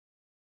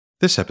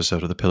This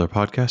episode of the Pillar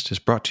Podcast is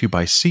brought to you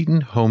by Seton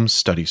Home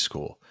Study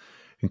School,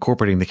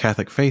 incorporating the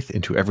Catholic faith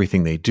into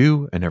everything they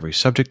do and every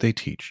subject they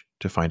teach.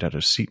 To find out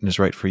if Seton is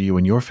right for you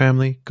and your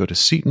family, go to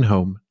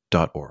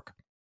setonhome.org.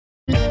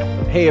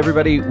 Hey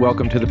everybody,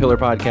 welcome to the Pillar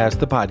Podcast,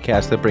 the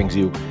podcast that brings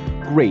you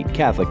great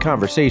Catholic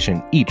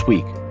conversation each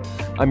week.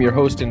 I'm your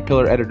host and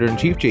Pillar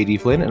Editor-in-Chief, J.D.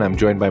 Flynn, and I'm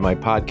joined by my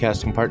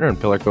podcasting partner and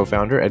Pillar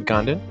co-founder, Ed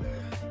Condon.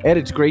 Ed,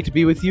 it's great to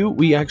be with you.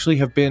 We actually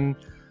have been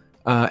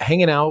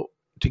hanging out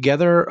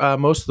together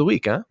most of the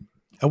week, huh?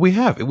 We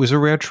have. It was a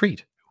rare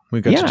treat.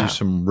 We got to do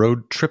some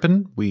road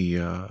tripping. We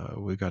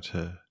got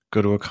to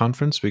go to a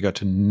conference. We got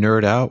to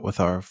nerd out with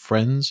our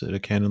friends at a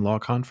canon law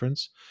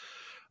conference.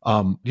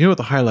 You know what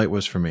the highlight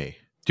was for me?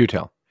 Do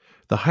tell.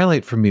 The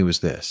highlight for me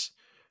was this.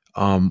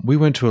 We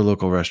went to a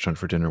local restaurant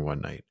for dinner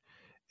one night,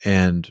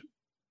 and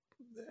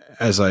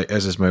as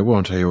is my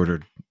wont, I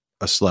ordered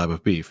a slab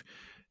of beef.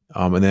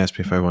 And they asked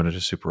me if I wanted a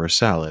soup or a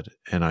salad,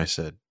 and I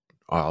said,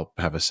 I'll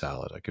have a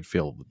salad. I could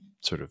feel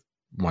sort of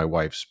my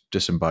wife's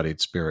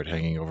disembodied spirit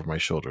hanging over my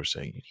shoulder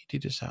saying, you need to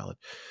eat a salad.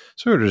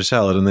 So I ordered a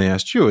salad, and they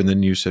asked you, and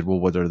then you said, well,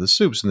 what are the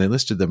soups? And they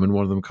listed them, and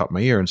one of them caught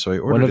my ear, and so I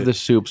ordered One of the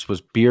soups was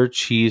beer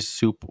cheese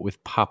soup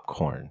with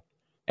popcorn.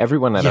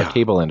 Everyone at our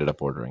table ended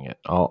up ordering it.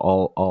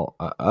 All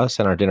us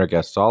and our dinner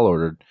guests all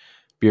ordered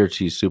beer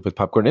cheese soup with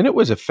popcorn, and it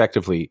was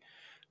effectively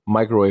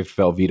microwaved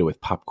Velveeta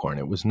with popcorn.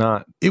 It was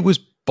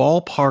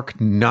ballpark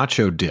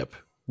nacho dip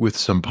with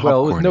some popcorn.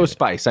 Well, with no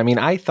spice. I mean,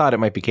 I thought it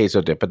might be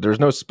queso dip, but there's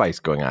no spice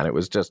going on. It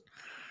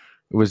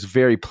was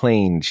very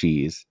plain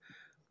cheese,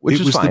 which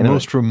was fine. The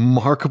most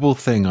remarkable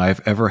thing I've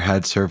ever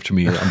had served to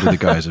me under the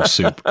guise of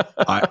soup.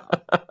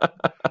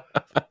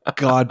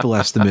 God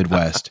bless the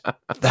Midwest.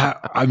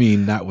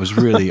 That was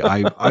really,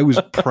 I was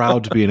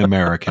proud to be an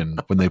American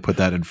when they put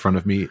that in front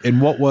of me in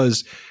what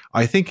was,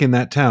 I think in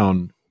that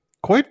town,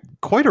 quite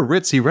a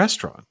ritzy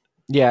restaurant.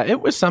 Yeah,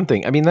 it was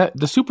something. I mean,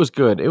 the soup was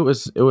good. It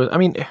was. I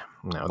mean,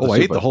 no. I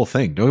ate the whole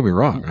thing. Don't get me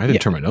wrong. I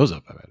didn't turn my nose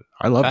up at it.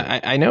 I loved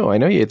it. I know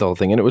you ate the whole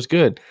thing, and it was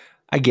good.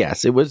 I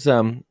guess it was.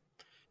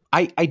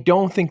 I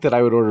don't think that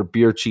I would order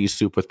beer cheese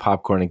soup with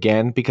popcorn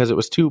again because it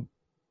was too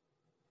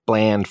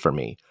bland for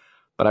me.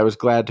 But I was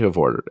glad to have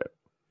ordered it.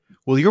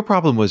 Well, your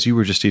problem was you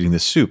were just eating the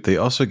soup. They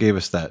also gave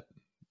us that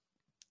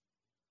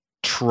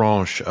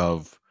tranche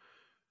of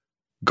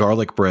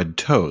garlic bread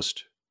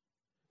toast.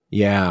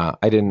 Yeah,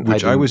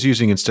 I was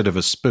using instead of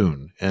a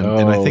spoon, and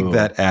I think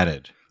that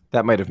added.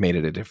 That might have made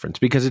it a difference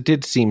because it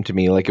did seem to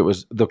me like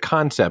the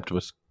concept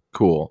was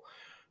cool,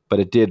 but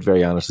it did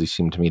very honestly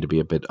seem to me to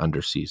be a bit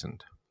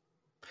underseasoned.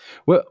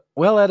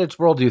 Well, Ed, it's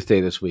World Youth Day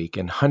this week,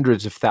 and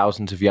hundreds of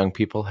thousands of young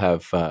people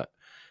have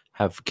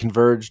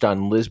converged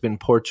on Lisbon,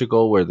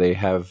 Portugal, where they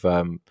have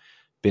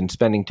been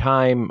spending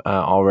time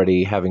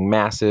already having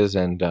masses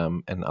and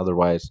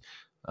otherwise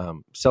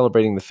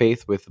celebrating the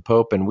faith with the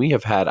Pope. And we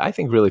have had, I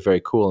think, really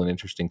very cool and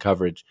interesting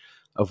coverage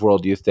of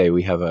World Youth Day.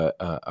 We have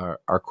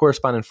our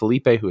correspondent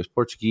Felipe, who is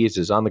Portuguese,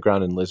 is on the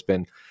ground in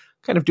Lisbon,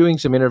 kind of doing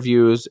some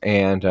interviews,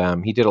 and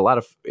he did a lot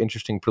of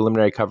interesting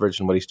preliminary coverage.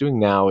 And what he's doing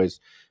now is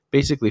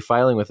basically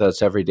filing with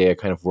us every day a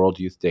kind of World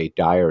Youth Day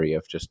diary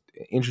of just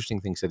interesting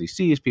things that he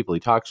sees, people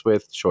he talks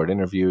with, short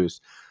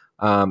interviews,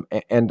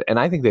 and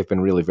I think they've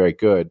been really very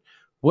good.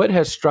 What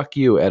has struck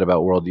you, Ed,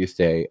 about World Youth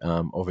Day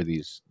over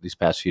these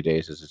past few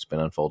days as it's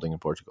been unfolding in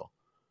Portugal?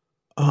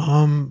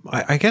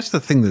 I guess the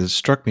thing that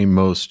struck me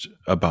most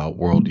about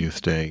World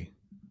Youth Day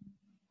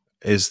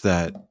is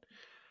that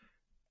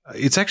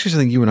it's actually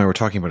something you and I were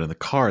talking about in the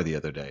car the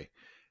other day.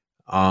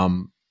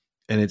 And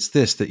it's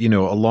this, that,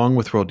 along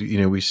with World,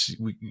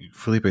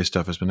 Felipe's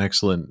stuff has been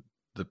excellent.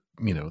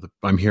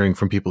 I'm hearing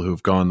from people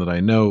who've gone that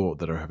I know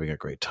that are having a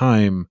great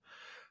time.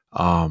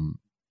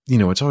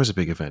 It's always a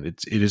big event.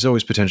 It is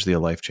always potentially a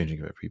life-changing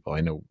event for people.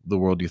 I know the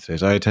World Youth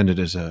Days I attended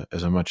as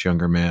a much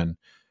younger man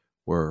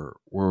were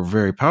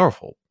very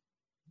powerful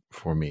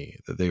for me.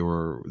 That they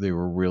were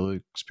real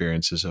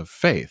experiences of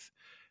faith,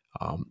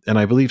 and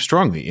I believe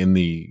strongly in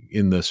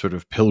the sort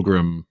of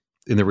pilgrim,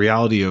 in the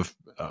reality of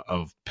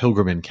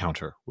pilgrim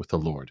encounter with the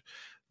Lord.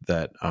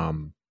 That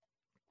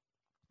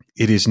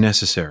it is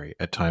necessary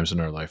at times in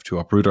our life to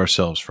uproot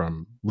ourselves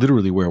from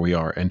literally where we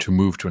are and to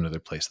move to another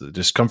place. The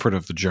discomfort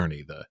of the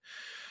journey,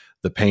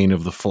 the pain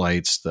of the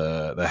flights,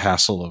 the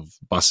hassle of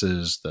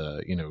buses,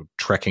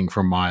 trekking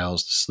for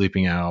miles, the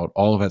sleeping out,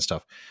 all of that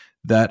stuff.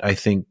 That, I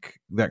think,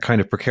 that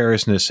kind of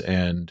precariousness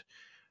and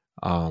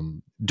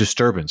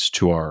disturbance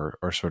to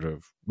our sort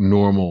of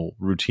normal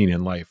routine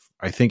in life,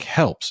 I think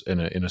helps in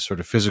a sort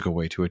of physical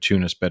way to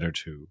attune us better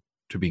to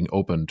being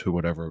open to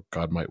whatever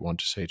God might want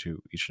to say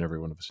to each and every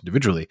one of us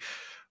individually.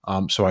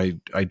 So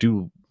I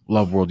do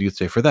love World Youth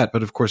Day for that.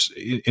 But of course,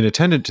 in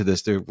attendant to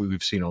this,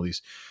 we've seen all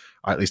these,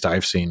 at least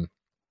I've seen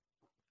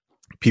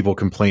people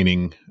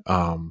complaining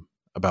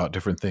about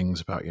different things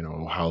about,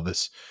 how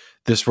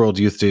this World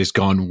Youth Day has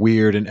gone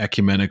weird and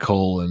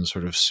ecumenical and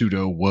sort of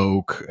pseudo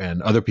woke,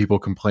 and other people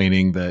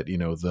complaining that,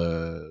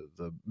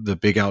 the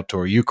big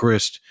outdoor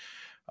Eucharist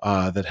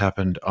that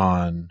happened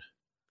on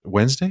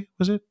Wednesday,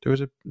 was it? There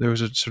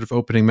was a sort of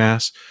opening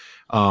mass.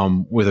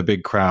 with a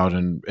big crowd,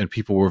 and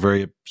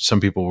some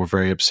people were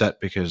very upset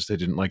because they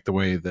didn't like the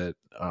way that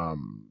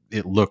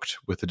it looked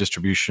with the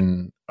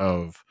distribution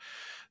of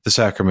the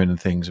sacrament and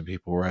things, and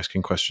people were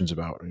asking questions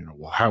about,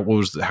 well, how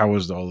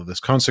was all of this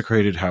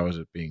consecrated? How is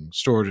it being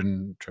stored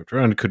and trapped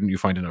around? Couldn't you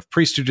find enough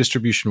priests to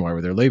distribution? Why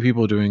were there lay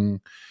people doing,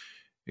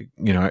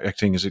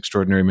 acting as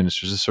extraordinary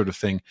ministers, this sort of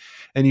thing?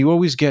 And you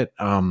always get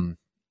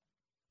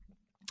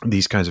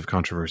these kinds of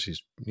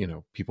controversies,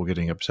 people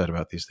getting upset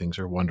about these things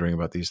or wondering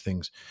about these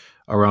things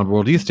around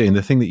World Youth Day. And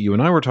the thing that you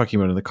and I were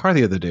talking about in the car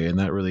the other day, and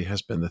that really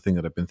has been the thing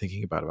that I've been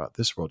thinking about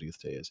this World Youth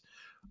Day, is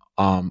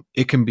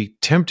it can be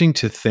tempting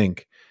to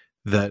think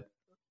that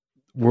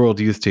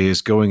World Youth Day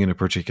is going in a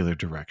particular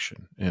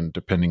direction. And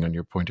depending on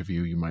your point of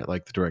view, you might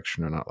like the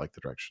direction or not like the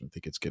direction. I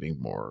think it's getting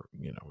more,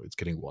 it's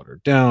getting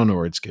watered down,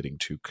 or it's getting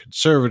too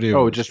conservative.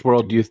 Oh, just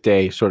World Youth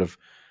Day sort of,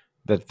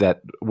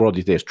 that World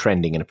Youth Day is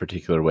trending in a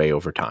particular way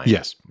over time.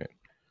 Yes. Yeah.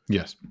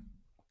 Yes.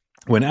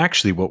 When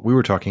actually what we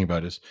were talking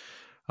about is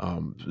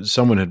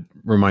someone had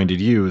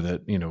reminded you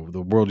that,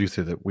 the World Youth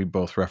Day that we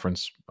both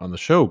reference on the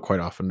show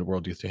quite often, the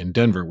World Youth Day in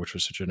Denver, which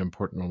was such an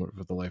important moment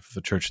for the life of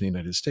the church in the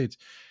United States,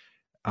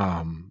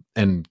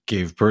 and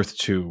gave birth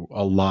to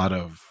a lot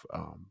of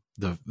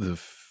the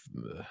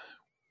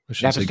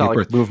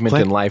apostolic movement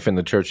in life in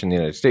the church in the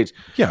United States.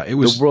 Yeah, it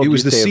was the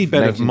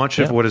seedbed of much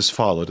of what has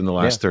followed in the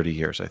last 30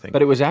 years, I think.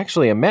 But it was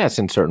actually a mess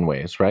in certain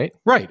ways, right?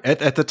 Right.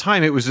 At the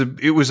time, it was a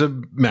massively controversial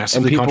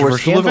event. And people were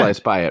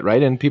scandalized by it,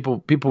 right? And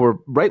people were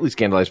rightly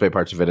scandalized by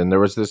parts of it. And there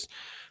was this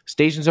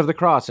Stations of the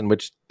Cross, in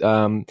which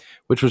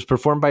was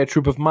performed by a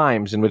troupe of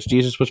mimes, in which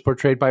Jesus was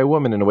portrayed by a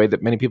woman in a way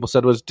that many people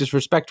said was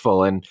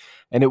disrespectful, and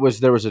there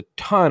was a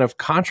ton of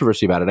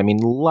controversy about it. I mean,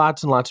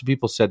 lots and lots of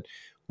people said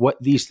what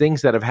these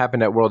things that have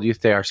happened at World Youth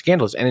Day are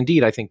scandalous, and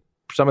indeed, I think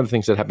some of the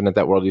things that happened at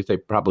that World Youth Day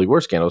probably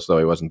were scandalous, though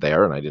I wasn't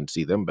there and I didn't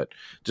see them. But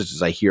just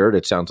as I hear it,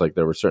 it sounds like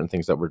there were certain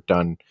things that were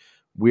done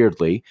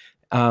weirdly,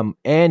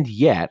 and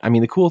yet, I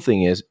mean, the cool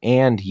thing is,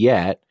 and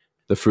yet,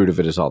 the fruit of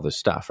it is all this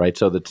stuff, right?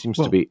 So that seems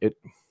to be it.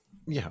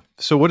 Yeah.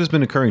 So what has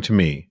been occurring to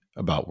me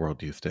about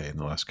World Youth Day in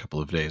the last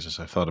couple of days as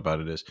I've thought about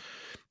it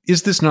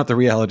is this not the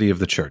reality of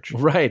the church?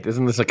 Right.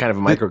 Isn't this a kind of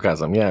a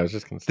microcosm? Yeah, I was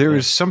just going to say. There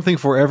is something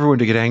for everyone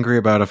to get angry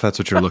about if that's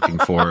what you're looking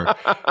for.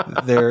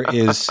 There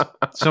is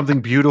something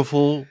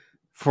beautiful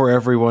for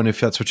everyone if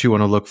that's what you want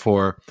to look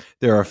for.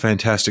 There are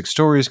fantastic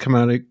stories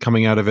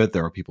coming out of it.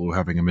 There are people who are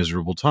having a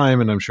miserable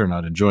time and I'm sure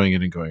not enjoying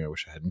it and going, I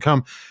wish I hadn't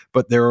come.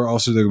 But there are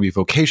also, there are going to be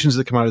vocations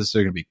that come out of this.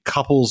 There are going to be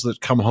couples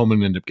that come home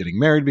and end up getting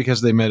married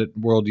because they met at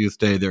World Youth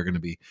Day. There are going to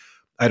be,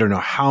 I don't know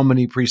how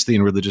many priestly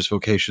and religious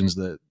vocations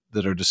that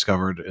are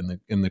discovered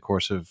in the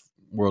course of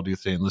World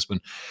Youth Day in Lisbon.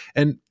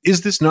 And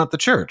is this not the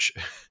church?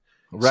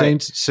 Right.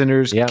 Saints,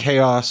 sinners,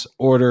 chaos,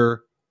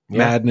 order,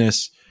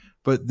 madness.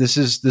 But this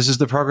is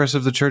the progress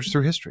of the church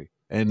through history.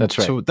 And that's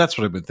right. So that's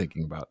what I've been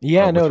thinking about.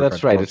 Yeah, no,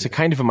 that's right. It's a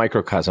kind of a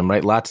microcosm,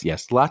 right? Lots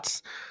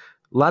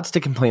to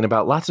complain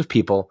about, lots of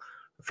people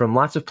from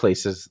lots of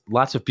places,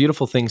 lots of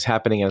beautiful things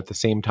happening, and at the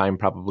same time,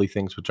 probably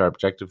things which are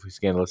objectively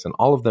scandalous, and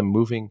all of them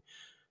moving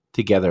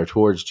together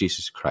towards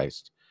Jesus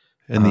Christ.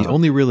 And the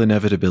only real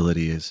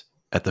inevitability is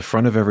at the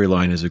front of every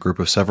line is a group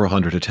of several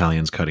hundred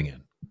Italians cutting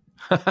in.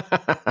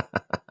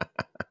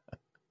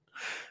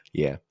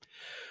 Yeah.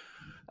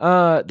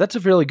 That's a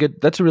really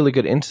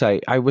good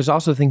insight. I was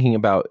also thinking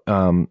about,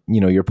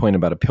 your point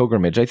about a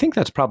pilgrimage. I think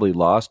that's probably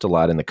lost a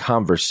lot in the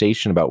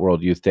conversation about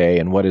World Youth Day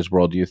and what is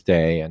World Youth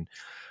Day, and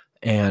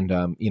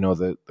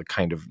the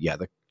kind of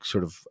the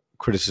sort of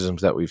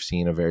criticisms that we've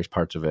seen of various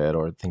parts of it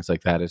or things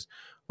like that. Is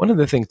one of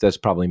the things that's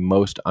probably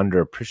most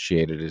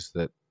underappreciated is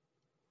that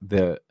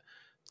the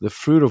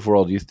fruit of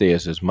World Youth Day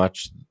is as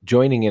much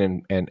joining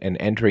in and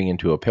entering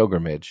into a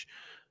pilgrimage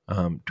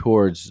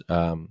towards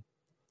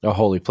a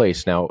holy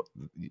place. Now,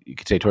 you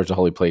could say towards a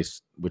holy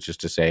place, which is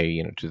to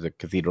say, to the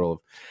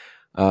Cathedral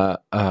of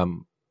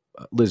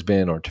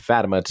Lisbon, or to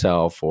Fatima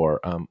itself,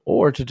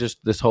 or to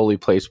just this holy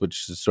place,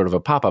 which is sort of a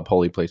pop-up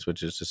holy place,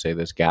 which is to say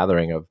this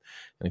gathering of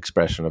an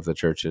expression of the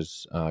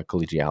church's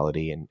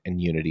collegiality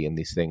and unity in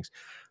these things.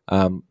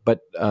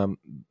 But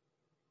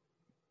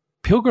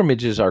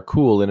pilgrimages are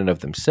cool in and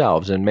of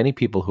themselves, and many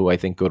people who I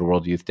think go to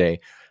World Youth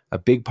Day, a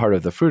big part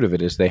of the fruit of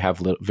it is they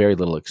have very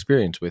little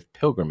experience with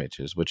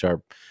pilgrimages, which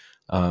are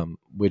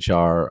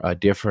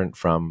different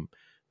from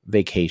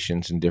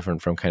vacations and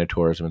different from kind of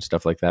tourism and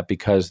stuff like that,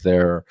 because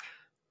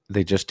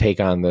they just take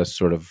on this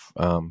sort of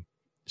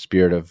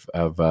spirit of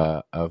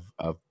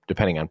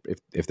depending on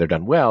if they're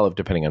done well, of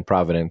depending on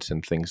providence,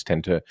 and things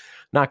tend to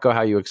not go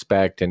how you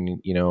expect,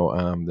 and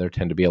there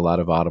tend to be a lot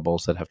of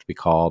audibles that have to be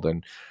called,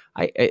 and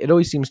it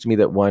always seems to me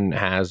that one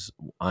has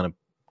on a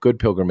good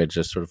pilgrimage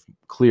a sort of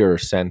clearer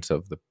sense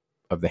of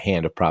the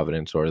hand of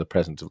providence or the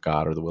presence of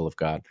God or the will of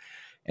God.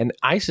 And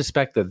I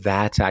suspect that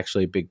that's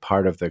actually a big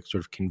part of the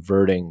sort of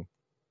converting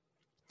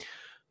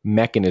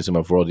mechanism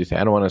of World Youth Day.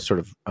 I don't want to sort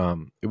of,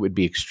 it would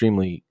be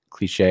extremely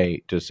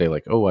cliche to say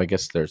like, oh, I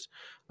guess there's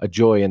a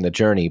joy in the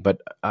journey.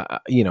 But,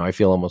 I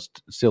feel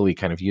almost silly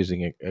kind of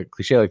using a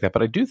cliche like that.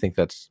 But I do think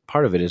that's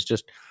part of it is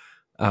just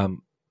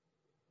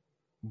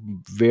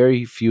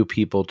very few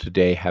people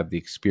today have the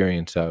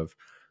experience of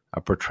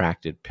a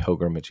protracted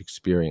pilgrimage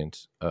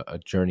experience, a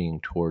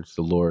journeying towards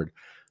the Lord,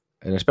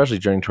 and especially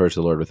journeying towards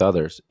the Lord with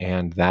others.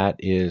 And that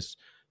is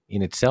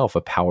in itself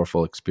a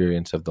powerful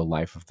experience of the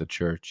life of the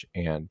church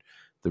and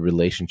the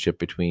relationship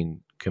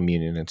between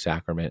communion and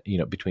sacrament,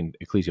 between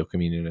ecclesial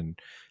communion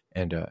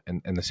and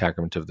the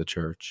sacrament of the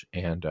church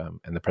and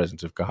the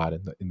presence of God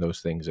in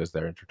those things as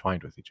they're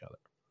intertwined with each other.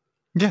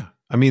 Yeah.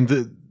 I mean,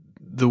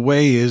 the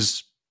way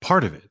is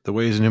part of it. The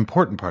way is an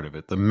important part of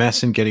it. The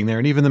mess in getting there,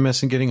 and even the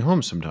mess in getting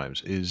home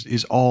sometimes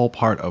is all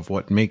part of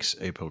what makes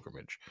a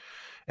pilgrimage.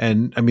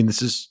 And I mean,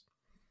 this is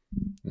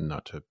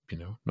not to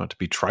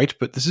be trite,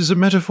 but this is a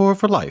metaphor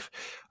for life.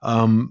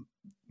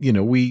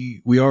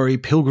 We are a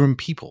pilgrim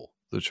people.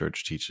 The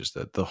church teaches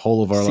that the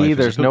whole of our life. See,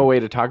 there's no way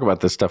to talk about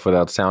this stuff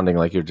without sounding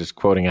like you're just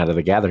quoting out of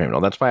the Gather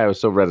Hymnal. That's why I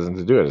was so reticent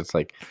to do it. It's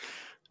like,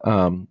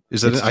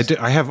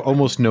 I have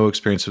almost no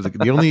experience of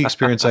the only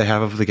experience I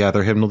have of the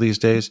Gather Hymnal these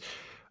days.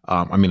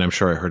 I mean, I'm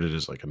sure I heard it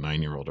as like a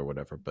 9-year-old or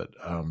whatever, but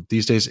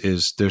these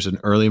days there's an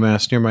early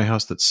mass near my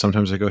house that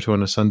sometimes I go to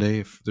on a Sunday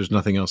if there's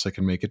nothing else I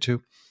can make it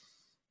to,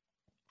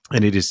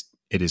 and it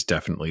is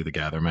definitely the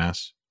Gather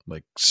Mass,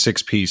 like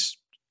 6-piece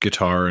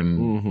guitar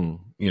and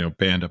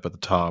band up at the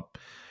top.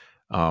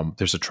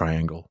 There's a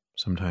triangle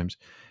sometimes,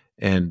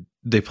 and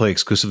they play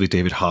exclusively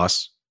David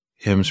Haas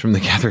hymns from the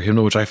Gather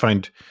Hymnal, which I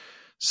find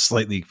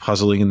slightly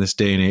puzzling in this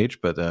day and age,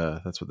 but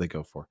that's what they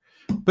go for.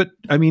 But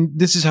I mean,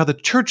 this is how the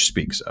church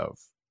speaks of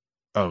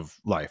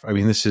life. I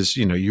mean, this is,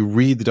 you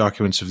read the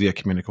documents of the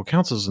ecumenical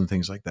councils and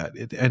things like that,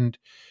 and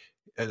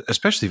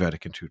especially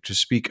Vatican II, to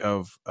speak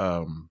of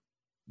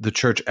the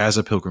church as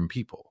a pilgrim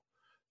people.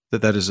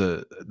 That is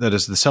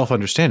the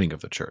self-understanding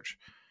of the church.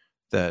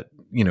 That,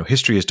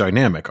 history is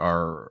dynamic.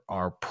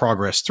 Our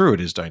progress through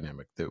it is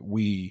dynamic. That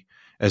we,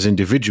 as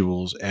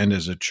individuals and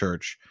as a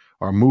church,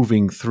 are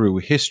moving through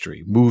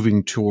history,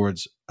 moving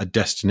towards a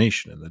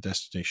destination, and the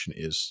destination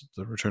is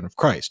the return of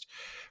Christ.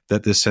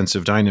 That this sense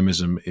of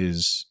dynamism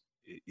is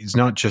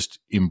not just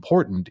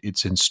important;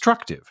 it's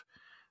instructive.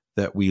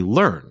 That we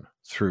learn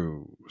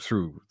through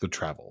the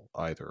travel,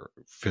 either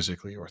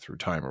physically or through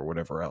time or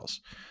whatever else.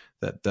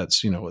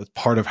 That's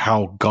part of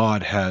how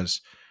God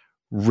has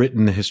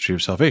written the history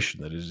of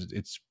salvation. That is,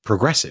 it's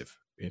progressive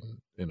in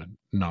a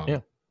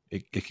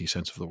non-icky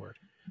sense of the word.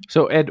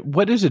 So, Ed,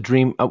 what is a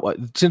dream?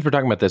 Since we're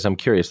talking about this, I'm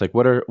curious. Like,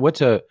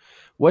 what's a?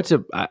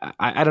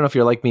 I don't know if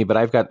you're like me, but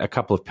I've got a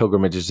couple of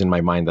pilgrimages in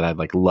my mind that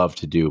I'd love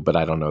to do, but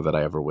I don't know that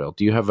I ever will.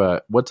 Do you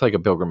have what's like a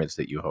pilgrimage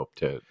that you hope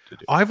to do?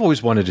 I've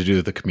always wanted to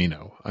do the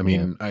Camino. I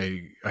mean,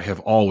 I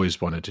have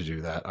always wanted to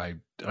do that.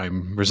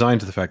 I'm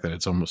resigned to the fact that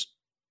it's almost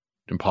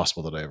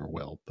impossible that I ever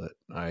will, but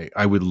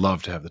I would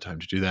love to have the time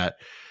to do that.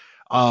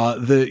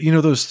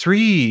 Those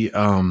three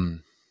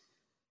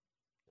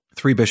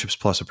bishops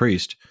plus a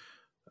priest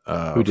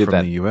who did from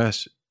that? the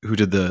U.S. who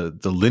did the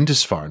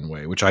Lindisfarne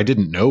way, which I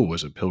didn't know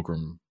was a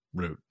pilgrim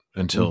route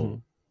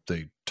until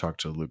they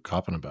talked to Luke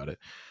Coppin about it.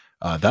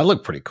 That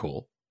looked pretty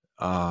cool.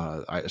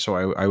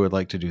 So I would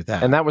like to do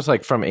that. And that was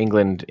like from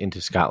England into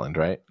Scotland,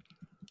 right?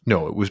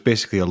 No, it was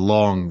basically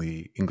along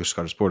the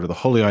English-Scottish border. The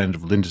Holy Island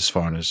of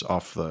Lindisfarne is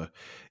off the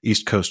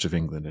east coast of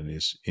England and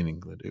is in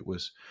England. It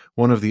was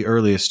one of the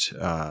earliest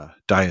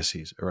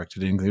dioceses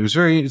erected in England.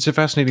 It's a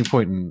fascinating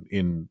point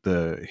in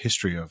the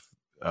history of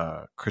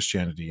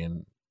Christianity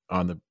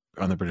on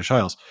the British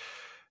Isles,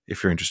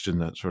 if you're interested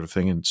in that sort of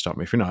thing, and stop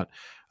me if you're not.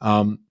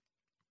 And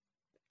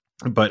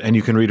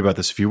you can read about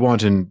this if you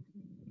want in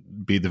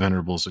Bede the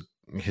Venerable's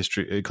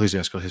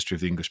ecclesiastical history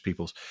of the English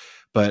peoples.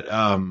 But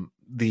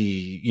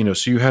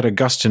so you had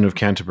Augustine of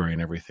Canterbury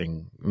and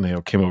everything, and they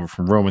all came over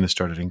from Rome and they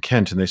started in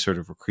Kent, and they sort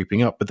of were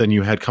creeping up. But then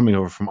you had coming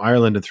over from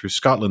Ireland and through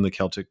Scotland, the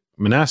Celtic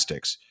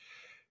monastics,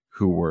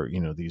 who were,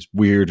 these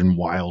weird and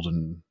wild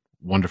and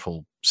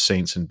wonderful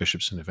saints and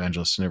bishops and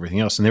evangelists and everything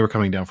else. And they were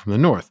coming down from the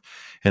north.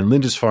 And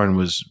Lindisfarne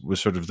was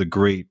sort of the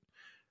great,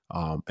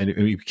 and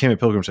it became a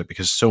pilgrim site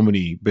because so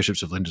many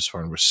bishops of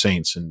Lindisfarne were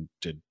saints and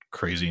did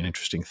crazy and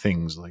interesting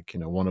things. Like,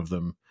 one of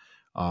them,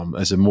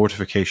 as a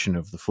mortification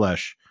of the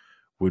flesh,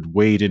 would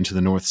wade into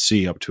the North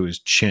Sea up to his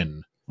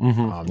chin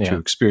to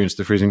experience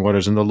the freezing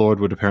waters. And the Lord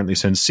would apparently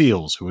send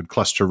seals who would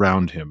cluster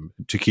around him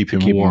to keep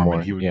him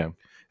warm.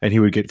 And he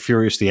would get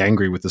furiously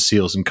angry with the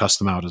seals and cuss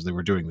them out as they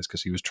were doing this,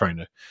 because he was trying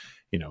to,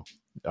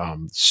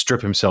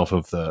 strip himself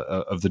of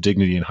the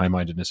dignity and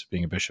high-mindedness of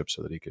being a bishop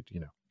so that he could,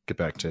 get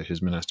back to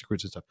his monastic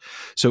roots and stuff.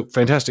 So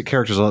fantastic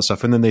characters, all that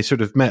stuff. And then they sort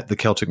of met the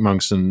Celtic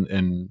monks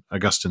and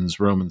Augustine's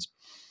Romans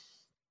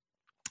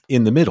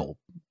in the middle,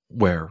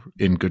 where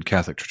in good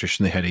Catholic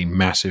tradition, they had a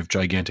massive,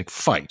 gigantic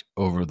fight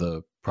over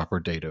the proper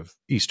date of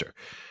Easter.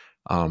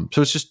 So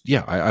it's just,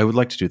 I would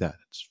like to do that.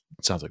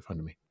 It sounds like fun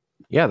to me.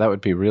 Yeah, that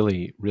would be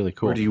really, really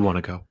cool. Where do you want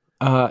to go?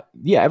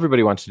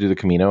 Everybody wants to do the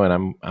Camino,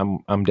 and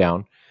I'm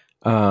down.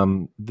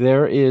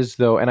 There is,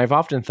 though, and I've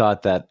often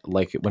thought that,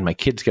 like, when my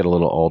kids get a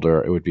little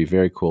older, it would be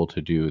very cool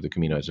to do the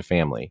Camino as a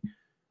family.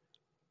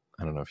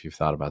 I don't know if you've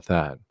thought about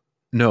that.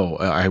 No,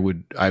 I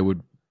would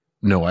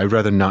No, I'd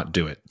rather not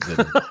do it than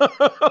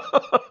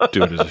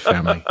do it as a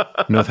family.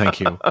 No, thank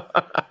you.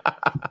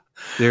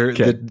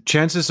 The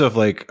chances of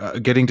like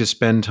getting to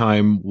spend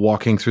time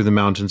walking through the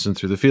mountains and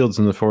through the fields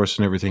and the forest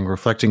and everything,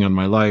 reflecting on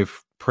my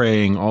life,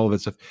 praying, all of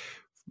that stuff.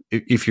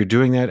 If you're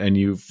doing that and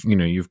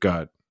you've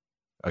got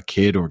a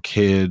kid or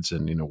kids,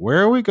 and where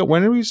are we go?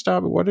 When are we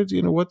stop? What are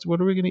we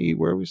going to eat?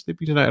 Where are we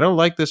sleeping tonight? I don't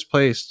like this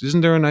place.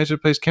 Isn't there a nicer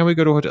place? Can we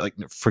go to a hotel? Like,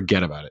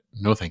 forget about it.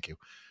 No, thank you.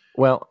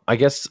 Well, I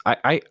guess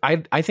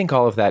I think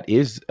all of that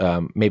is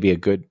maybe a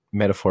good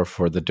metaphor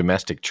for the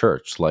domestic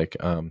church. Like,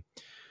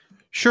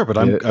 sure, but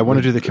I want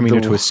to do the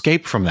Camino to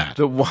escape from that.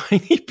 The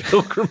whiny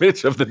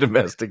pilgrimage of the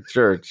domestic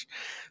church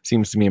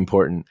seems to me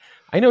important.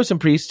 I know some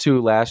priests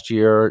who last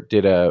year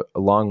did a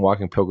long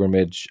walking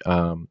pilgrimage.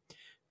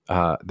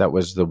 That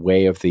was the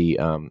way of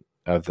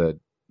the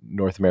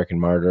North American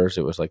martyrs.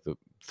 It was like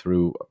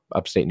through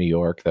upstate New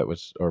York. It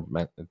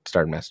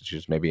started in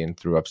Massachusetts maybe, and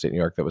through upstate New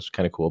York. That was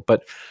kind of cool.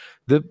 But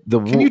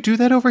can you do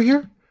that over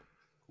here?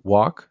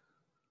 Walk?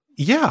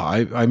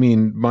 Yeah, I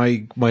mean,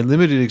 my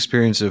limited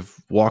experience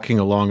of walking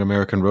along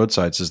American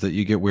roadsides is that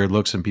you get weird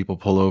looks and people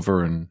pull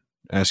over and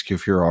ask you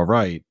if you're all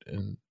right,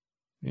 and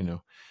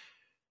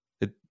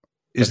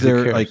is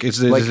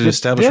it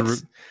established a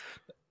route?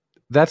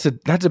 That's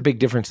a big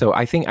difference, though.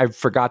 I think I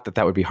forgot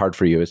that would be hard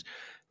for you. Is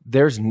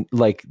there's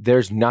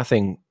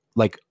nothing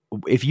like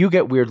if you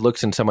get weird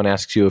looks and someone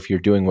asks you if you're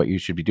doing what you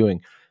should be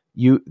doing,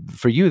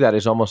 for you that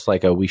is almost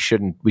like we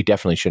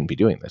definitely shouldn't be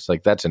doing this.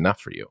 Like that's enough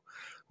for you.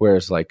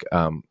 Whereas like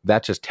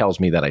that just tells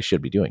me that I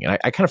should be doing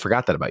it. I kind of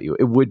forgot that about you.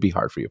 It would be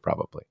hard for you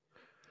probably.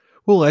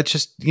 Well, that's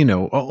just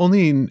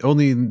only in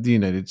the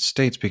United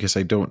States, because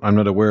I'm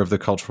not aware of the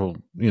cultural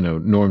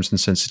norms and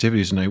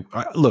sensitivities. And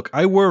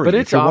I worry. But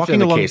it's often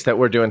the case that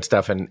we're doing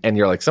stuff and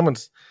you're like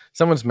someone's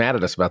mad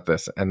at us about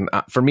this, and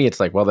for me it's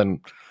like, well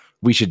then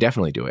we should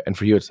definitely do it, and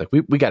for you it's like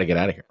we got to get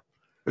out of here.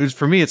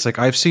 For me it's like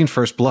I've seen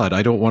First Blood.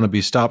 I don't want to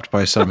be stopped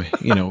by some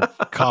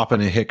cop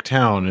in a hick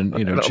town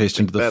and chased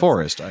into the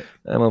forest. I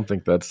don't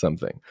think that's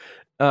something.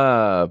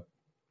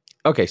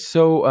 Okay,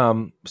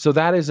 so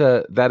that is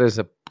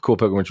a cool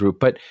pilgrimage route.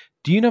 But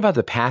do you know about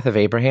the Path of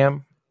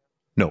Abraham?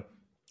 No.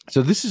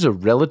 So this is a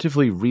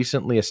relatively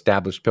recently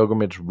established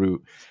pilgrimage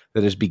route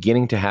that is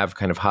beginning to have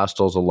kind of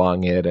hostels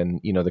along it, and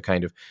the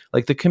kind of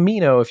like the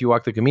Camino. If you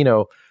walk the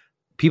Camino,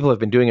 people have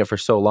been doing it for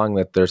so long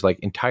that there's like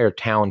entire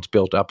towns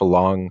built up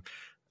along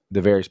the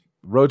various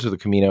roads of the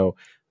Camino,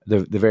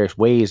 the various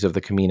ways of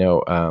the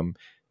Camino,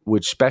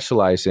 which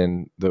specialize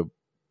in the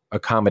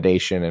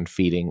accommodation and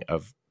feeding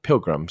of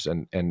pilgrims,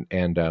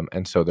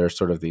 and so there's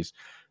sort of these,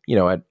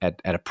 at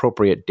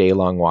appropriate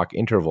day-long walk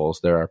intervals,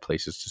 there are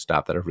places to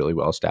stop that are really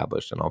well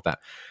established and all that.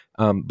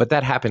 But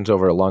that happens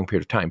over a long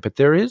period of time. But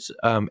there is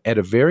at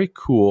a very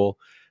cool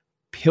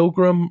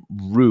pilgrim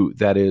route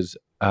that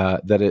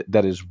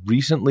is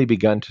recently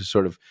begun to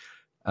sort of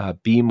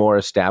be more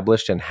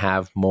established and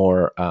have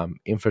more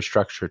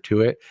infrastructure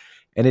to it,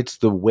 and it's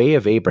the Way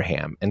of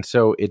Abraham. And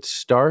so it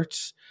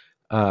starts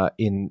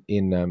in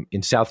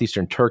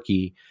southeastern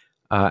Turkey.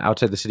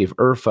 Outside the city of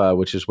Urfa,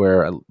 which is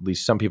where at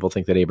least some people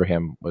think that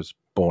Abraham was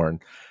born.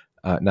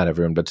 Not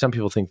everyone, but some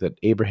people think that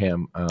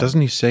Abraham... Doesn't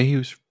he say he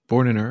was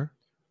born in Ur?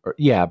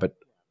 Yeah, but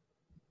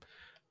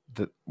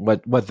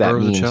what that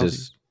means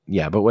is...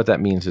 Yeah, but what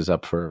that means is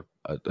up for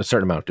a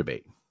certain amount of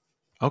debate.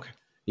 Okay.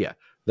 Yeah.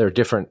 There are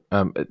different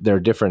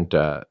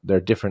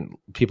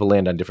people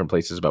land on different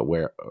places about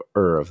where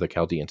Ur of the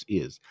Chaldeans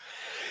is.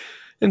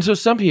 And so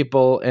some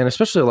people, and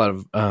especially a lot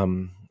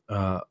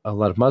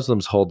of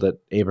Muslims, hold that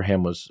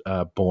Abraham was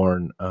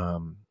born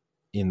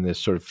in this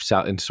sort of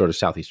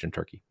southeastern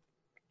Turkey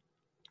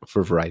for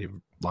a variety of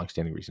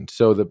longstanding reasons.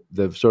 So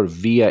the sort of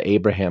via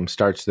Abraham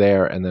starts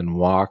there and then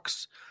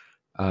walks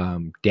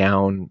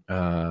down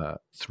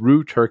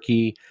through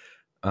Turkey,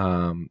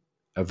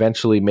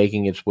 eventually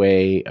making its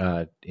way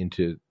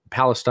into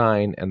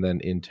Palestine and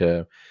then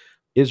into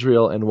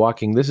Israel, and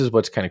walking. This is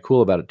what's kind of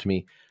cool about it to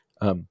me,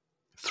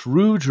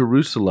 through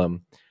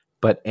Jerusalem,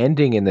 but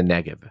ending in the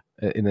Negev,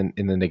 in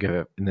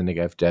the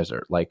Negev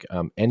desert, like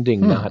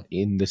ending not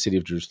in the city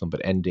of Jerusalem,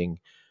 but ending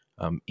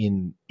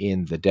in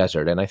the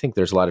desert. And I think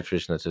there's a lot of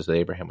tradition that says that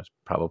Abraham was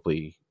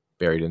probably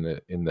buried in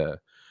the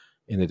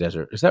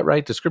desert. Is that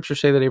right? Does Scripture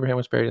say that Abraham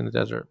was buried in the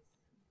desert?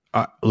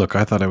 Look,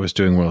 I thought I was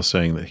doing well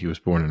saying that he was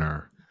born in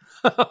Ur.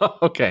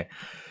 Okay.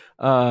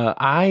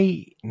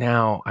 I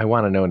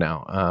want to know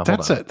now.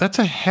 That's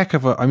a heck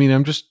of a. I mean,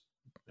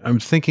 I'm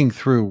thinking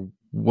through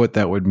what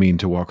that would mean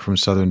to walk from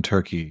southern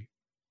Turkey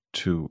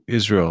to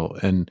Israel,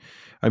 and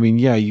I mean,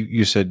 yeah,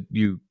 you said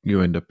you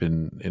end up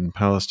in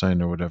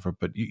Palestine or whatever,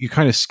 but you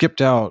kind of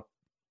skipped out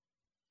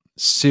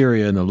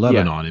Syria and the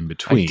Lebanon in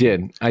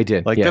between. I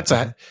did. Like that's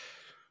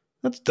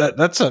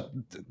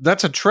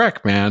a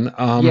trek, man.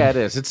 Yeah, it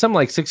is. It's some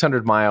like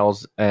 600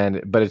 miles,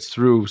 but it's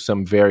through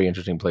some very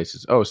interesting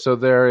places. Oh, so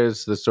there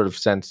is this sort of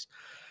sense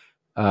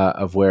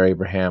of where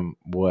Abraham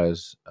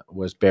was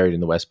buried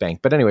in the West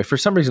Bank. But anyway, for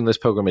some reason, this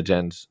pilgrimage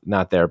ends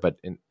not there, but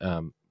in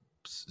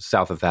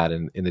south of that,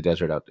 in the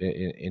desert out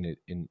in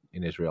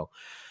Israel.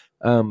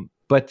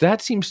 But But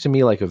that seems to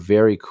me like a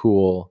very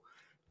cool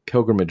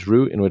pilgrimage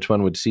route in which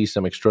one would see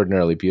some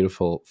extraordinarily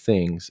beautiful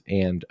things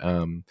and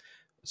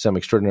some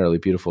extraordinarily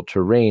beautiful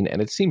terrain.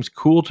 And it seems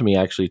cool to me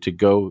actually to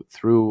go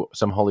through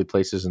some holy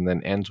places and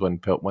then ends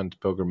one's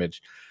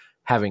pilgrimage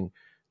having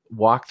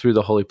walked through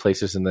the holy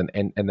places and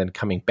then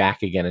coming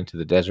back again into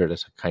the desert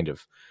as a kind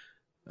of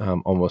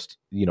almost,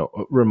 a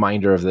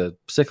reminder of the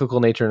cyclical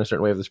nature in a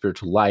certain way of the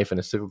spiritual life and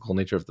a cyclical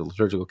nature of the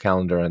liturgical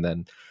calendar, and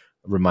then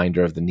a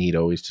reminder of the need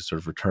always to sort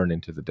of return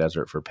into the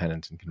desert for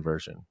penance and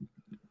conversion.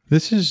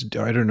 This is,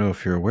 I don't know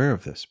if you're aware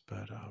of this,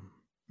 but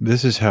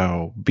this is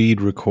how Bede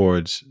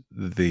records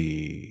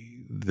the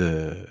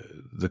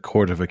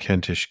court of a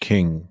Kentish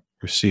king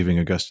receiving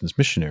Augustine's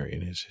missionary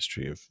in his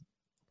history of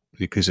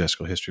the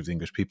ecclesiastical history of the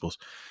English peoples,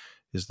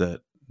 is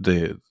that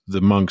the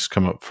monks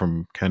come up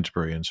from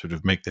Canterbury and sort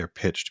of make their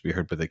pitch to be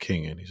heard by the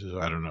king, and he says,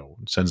 I don't know,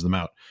 and sends them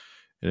out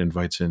and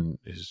invites in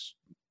his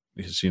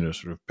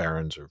sort of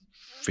barons or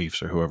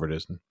fiefs or whoever it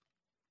is, and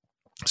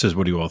says,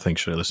 what do you all think?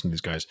 Should I listen to these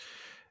guys?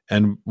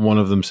 And one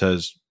of them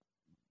says,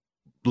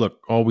 look,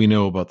 all we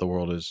know about the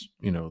world is,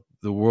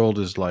 the world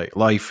is like,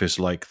 life is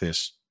like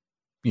this,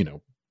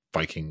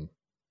 Viking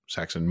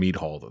Saxon mead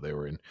hall that they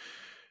were in.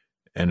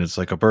 And it's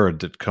like a bird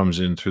that comes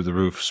in through the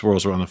roof,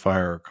 swirls around the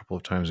fire a couple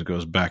of times and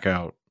goes back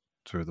out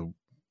through the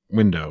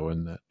window.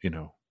 And that,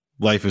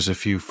 life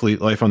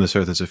on this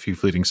earth is a few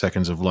fleeting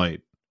seconds of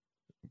light,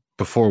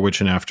 before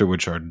which and after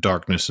which are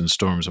darkness and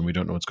storms, and we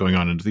don't know what's going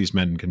on. And if these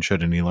men can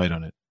shed any light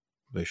on it,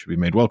 they should be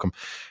made welcome.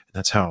 And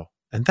that's how.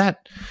 And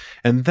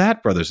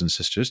that, brothers and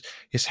sisters,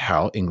 is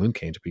how England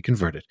came to be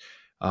converted.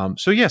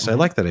 So yes, I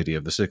like that idea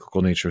of the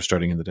cyclical nature of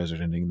starting in the desert,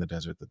 ending in the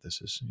desert, that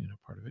this is,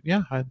 part of it.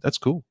 Yeah, that's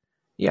cool.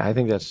 Yeah, I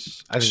think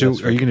that's are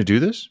you going to do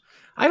this?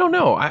 I don't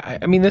know.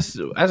 I mean, this,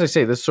 as I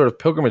say, this sort of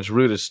pilgrimage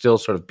route is still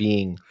sort of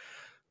being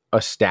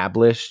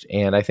established.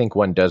 And I think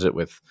one does it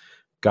with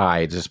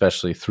guides,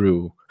 especially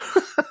through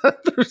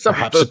some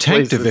perhaps of a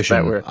tank division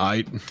that we're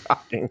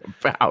talking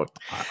about.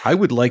 I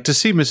would like to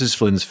see Mrs.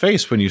 Flynn's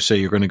face when you say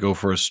you're going to go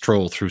for a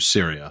stroll through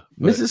Syria.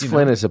 But, Mrs.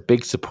 Flynn is a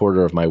big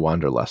supporter of my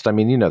wanderlust. I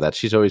mean, you know that.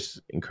 She's always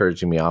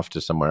encouraging me off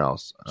to somewhere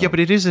else. Yeah, but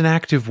it is an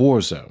active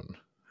war zone.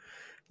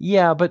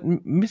 Yeah, but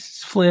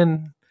Mrs.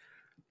 Flynn,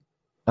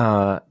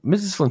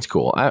 Mrs. Flynn's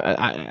cool.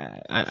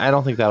 I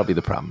don't think that'll be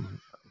the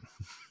problem.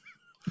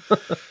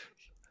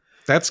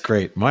 That's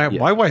great. My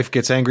wife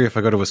gets angry if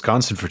I go to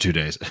Wisconsin for 2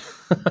 days.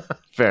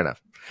 Fair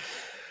enough.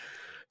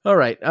 All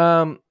right.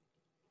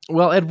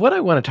 Well, Ed, what I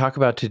want to talk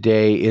about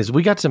today is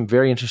we got some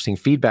very interesting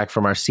feedback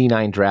from our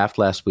C9 draft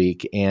last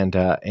week, and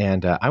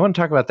I want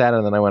to talk about that,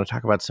 and then I want to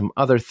talk about some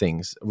other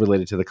things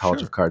related to the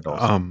College of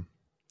Cardinals.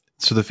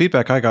 So the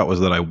feedback I got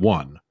was that I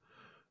won.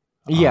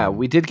 Yeah,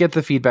 we did get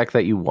the feedback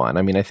that you won.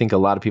 I mean, I think a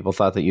lot of people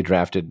thought that you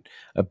drafted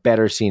a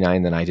better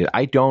C9 than I did.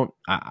 I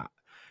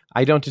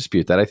don't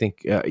dispute that. I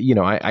think,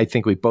 I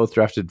think we both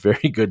drafted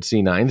very good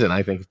C9s, and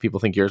I think if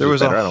people think yours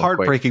was better. There was a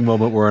heartbreaking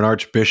moment where an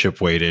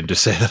archbishop weighed in to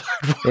say that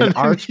I'd won. An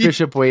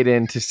archbishop weighed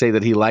in to say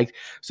that he liked.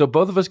 So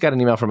both of us got an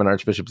email from an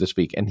archbishop this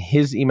week, and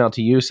his email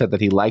to you said that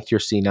he liked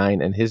your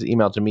C9, and his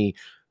email to me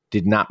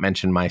did not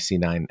mention my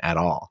C9 at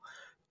all.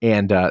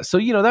 And so,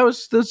 that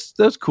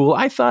was cool.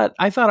 I thought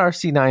our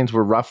C9s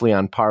were roughly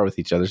on par with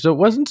each other. So it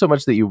wasn't so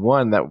much that you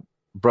won that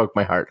broke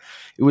my heart.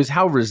 It was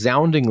how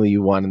resoundingly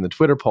you won in the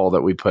Twitter poll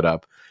that we put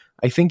up.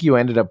 I think you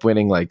ended up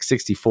winning like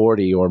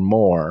 60-40 or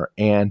more,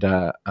 and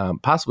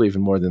possibly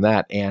even more than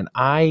that. And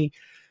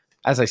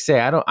as I say,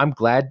 I'm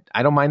glad.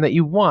 I don't mind that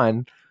you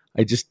won.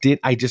 It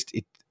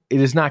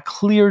is not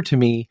clear to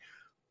me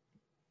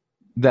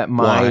that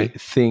my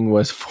thing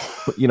was,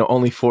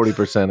 only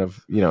 40%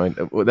 of,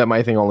 that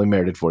my thing only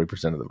merited 40%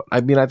 of the vote.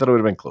 I mean, I thought it would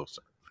have been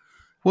closer.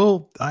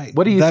 Well,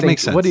 what do you think?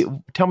 Makes sense.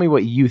 Tell me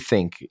what you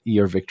think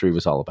your victory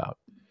was all about.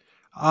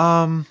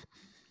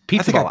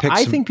 Pizza balla.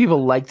 I think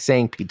people liked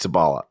saying pizza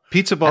balla.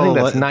 Pizza balla.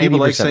 I think that's 90% people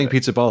like saying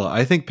pizza balla.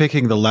 I think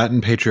picking the Latin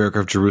Patriarch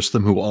of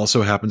Jerusalem, who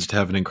also happens to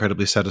have an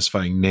incredibly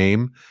satisfying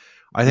name,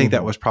 I think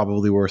that was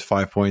probably worth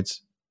 5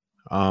 points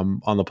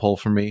on the poll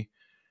for me.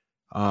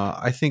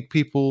 I think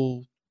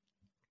people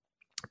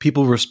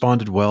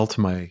responded well to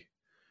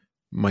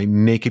my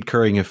naked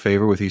currying of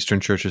favor with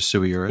Eastern Church's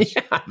sui juris.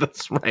 Yeah,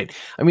 that's right.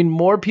 I mean,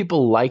 more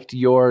people liked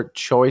your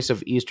choice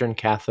of Eastern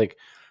Catholic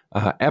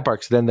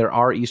eparchs than there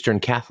are Eastern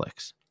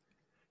Catholics.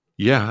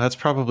 Yeah, that's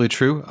probably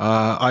true.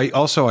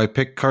 I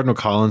picked Cardinal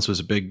Collins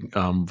was a big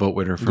vote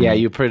winner for me. Yeah,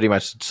 you pretty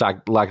much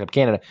locked up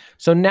Canada.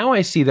 So now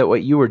I see that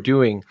what you were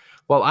doing,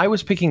 while I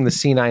was picking the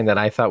C9 that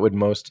I thought would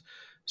most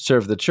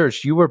serve the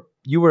church, you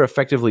were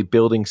effectively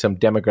building some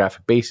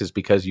demographic basis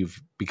because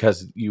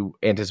you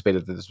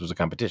anticipated that this was a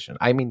competition.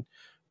 I mean,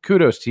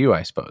 kudos to you,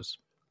 I suppose.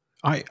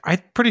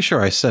 I'm pretty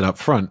sure I said up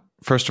front,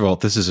 first of all,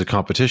 this is a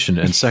competition,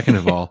 and second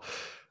of all,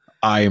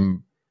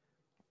 I'm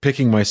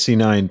picking my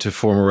C9 to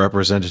form a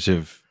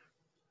representative.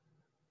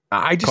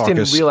 I just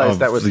didn't realize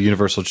that was the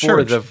Universal Church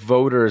for the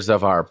voters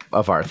of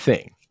our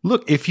thing.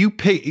 Look, if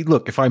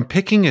I'm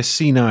picking a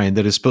C9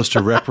 that is supposed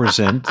to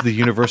represent the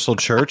Universal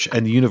Church,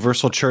 and the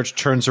Universal Church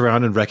turns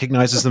around and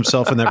recognizes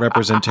themselves in that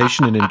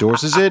representation and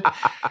endorses it,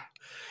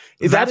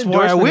 That's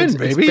why I win,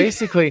 baby.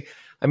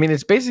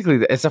 It's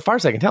basically, as far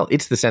as I can tell,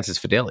 it's the sensus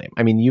fidelium.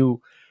 I mean,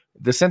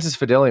 the sensus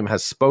fidelium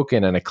has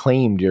spoken and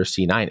acclaimed your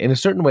C9. In a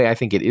certain way, I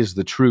think it is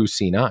the true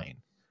C9.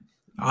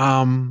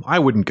 I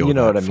wouldn't go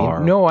that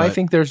far. No, I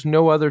think there's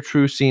no other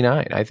true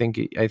C9. I think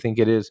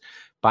it is,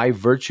 by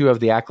virtue of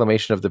the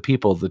acclamation of the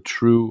people, the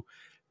true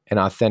and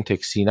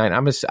authentic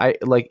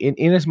C9.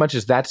 In as much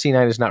as that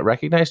C9 is not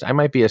recognized, I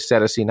might be a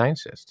set of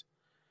C9cist,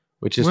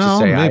 which is to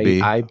say,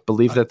 maybe. I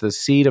believe that the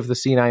seed of the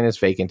C9 is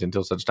vacant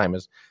until such time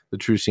as the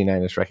true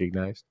C9 is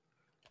recognized.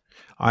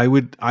 I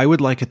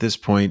would like at this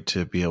point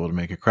to be able to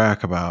make a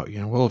crack about,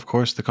 well, of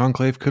course the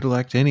conclave could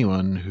elect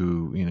anyone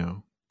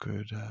who,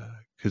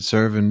 could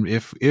serve, and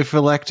if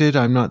elected,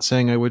 I'm not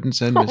saying I wouldn't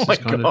send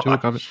Mrs. Condon to a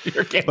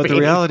convent. But the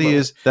reality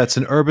is that's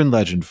an urban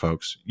legend,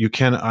 folks.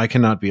 I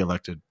cannot be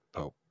elected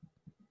pope.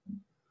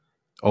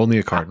 Only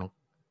a cardinal.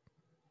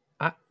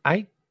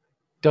 I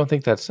don't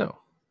think that's so.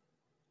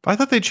 I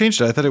thought they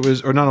changed it. I thought it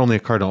was, or not only a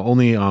cardinal,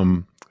 only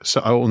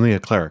a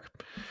cleric.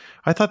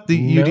 I thought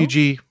the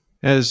UDG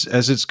as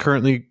it's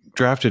currently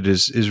drafted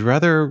is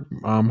rather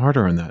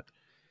harder on that.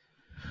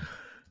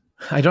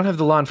 I don't have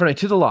the law in front of me.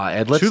 To the law,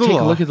 Ed. Let's take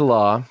a look at the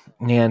law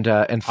and find out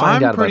about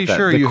that. I'm pretty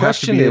sure you have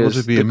to be able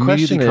to be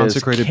immediately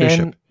consecrated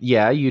bishop.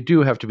 Yeah, you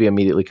do have to be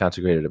immediately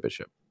consecrated a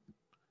bishop.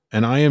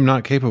 And I am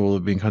not capable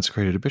of being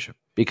consecrated a bishop.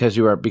 Because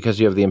you have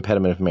the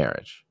impediment of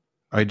marriage.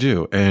 I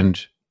do.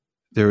 And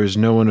there is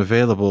no one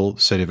available,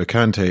 sede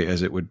vacante,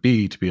 as it would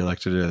be, to be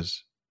elected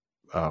as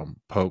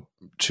pope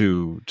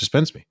to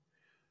dispense me.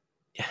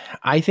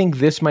 I think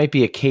this might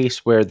be a case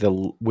where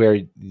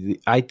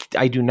I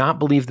do not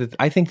believe that.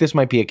 I think this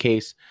might be a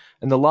case,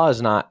 and the law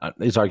is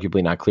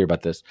arguably not clear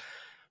about this.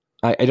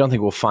 I don't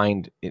think we'll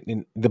find.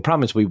 The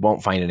problem is we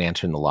won't find an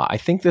answer in the law. I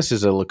think this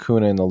is a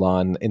lacuna in the law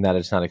in that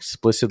it's not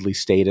explicitly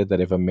stated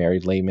that if a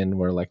married layman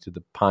were elected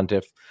the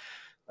pontiff,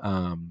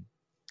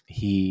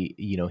 he'd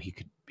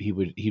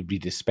be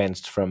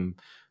dispensed from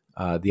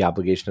the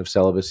obligation of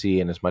celibacy,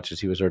 and as much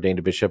as he was ordained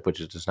a bishop,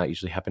 which does not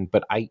usually happen.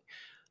 But I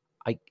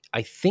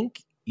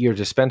think you're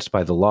dispensed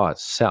by the law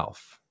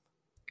itself.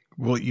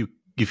 Well,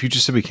 if you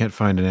just said we can't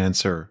find an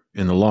answer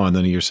in the law, and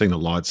then you're saying the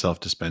law itself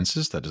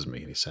dispenses, that doesn't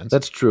make any sense.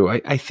 That's true.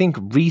 I think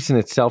reason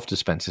itself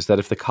dispenses. That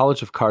if the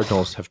College of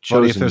Cardinals have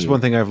chosen, if there's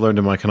one thing I've learned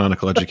in my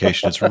canonical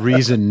education, it's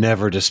reason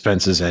never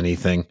dispenses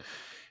anything.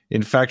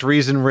 In fact,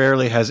 reason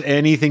rarely has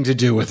anything to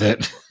do with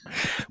it.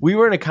 We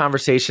were in a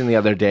conversation the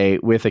other day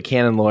with a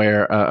canon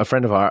lawyer, a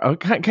friend of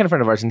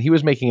ours, and he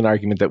was making an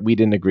argument that we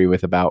didn't agree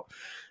with about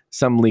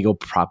some legal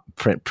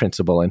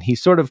principle. And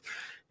his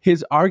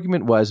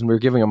argument was, and we were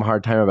giving him a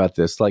hard time about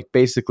this,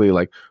 basically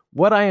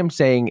what I am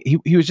saying,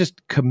 he was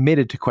just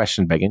committed to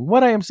question begging.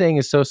 What I am saying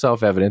is so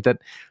self-evident that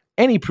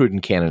any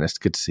prudent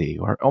canonist could see,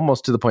 or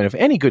almost to the point of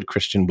any good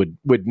Christian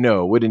would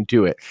know, would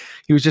intuit.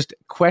 He was just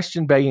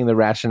question begging the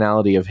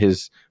rationality of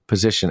his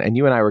position. And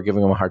you and I were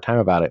giving him a hard time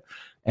about it.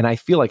 And I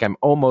feel like I'm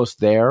almost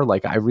there.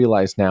 I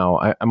realize now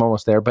I'm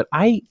almost there, but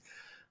I'm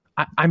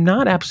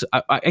not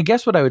I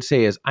guess what I would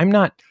say is I'm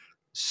not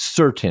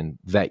certain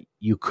that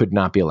you could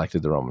not be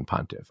elected the Roman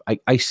pontiff.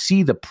 I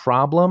see the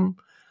problem.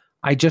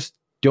 I just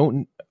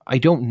don't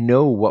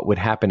know what would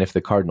happen if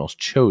the cardinals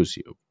chose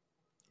you.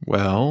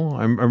 Well,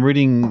 I'm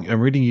reading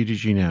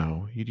UDG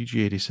now,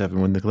 UDG 87.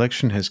 When the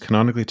election has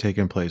canonically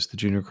taken place, the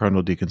junior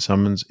cardinal deacon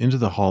summons into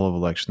the hall of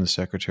election the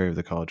secretary of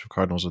the College of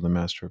Cardinals and the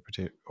master of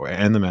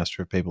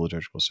papal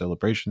liturgical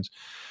celebrations,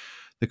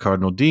 the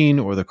cardinal dean,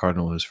 or the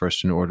cardinal who is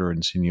first in order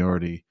and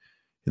seniority,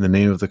 in the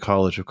name of the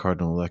College of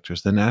Cardinal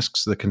Electors, then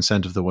asks the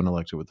consent of the one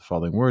elected with the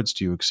following words: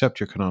 do you accept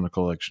your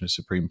canonical election as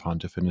Supreme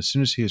Pontiff? And as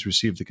soon as he has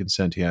received the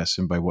consent, he asks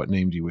him, by what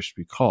name do you wish to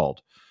be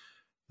called?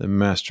 The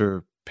Master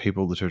of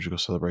Papal Liturgical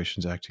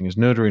Celebrations, acting as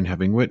notary and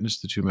having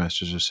witnessed the two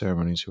masters of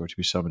ceremonies who are to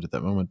be summoned at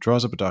that moment,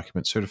 draws up a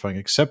document certifying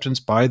acceptance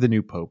by the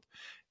new pope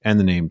and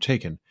the name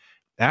taken.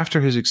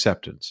 After his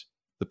acceptance,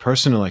 the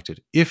person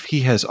elected, if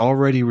he has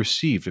already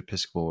received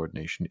episcopal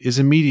ordination, is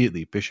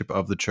immediately Bishop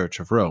of the Church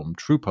of Rome,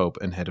 true Pope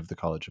and head of the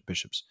College of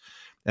Bishops,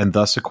 and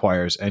thus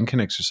acquires and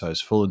can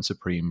exercise full and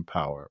supreme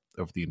power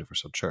over the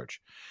universal Church.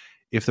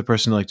 If the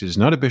person elected is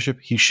not a bishop,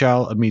 he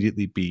shall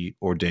immediately be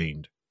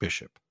ordained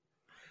bishop.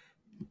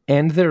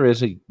 And there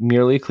is a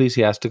merely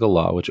ecclesiastical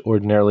law which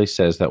ordinarily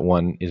says that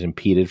one is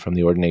impeded from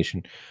the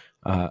ordination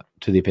to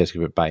the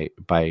episcopate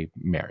by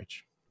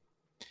marriage.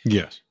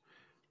 Yes.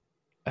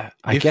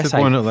 If the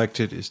one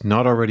elected is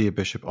not already a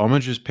bishop,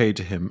 homage is paid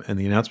to him, and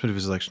the announcement of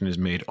his election is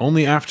made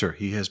only after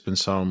he has been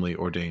solemnly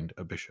ordained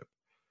a bishop.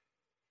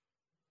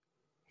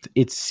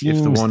 It seems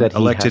if the one that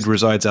elected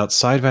resides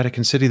outside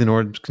Vatican City, the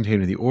norms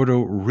contained in the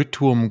Ordo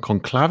Rituum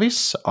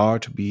Conclavis are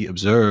to be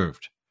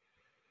observed.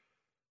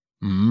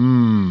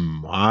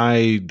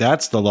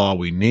 That's the law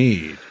we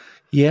need.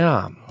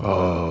 Yeah.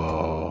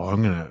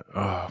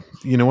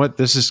 You know what?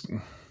 This is...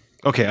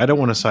 Okay, I don't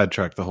want to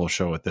sidetrack the whole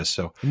show with this,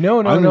 so no,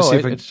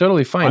 it's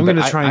totally fine. I'm going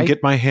to try and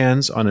get my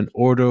hands on an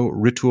Ordo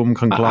Rituum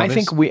Conclavis. I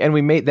think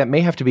that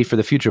may have to be for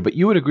the future, but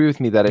you would agree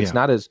with me that it's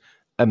not as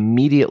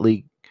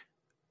immediately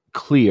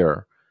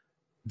clear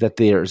that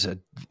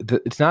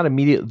it's not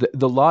immediate.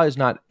 The law is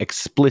not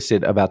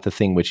explicit about the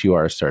thing which you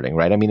are asserting,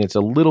 right? I mean, it's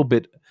a little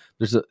bit.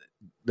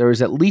 There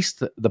is at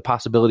least the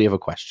possibility of a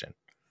question.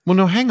 Well,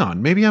 no, hang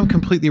on. Maybe I'm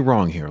completely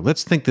wrong here.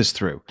 Let's think this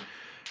through.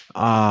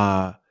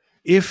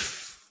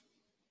 If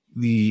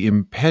the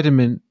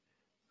impediment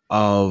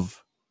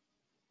of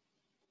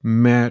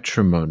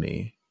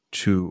matrimony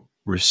to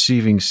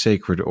receiving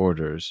sacred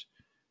orders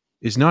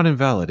is not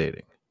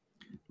invalidating,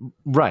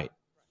 right?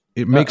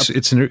 It makes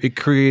it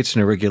creates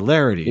an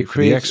irregularity for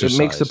the exercise. It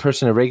makes the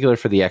person irregular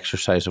for the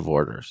exercise of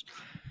orders,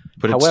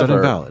 but it's not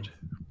invalid.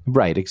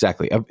 Right,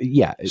 exactly.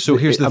 Yeah. So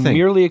here's the thing: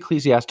 merely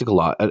ecclesiastical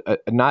law,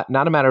 not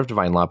a matter of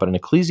divine law, but an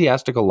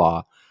ecclesiastical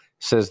law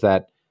says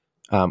that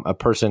a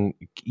person,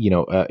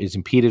 is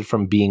impeded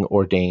from being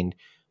ordained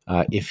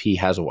if he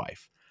has a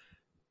wife,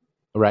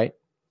 right?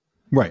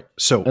 Right.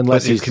 So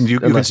unless you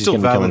can still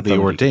validly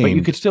ordain. But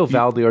you could still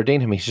validly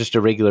ordain him. He's just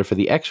irregular for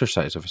the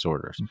exercise of his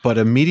orders. But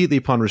immediately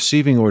upon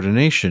receiving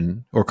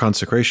ordination or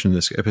consecration,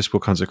 this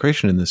episcopal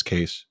consecration in this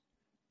case,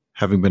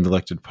 having been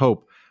elected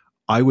pope,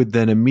 I would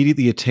then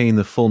immediately attain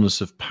the fullness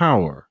of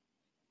power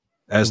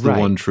as the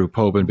one true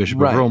pope and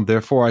bishop of Rome.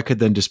 Therefore, I could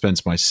then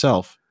dispense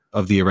myself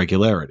of the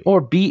irregularity.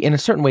 Or be, in a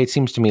certain way, it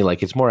seems to me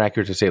like it's more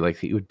accurate to say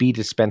like it would be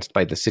dispensed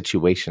by the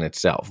situation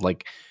itself.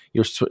 Like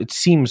it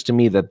seems to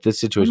me that this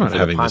situation, I'm not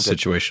having this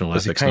situational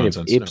ethics is a kind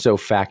nonsense, of ipso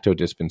facto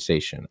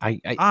dispensation.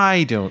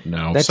 I don't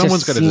know. That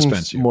Someone's got to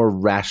dispense you. More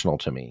rational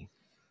to me.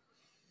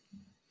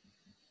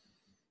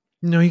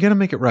 No, you got to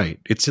make it right.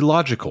 It's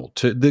illogical.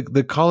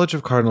 The College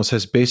of Cardinals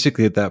has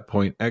basically at that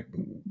point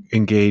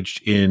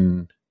engaged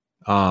in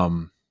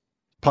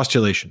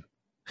postulation.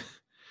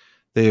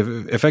 They have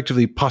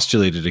effectively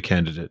postulated a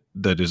candidate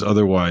that is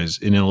otherwise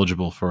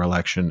ineligible for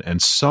election,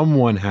 and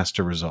someone has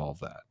to resolve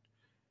that,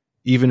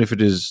 even if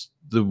it is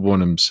the one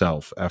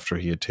himself after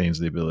he attains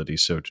the ability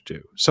so to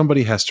do.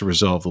 Somebody has to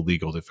resolve the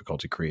legal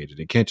difficulty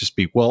created. It can't just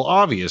be, well,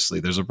 obviously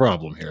there's a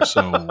problem here,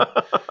 so,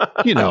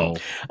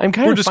 I'm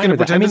kind we're of just going to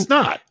pretend it's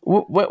not.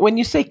 When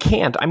you say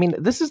can't, I mean,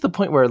 this is the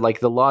point where like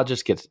the law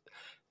just gets...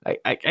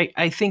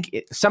 I think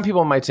some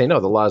people might say,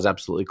 no, the law is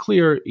absolutely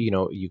clear.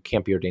 You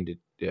can't be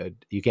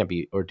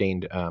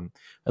ordained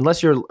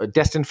unless you're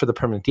destined for the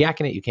permanent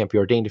diaconate. You can't be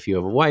ordained if you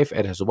have a wife.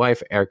 Ed has a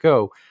wife,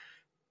 ergo.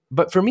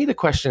 But for me, the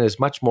question is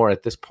much more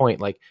at this point,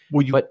 like,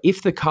 but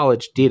if the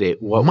college did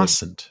it, what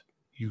mustn't?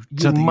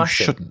 It's not that you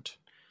shouldn't.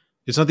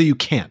 It's not that you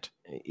can't.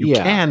 You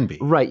can be.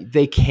 Right,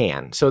 they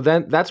can. So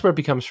then that's where it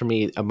becomes for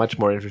me a much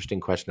more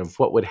interesting question of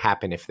what would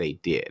happen if they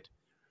did.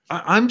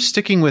 I'm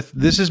sticking with,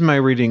 this is my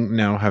reading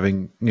now,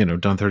 having,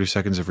 done 30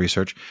 seconds of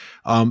research.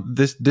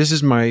 This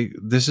is my,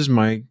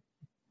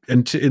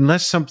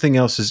 unless something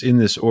else is in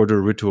this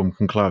order rituum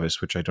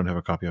conclavis, which I don't have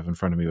a copy of in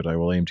front of me, but I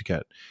will aim to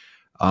get.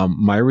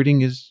 My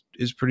reading is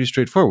pretty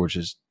straightforward, which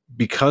is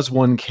because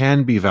one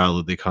can be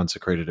validly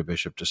consecrated a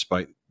bishop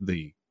despite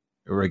the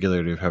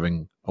irregularity of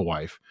having a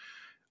wife,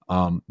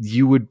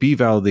 you would be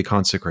validly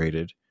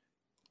consecrated,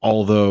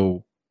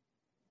 although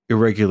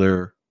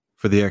irregular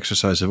for the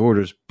exercise of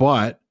orders,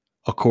 but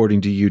according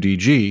to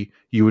UDG,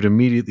 you would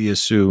immediately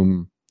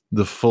assume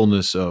the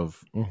fullness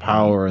of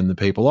power in the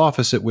papal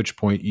office, at which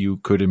point you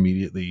could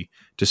immediately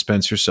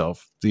dispense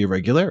yourself the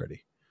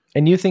irregularity.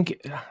 And you think,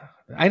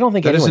 I don't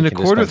think that is in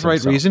accord with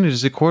right reason. It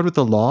is in accord with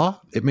the law.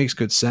 It makes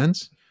good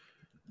sense.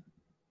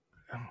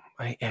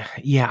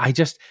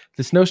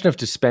 This notion of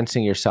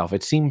dispensing yourself,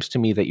 it seems to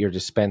me that you're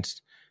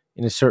dispensed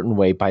in a certain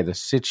way by the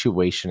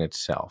situation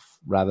itself,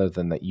 rather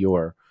than that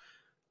you're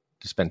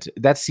dispensed.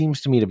 That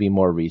seems to me to be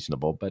more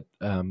reasonable. But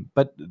I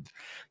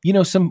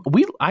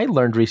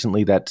learned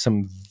recently that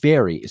some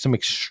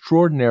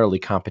extraordinarily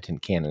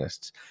competent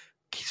canonists,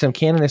 some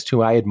canonists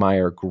who I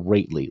admire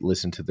greatly,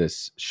 listen to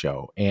this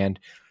show, and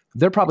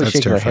they're probably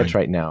shaking their heads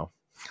right now.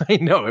 I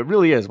know, it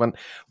really is. When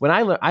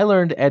I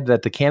learned, Ed,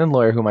 that the canon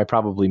lawyer whom I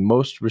probably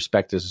most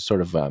respect as a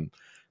sort of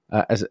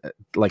as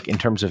like in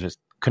terms of his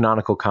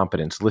canonical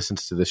competence,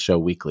 listens to this show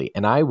weekly,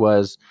 and I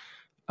was,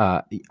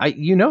 I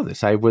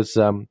was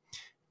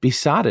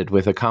besotted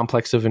with a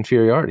complex of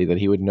inferiority that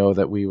he would know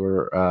that we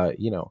were,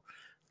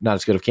 not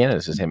as good of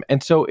candidates as him.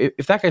 And so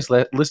if that guy's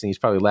listening, he's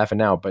probably laughing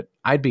now, but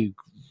I'd be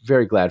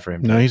very glad for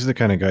him. No, he's the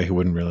kind of guy who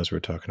wouldn't realize we're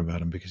talking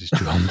about him because he's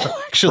too humble.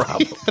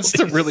 Actually, that's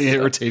the really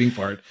irritating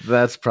part.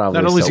 That's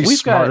probably not only is he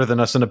smarter than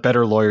us and a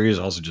better lawyer, he's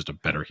also just a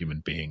better human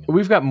being.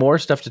 We've got more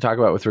stuff to talk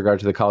about with regard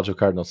to the College of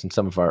Cardinals and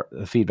some of our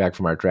feedback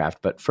from our draft.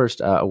 But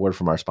first, a word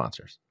from our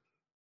sponsors.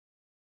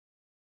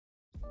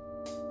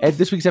 Ed,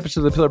 this week's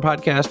episode of the Pillar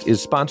Podcast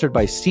is sponsored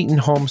by Seton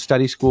Home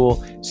Study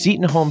School.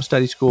 Seton Home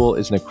Study School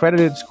is an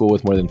accredited school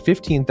with more than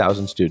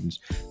 15,000 students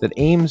that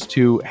aims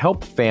to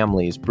help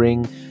families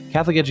bring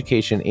Catholic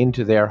education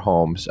into their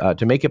homes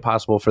to make it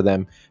possible for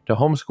them to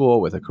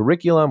homeschool with a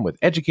curriculum, with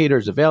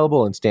educators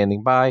available and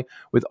standing by,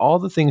 with all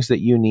the things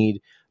that you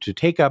need to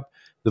take up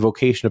the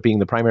vocation of being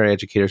the primary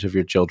educators of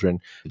your children.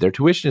 Their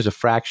tuition is a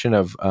fraction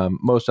of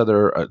most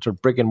other sort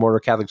of brick and mortar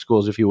Catholic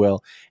schools, if you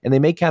will, and they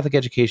make Catholic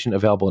education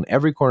available in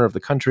every corner of the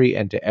country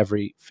and to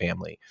every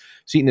family.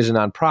 Seton is a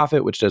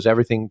nonprofit which does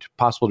everything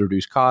possible to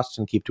reduce costs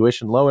and keep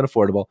tuition low and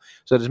affordable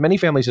so that as many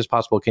families as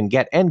possible can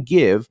get and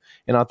give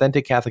an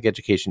authentic Catholic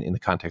education in the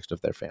context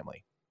of their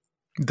family.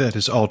 That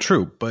is all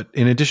true. But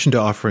in addition to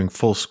offering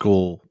full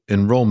school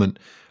enrollment,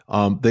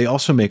 they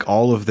also make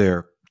all of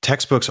their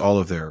textbooks, all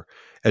of their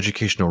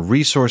educational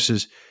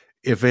resources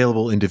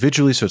available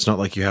individually. So it's not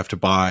like you have to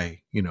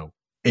buy,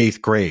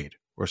 8th grade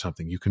or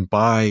something. You can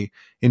buy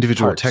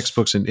individual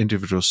textbooks and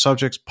individual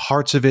subjects,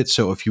 parts of it.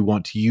 So if you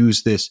want to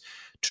use this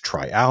to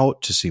try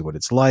out, to see what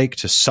it's like,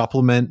 to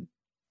supplement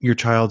your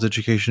child's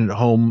education at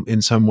home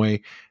in some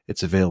way,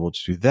 it's available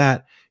to do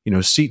that.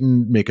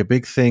 Seton make a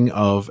big thing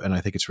of, and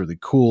I think it's really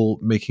cool,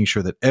 making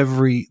sure that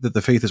that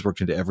the faith is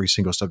worked into every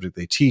single subject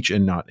they teach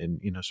and not in,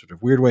 sort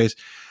of weird ways.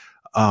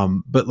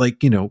 But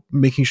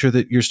making sure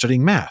that you're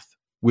studying math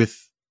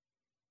with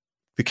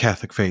the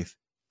Catholic faith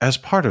as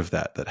part of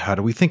that how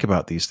do we think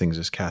about these things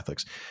as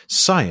Catholics?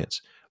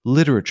 Science,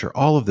 literature,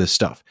 all of this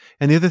stuff.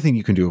 And the other thing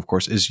you can do, of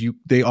course, is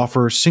they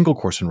offer single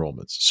course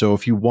enrollments. So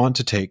if you want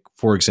to take,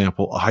 for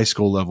example, a high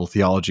school level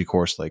theology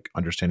course like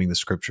Understanding the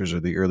Scriptures or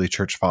the Early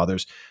Church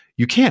Fathers,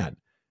 you can.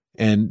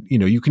 And,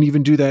 you can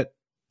even do that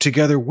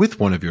together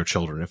with one of your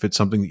children. If it's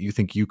something that you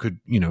think you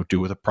could, do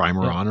with a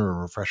primer on or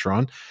a refresher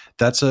on,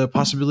 that's a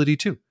possibility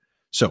too.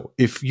 So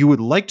if you would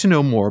like to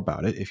know more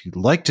about it, if you'd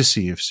like to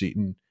see if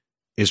Seton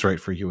is right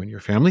for you and your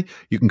family,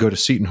 you can go to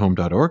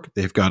setonhome.org.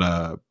 They've got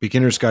a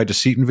beginner's guide to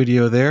Seton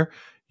video there.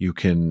 You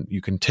can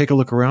take a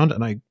look around,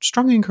 and I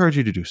strongly encourage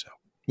you to do so.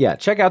 Yeah,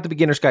 check out the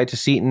Beginner's Guide to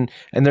Seton,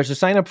 and there's a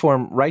sign-up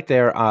form right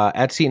there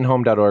at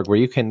setonhome.org where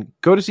you can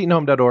go to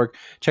setonhome.org,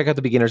 check out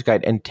the Beginner's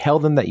Guide, and tell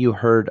them that you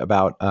heard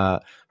about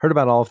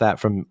all of that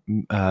from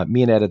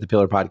me and Ed at the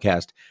Pillar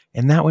Podcast.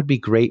 And that would be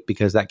great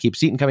because that keeps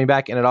Seton coming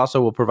back, and it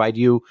also will provide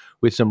you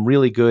with some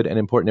really good and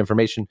important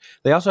information.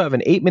 They also have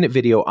an 8-minute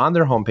video on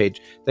their homepage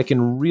that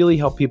can really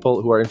help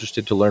people who are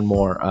interested to learn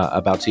more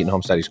about Seton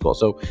Home Study School.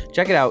 So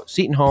check it out,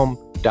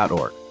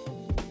 setonhome.org.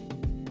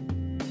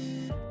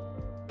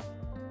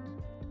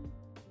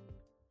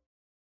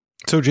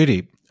 So,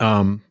 JD,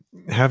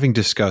 having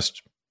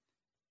discussed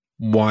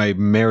why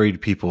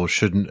married people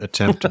shouldn't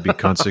attempt to be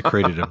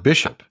consecrated a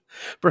bishop,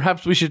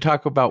 perhaps we should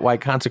talk about why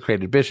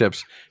consecrated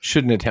bishops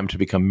shouldn't attempt to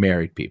become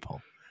married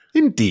people.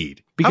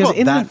 Indeed. Because how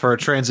about that for a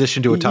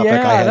transition to a topic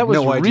I had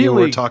no idea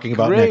we were talking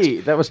about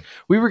next?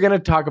 We were going to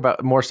talk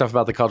about more stuff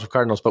about the College of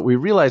Cardinals, but we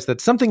realized that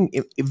something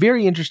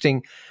very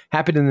interesting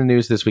happened in the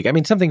news this week. I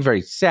mean, something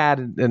very sad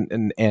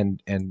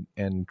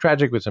and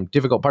tragic with some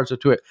difficult parts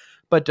to it,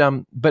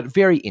 but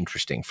very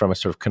interesting from a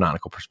sort of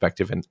canonical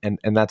perspective,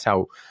 and that's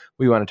how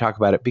we want to talk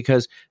about it,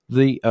 because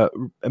the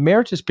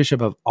Emeritus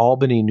Bishop of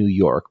Albany, New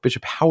York,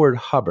 Bishop Howard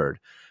Hubbard,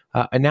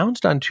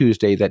 announced on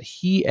Tuesday that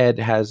he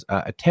has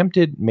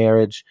attempted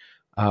marriage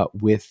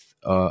with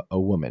a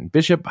woman.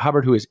 Bishop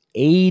Hubbard, who is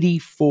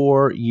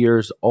 84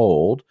 years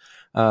old,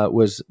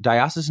 was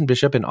diocesan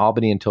bishop in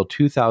Albany until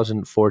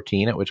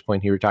 2014, at which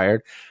point he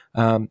retired,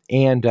 and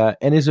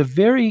is a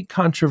very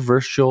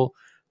controversial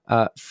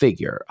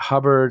figure.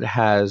 Hubbard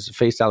has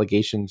faced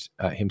allegations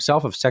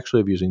himself of sexually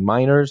abusing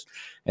minors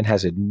and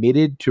has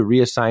admitted to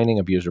reassigning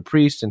abuser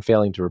priests and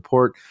failing to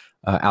report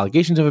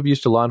allegations of abuse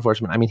to law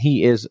enforcement. I mean,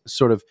 he is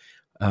sort of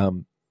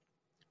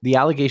the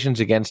allegations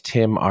against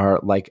him are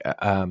like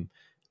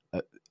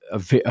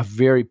a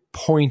very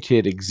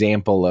pointed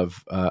example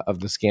of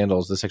the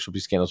scandals, the sexual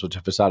abuse scandals, which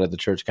have besotted the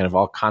church, kind of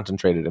all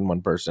concentrated in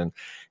one person.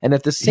 And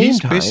at the same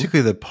time, he's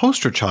basically the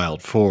poster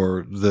child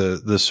for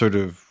the sort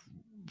of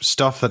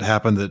stuff that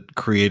happened that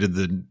created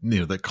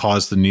that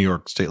caused the New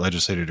York State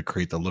Legislature to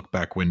create the look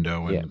back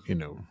window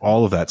and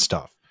all of that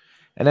stuff.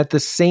 And at the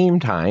same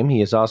time,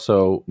 he is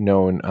also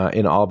known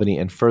in Albany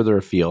and further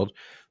afield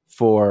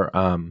for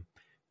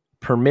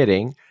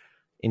permitting,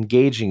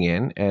 engaging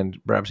in, and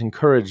perhaps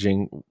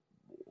encouraging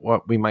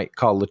what we might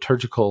call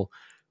liturgical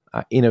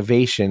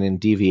innovation and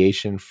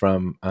deviation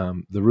from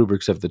the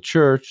rubrics of the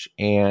church.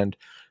 And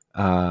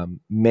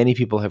many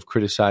people have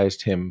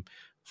criticized him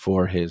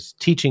for his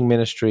teaching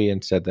ministry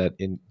and said that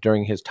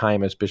during his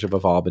time as Bishop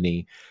of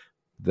Albany,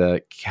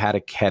 the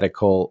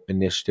catechetical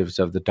initiatives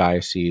of the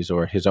diocese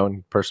or his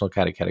own personal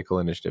catechetical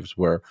initiatives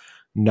were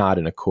not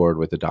in accord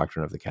with the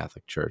doctrine of the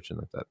Catholic Church,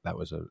 and that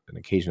was an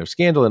occasion of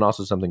scandal, and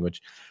also something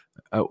which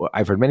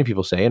I've heard many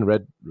people say and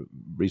read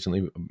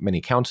recently many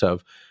accounts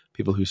of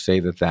people who say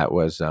that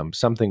was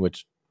something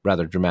which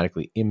rather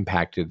dramatically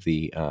impacted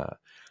the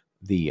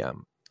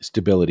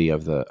stability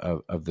of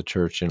the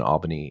church in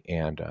Albany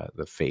and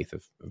the faith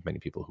of many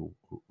people who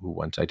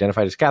once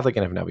identified as Catholic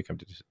and have now become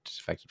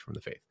disaffected from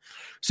the faith.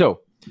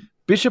 So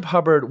Bishop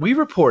Hubbard, we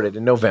reported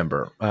in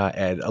November,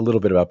 Ed, a little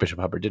bit about Bishop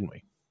Hubbard, didn't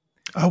we?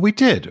 We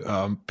did,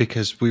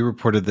 because we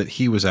reported that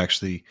he was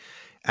actually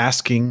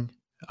asking,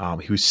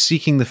 he was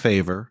seeking the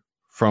favor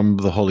from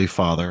the Holy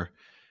Father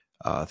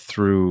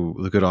through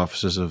the good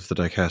offices of the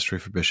Dicastery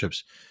for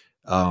Bishops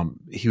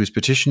He was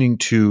petitioning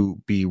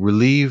to be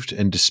relieved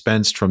and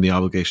dispensed from the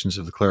obligations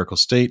of the clerical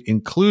state,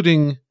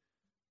 including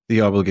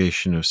the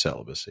obligation of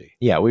celibacy.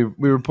 Yeah, we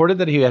reported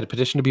that he had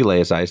petitioned to be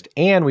laicized,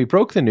 and we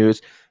broke the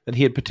news that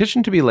he had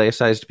petitioned to be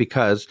laicized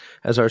because,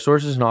 as our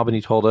sources in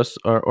Albany told us,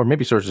 or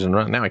maybe sources in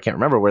now I can't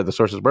remember where the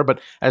sources were, but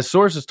as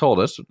sources told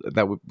us,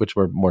 which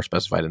were more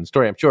specified in the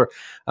story, I'm sure,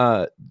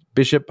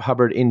 Bishop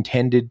Hubbard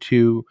intended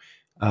to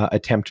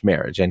attempt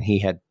marriage, and he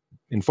had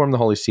informed the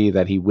Holy See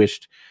that he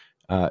wished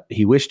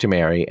to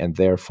marry, and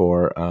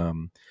therefore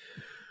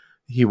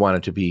he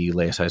wanted to be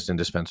laicized and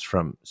dispensed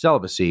from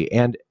celibacy.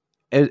 And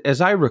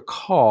as I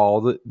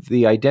recall,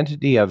 the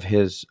identity of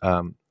his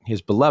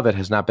beloved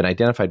has not been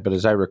identified, but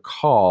as I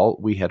recall,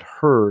 we had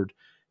heard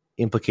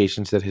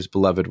implications that his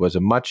beloved was a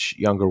much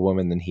younger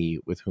woman than he,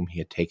 with whom he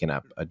had taken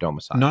up a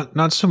domicile.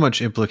 Not so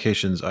much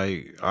implications.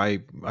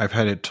 I've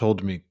had it told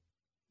to me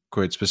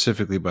quite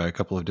specifically by a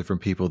couple of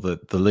different people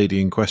that the lady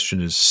in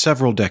question is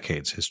several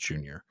decades his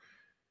junior.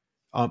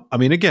 I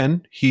mean,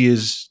 again, he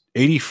is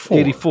 84.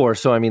 84.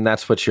 So, I mean,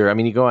 that's what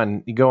you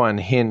go on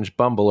Hinge,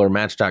 Bumble, or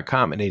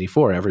Match.com at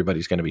 84,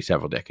 everybody's going to be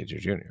several decades your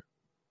junior.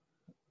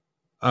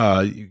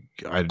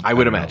 I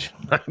would imagine.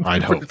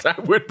 I'd hope. I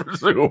would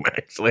presume,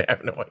 actually. I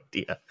have no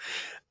idea.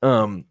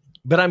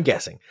 But I'm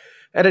guessing.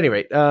 At any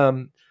rate,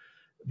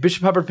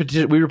 Bishop Hubbard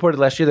we reported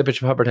last year that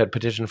Bishop Hubbard had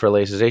petitioned for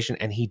laicization,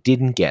 and he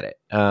didn't get it.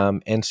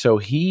 And so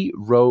he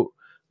wrote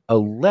a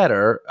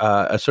letter,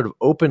 a sort of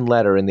open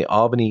letter in the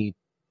Albany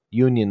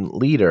Union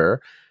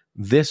Leader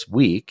this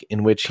week,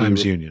 in which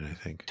Times Union, I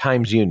think.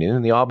 Times Union,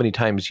 in the Albany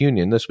Times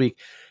Union this week,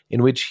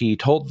 in which he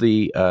told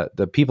the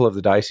people of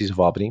the Diocese of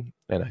Albany,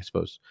 and I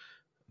suppose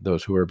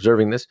those who were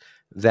observing this,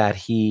 that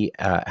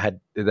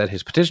that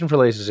his petition for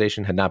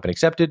laicization had not been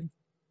accepted,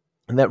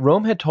 and that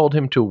Rome had told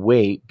him to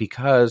wait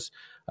because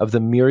of the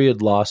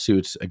myriad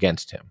lawsuits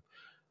against him.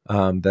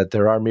 That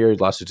there are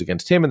myriad lawsuits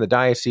against him in the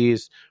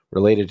diocese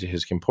related to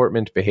his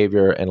comportment,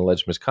 behavior, and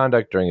alleged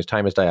misconduct during his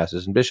time as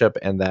diocesan bishop,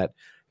 and that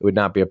it would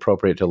not be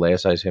appropriate to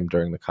laicize him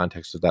during the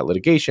context of that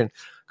litigation,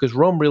 because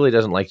Rome really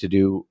doesn't like to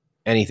do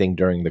anything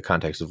during the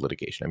context of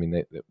litigation. I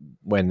mean,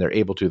 when they're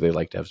able to, they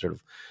like to have sort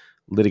of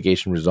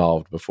litigation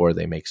resolved before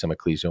they make some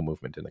ecclesial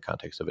movement in the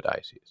context of a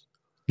diocese.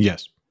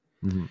 Yes.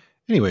 Mm-hmm.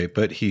 Anyway,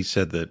 but he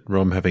said that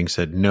Rome, having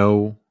said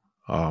no,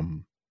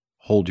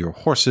 hold your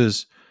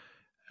horses,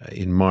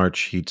 in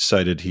March, he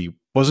decided he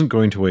wasn't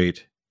going to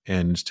wait,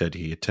 and instead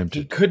he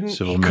attempted civil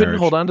marriage. He couldn't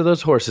hold on to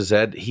those horses,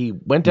 Ed. He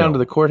went down to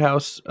the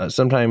courthouse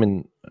sometime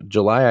in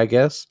July, I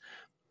guess,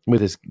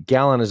 with his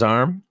gal on his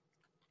arm,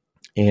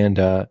 and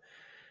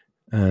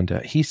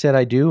he said,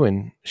 "I do,"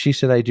 and she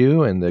said, "I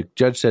do," and the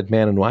judge said,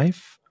 "Man and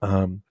wife,"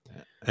 and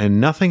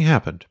nothing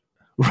happened.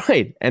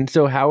 Right, and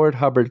so Howard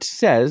Hubbard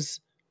says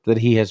that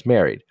he has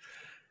married.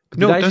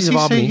 No, does he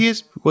say he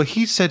is? Well,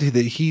 he said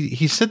that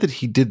he said that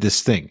he did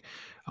this thing.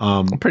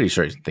 I'm pretty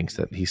sure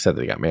he said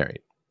that he got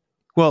married.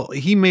 Well,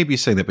 he may be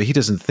saying that, but he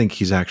doesn't think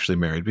he's actually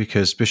married,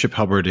 because Bishop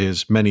Hubbard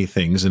is many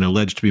things and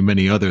alleged to be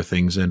many other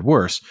things and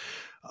worse.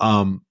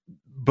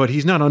 But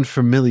he's not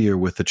unfamiliar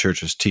with the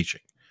church's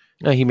teaching.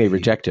 He may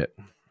reject it.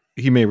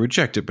 He may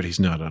reject it, but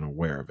he's not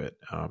unaware of it.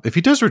 If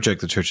he does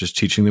reject the church's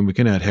teaching, then we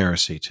can add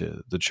heresy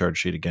to the charge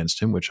sheet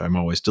against him, which I'm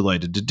always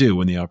delighted to do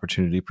when the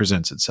opportunity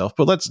presents itself.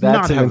 But let's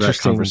not have that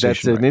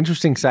conversation. That's an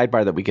interesting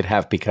sidebar that we could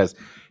have, because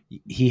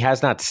he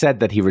has not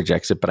said that he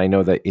rejects it, but I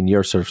know that in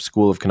your sort of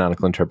school of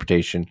canonical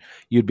interpretation,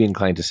 you'd be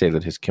inclined to say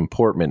that his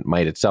comportment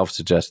might itself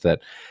suggest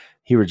that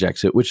he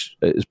rejects it, which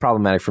is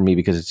problematic for me,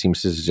 because it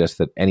seems to suggest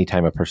that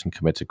anytime a person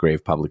commits a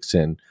grave public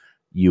sin,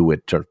 you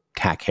would sort of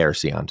tack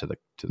heresy onto the.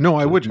 No,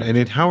 I wouldn't. And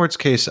in Howard's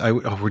case,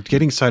 we're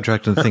getting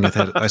sidetracked on the thing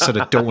I said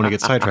I don't want to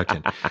get sidetracked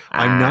in.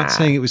 I'm not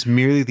saying it was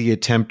merely the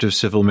attempt of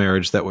civil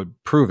marriage that would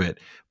prove it.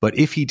 But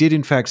if he did,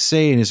 in fact,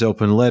 say in his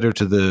open letter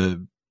to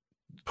the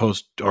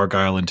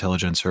post-Argyle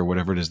intelligence, or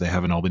whatever it is they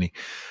have in Albany,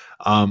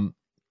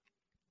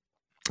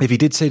 if he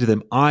did say to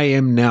them, "I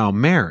am now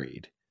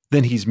married,"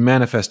 then he's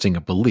manifesting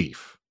a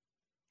belief,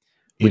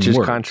 which is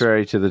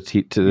contrary to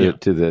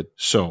the.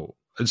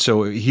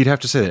 So he'd have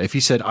to say that. If he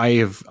said,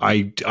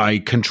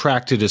 I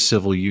contracted a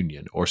civil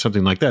union or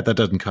something like that, that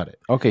doesn't cut it.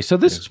 Okay, so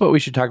this is what we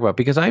should talk about,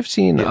 because I've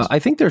seen, I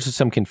think there's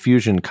some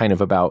confusion kind of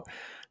about,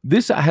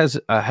 this has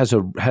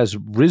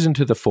risen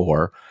to the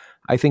fore,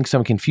 I think,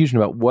 some confusion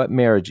about what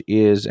marriage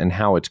is and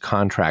how it's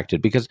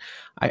contracted, because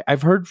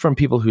I've heard from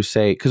people who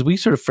say, because we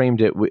sort of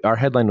framed it, our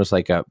headline was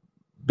like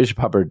Bishop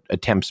Hubbard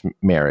attempts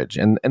marriage,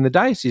 and the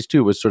diocese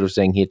too was sort of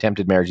saying he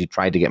attempted marriage, he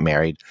tried to get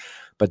married,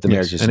 but the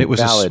marriage is and it was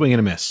valid. A swing and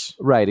a miss.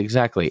 Right,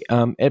 exactly.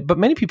 But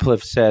many people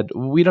have said,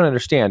 we don't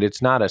understand.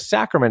 It's not a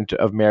sacrament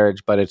of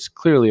marriage, but it's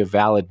clearly a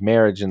valid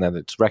marriage, and that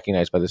it's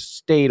recognized by the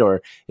state,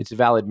 or it's a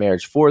valid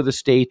marriage for the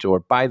state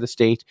or by the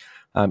state,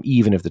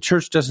 even if the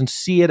church doesn't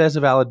see it as a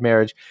valid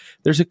marriage.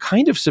 There's a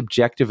kind of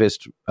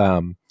subjectivist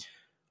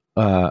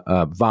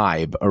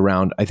vibe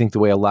around, I think, the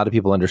way a lot of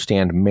people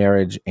understand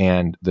marriage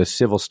and the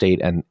civil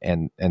state and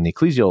the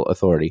ecclesial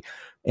authority.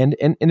 And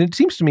it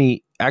seems to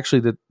me,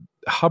 actually, that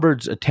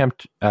Hubbard's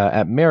attempt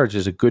at marriage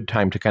is a good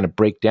time to kind of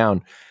break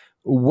down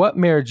what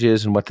marriage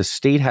is and what the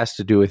state has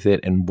to do with it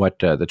and what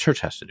the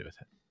church has to do with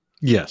it.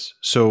 Yes.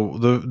 So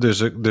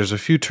there's a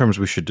few terms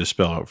we should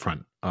dispel out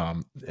front,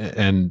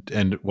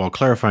 and while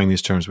clarifying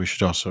these terms, we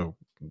should also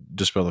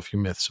dispel a few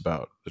myths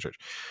about the church.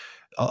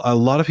 A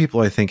lot of people,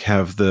 I think,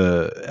 have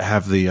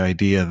the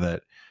idea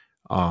that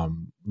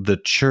the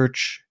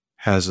church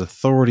has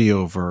authority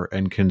over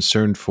and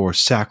concern for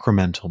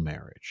sacramental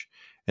marriage,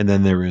 and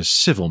then there is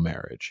civil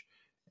marriage,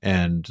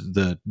 and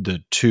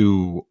the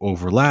two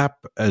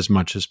overlap as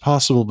much as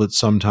possible, but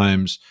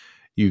sometimes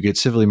you get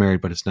civilly married,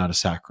 but it's not a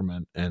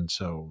sacrament. And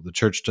so the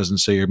church doesn't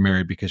say you're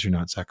married because you're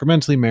not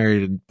sacramentally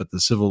married, but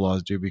the civil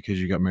laws do because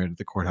you got married at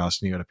the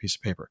courthouse and you got a piece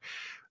of paper.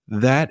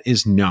 That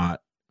is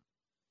not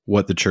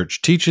what the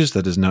church teaches.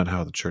 That is not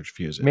how the church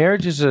views it.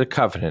 Marriage is a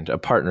covenant, a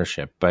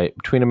partnership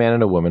between a man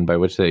and a woman by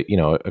which they,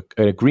 an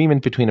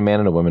agreement between a man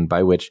and a woman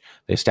by which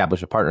they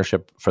establish a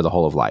partnership for the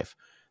whole of life.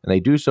 And they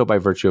do so by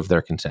virtue of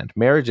their consent.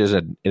 Marriage is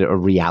a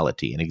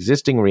reality, an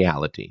existing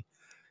reality.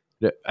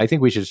 I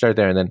think we should start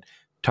there and then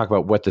talk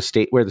about where the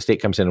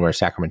state comes in and where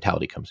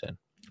sacramentality comes in.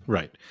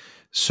 Right.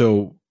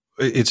 So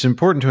it's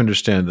important to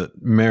understand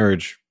that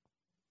marriage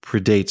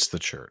predates the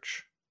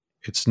church.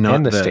 It's not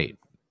and the state.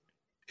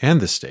 And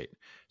the state.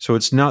 So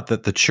it's not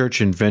that the church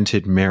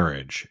invented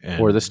marriage.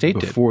 Or the state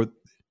did.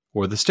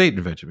 Or the state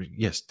invented it.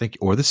 Yes, thank you.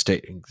 Or the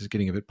state. This is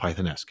getting a bit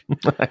Python-esque.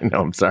 I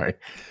know, I'm sorry.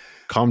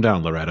 Calm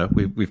down, Loretta.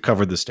 We've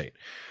covered the state.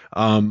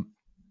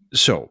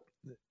 So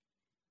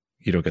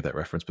you don't get that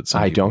reference, but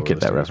I don't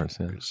get that reference.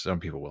 Yeah. Some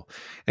people will.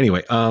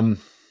 Anyway,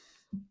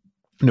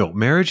 no,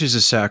 marriage is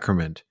a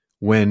sacrament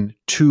when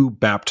two validly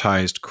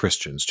baptized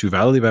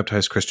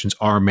Christians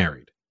are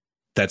married.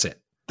 That's it.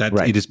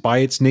 Right. It is by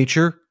its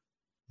nature,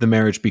 the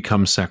marriage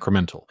becomes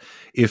sacramental.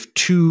 If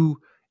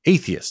two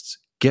atheists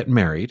get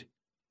married,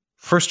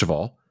 first of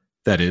all,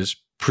 that is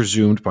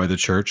presumed by the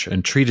church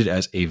and treated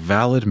as a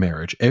valid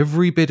marriage,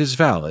 every bit as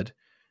valid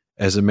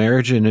as a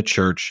marriage in a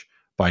church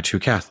by two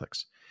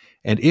Catholics.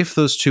 And if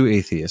those two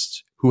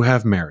atheists who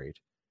have married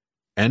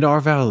and are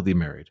validly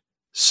married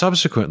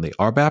subsequently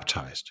are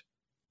baptized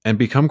and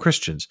become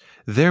Christians,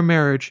 their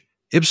marriage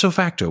ipso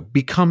facto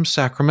becomes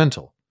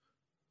sacramental.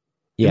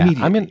 Yeah,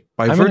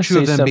 by virtue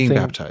of them being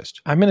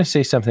baptized. I'm going to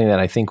say something that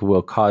I think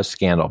will cause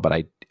scandal, but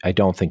I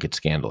don't think it's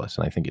scandalous,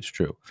 and I think it's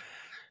true.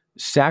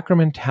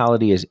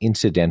 Sacramentality is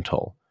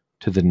incidental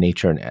to the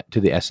nature and to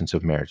the essence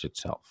of marriage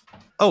itself.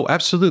 Oh,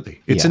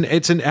 absolutely.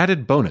 It's an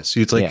added bonus.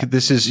 It's like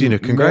this is,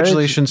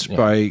 congratulations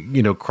by,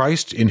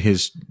 Christ in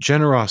his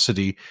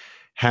generosity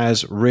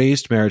has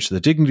raised marriage to the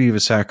dignity of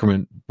a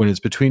sacrament when it's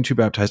between two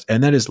baptized,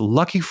 and that is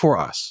lucky for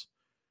us.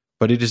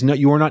 But it is not.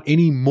 You are not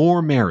any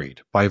more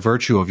married by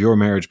virtue of your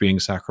marriage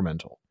being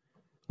sacramental.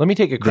 Let me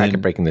take a crack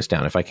at breaking this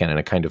down, if I can, in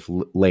a kind of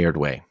layered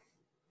way.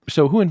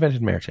 So, who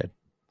invented marriage, Ed?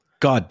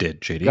 God did,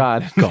 JD.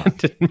 God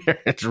invented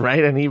marriage,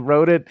 right? And he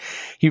wrote it.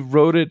 He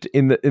wrote it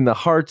in the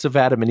hearts of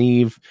Adam and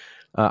Eve,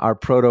 our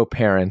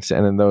proto-parents,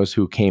 and in those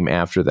who came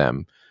after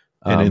them.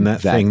 And in that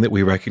thing that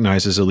we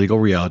recognize as a legal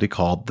reality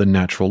called the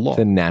natural law.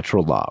 The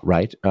natural law,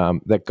 right?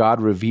 That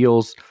God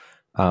reveals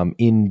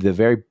in the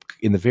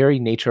very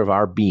nature of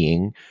our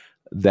being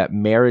that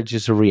marriage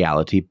is a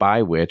reality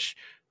by which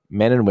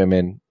men and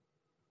women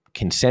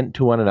consent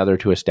to one another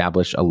to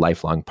establish a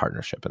lifelong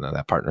partnership. And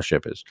that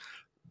partnership is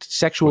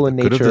sexual in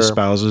nature. Good of the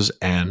spouses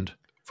and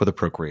for the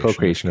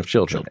procreation of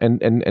children.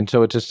 And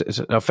so it's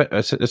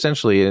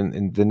essentially,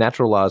 in the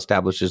natural law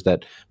establishes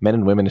that men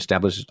and women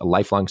establish a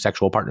lifelong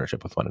sexual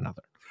partnership with one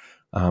another.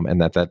 And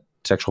that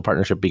sexual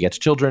partnership begets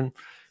children,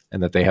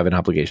 and that they have an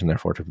obligation,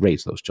 therefore, to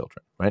raise those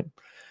children, right?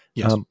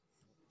 Yes.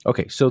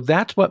 Okay, so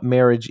that's what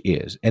marriage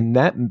is. And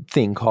that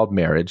thing called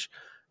marriage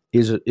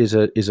is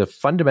a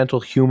fundamental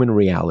human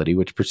reality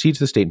which precedes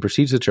the state and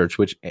precedes the church,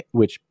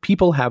 which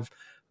people have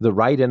the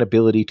right and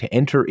ability to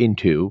enter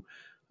into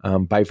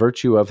by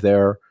virtue of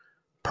their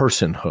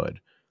personhood.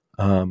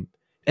 And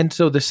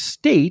so the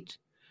state,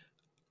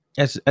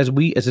 as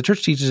the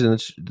church teaches, and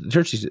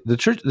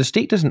the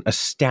state doesn't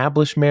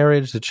establish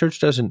marriage.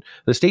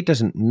 The state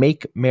doesn't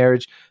make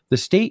marriage. The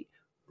state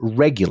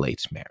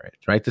regulates marriage,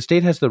 right? The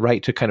state has the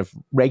right to kind of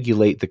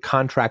regulate the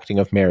contracting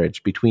of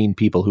marriage between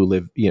people who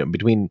live,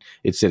 between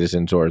its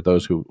citizens or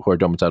those who are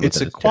domiciled within its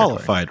territory. It's a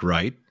qualified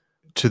right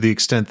to the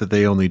extent that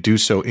they only do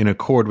so in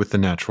accord with the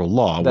natural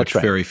law, which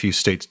very few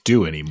states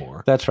do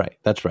anymore. That's right.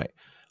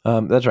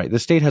 The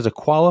state has a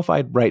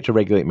qualified right to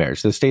regulate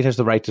marriage. The state has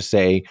the right to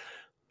say,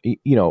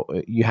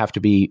 you have to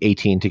be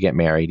 18 to get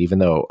married, even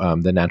though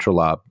the natural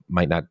law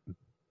might not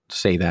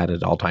say that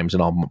at all times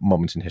in all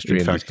moments in history.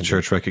 In fact, the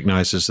church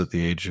recognizes that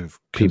the age of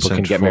people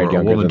can get married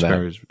younger than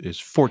that is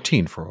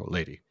 14 for a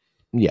lady.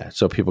 Yeah,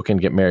 so people can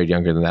get married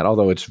younger than that,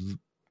 although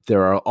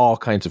there are all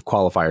kinds of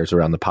qualifiers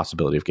around the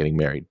possibility of getting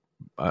married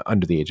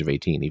under the age of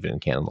 18, even in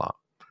canon law.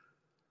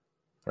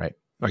 Right?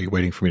 Are you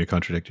waiting for me to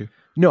contradict you?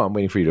 No, I'm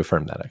waiting for you to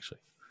affirm that, actually.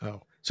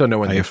 Oh. So no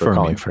one thinks we're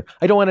calling for...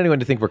 I don't want anyone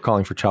to think we're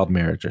calling for child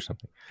marriage or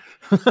something.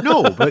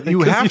 No, but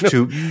you have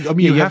to. I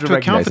mean, you have to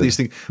account for these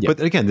things. Yeah. But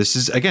again, this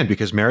is,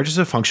 because marriage is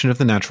a function of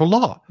the natural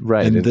law.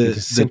 Right. And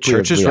the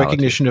church's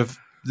recognition of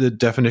the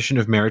definition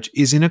of marriage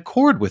is in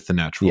accord with the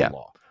natural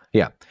law.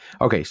 Yeah.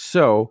 Okay.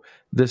 So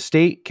the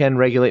state can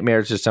regulate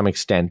marriage to some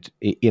extent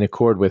in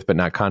accord with, but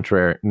not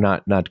contrary,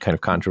 not kind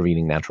of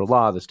contravening natural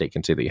law. The state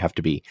can say that you have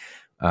to be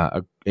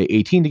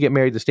 18 to get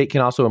married. The state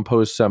can also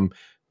impose some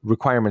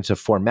requirements of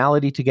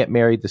formality to get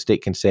married. The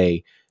state can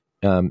say,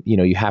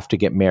 you have to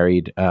get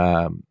married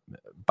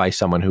by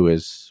someone who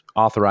is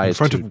authorized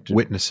in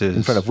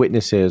front of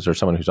witnesses, or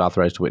someone who's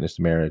authorized to witness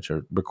the marriage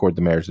or record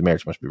the marriage. The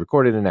marriage must be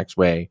recorded in X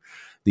way.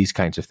 These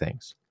kinds of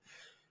things.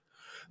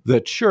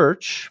 The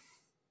church,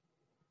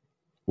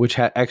 which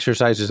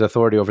exercises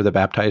authority over the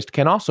baptized,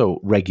 can also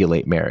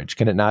regulate marriage.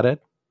 Can it not, Ed?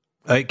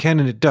 It can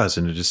and it does,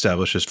 and it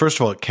establishes, first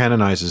of all, it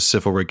canonizes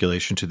civil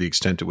regulation to the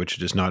extent to which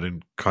it is not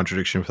in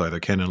contradiction with either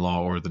canon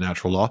law or the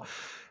natural law,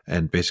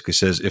 and basically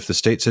says if the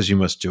state says you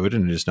must do it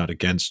and it is not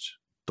against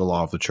the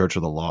law of the church or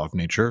the law of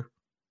nature,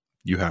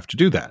 you have to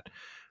do that,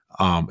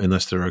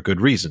 unless there are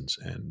good reasons.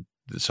 And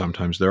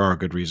sometimes there are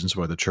good reasons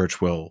why the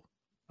church will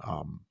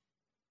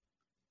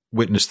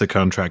witness the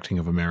contracting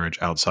of a marriage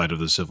outside of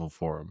the civil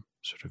forum,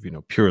 sort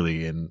of,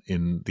 purely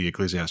in the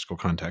ecclesiastical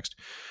context.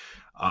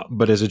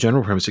 But as a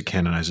general premise, it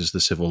canonizes the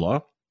civil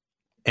law,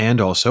 and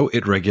also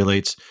it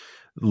regulates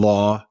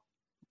law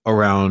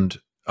around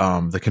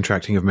the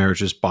contracting of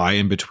marriages by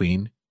and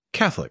between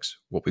Catholics,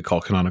 what we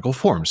call canonical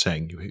form,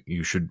 saying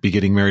you should be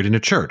getting married in a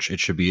church. It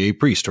should be a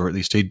priest or at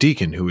least a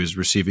deacon who is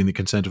receiving the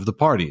consent of the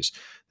parties,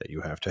 that you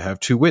have to have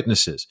 2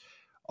 witnesses,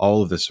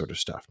 all of this sort of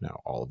stuff.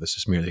 Now, all of this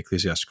is merely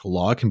ecclesiastical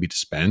law. It can be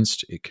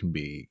dispensed. It can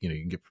be, you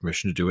can get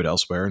permission to do it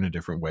elsewhere in a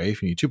different way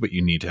if you need to, but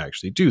you need to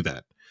actually do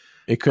that.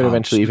 It could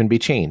eventually even be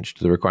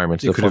changed, the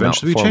requirements. It could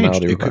eventually be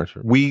changed.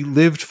 We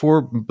lived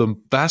for the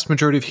vast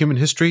majority of human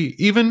history,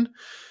 even,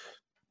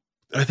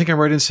 I think I'm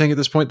right in saying at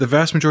this point, the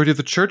vast majority of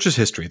the church's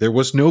history. There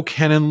was no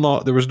canon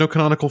law. There was no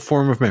canonical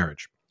form of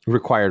marriage.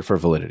 Required for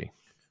validity.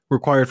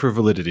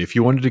 If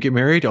you wanted to get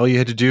married, all you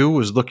had to do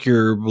was look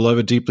your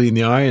beloved deeply in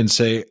the eye and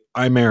say,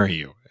 I marry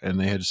you. And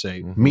they had to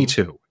say, me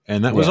too.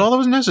 And that was all that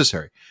was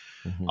necessary.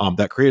 Mm-hmm.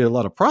 That created a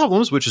lot of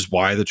problems, which is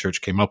why the church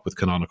came up with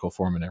canonical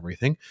form and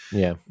everything.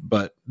 Yeah.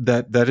 But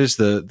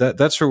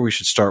that's where we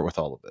should start with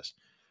all of this.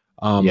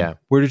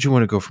 Where did you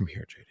want to go from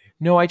here, JD?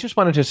 No, I just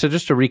wanted to, so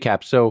just to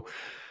recap. So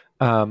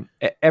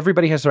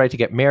everybody has the right to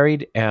get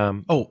married.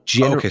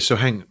 Okay. So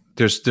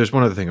there's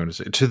one other thing I want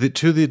to say.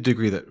 To the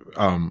degree that,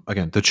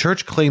 again, the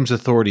church claims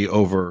authority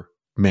over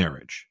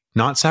marriage,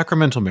 not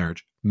sacramental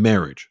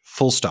marriage,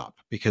 full stop,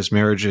 because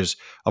marriage is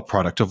a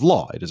product of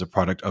law. It is a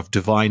product of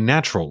divine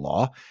natural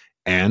law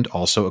and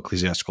also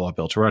ecclesiastical law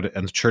built around it.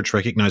 And the church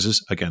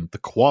recognizes, again, the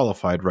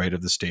qualified right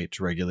of the state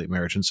to regulate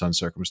marriage in some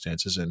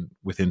circumstances and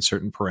within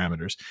certain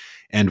parameters.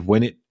 And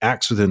when it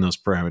acts within those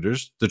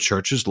parameters, the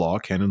church's law,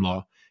 canon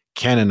law,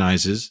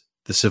 canonizes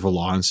the civil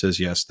law and says,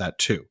 yes, that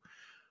too.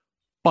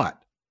 But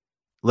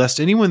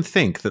lest anyone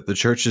think that the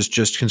church is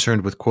just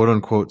concerned with quote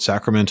unquote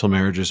sacramental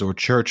marriages or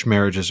church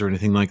marriages or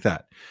anything like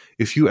that.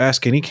 If you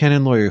ask any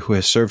canon lawyer who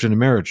has served in a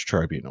marriage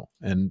tribunal,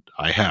 and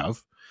I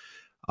have,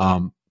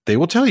 they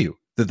will tell you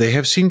that they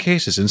have seen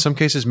cases, in some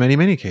cases, many,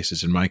 many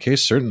cases, in my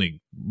case, certainly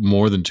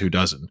more than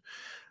 24,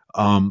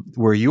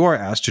 where you are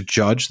asked to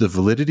judge the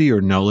validity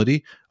or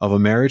nullity of a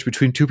marriage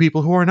between 2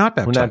 people who are not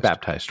baptized. Who are not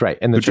baptized, right.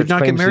 And the church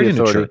not get married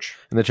in a church.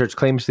 And the church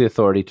claims the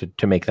authority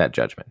to make that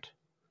judgment.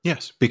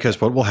 Yes,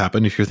 because what will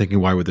happen, if you're thinking,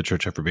 why would the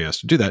church ever be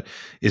asked to do that,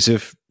 is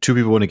if 2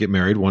 people want to get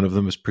married, one of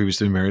them is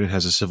previously married and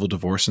has a civil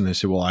divorce, and they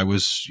say, well, I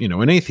was,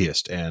 an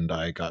atheist, and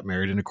I got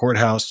married in a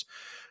courthouse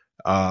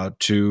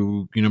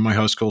to, my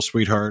high school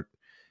sweetheart,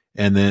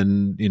 and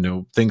then,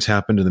 things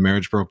happened and the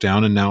marriage broke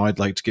down, and now I'd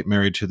like to get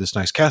married to this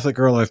nice Catholic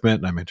girl I've met,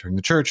 and I'm entering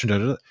the church, and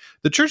da-da-da.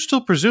 The church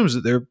still presumes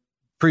that their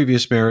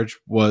previous marriage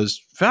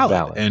was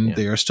valid and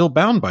they are still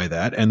bound by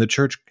that, and the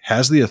church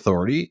has the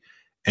authority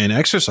and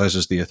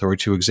exercises the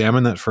authority to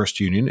examine that first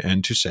union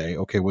and to say,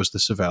 okay, was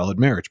this a valid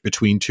marriage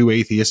between 2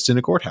 atheists in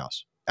a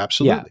courthouse?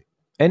 Absolutely.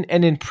 Yeah.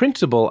 And in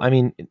principle, I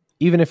mean,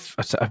 even if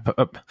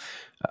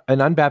an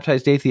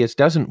unbaptized atheist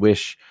doesn't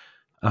wish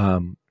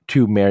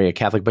to marry a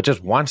Catholic, but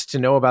just wants to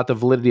know about the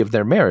validity of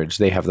their marriage,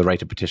 they have the right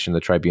to petition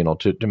the tribunal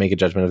to make a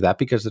judgment of that,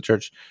 because the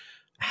church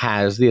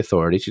has the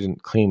authority. She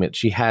didn't claim it.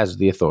 She has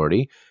the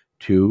authority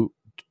to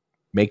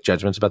make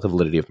judgments about the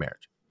validity of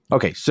marriage.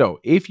 Okay, so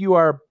if you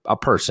are a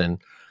person,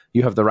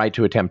 you have the right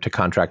to attempt to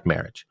contract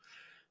marriage.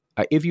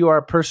 If you are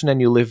a person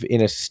and you live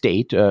in a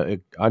state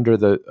under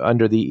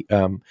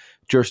the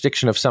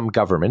jurisdiction of some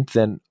government,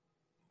 then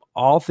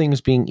all things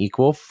being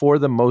equal, for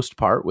the most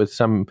part, with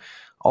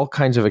all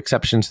kinds of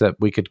exceptions that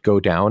we could go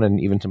down,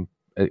 and even some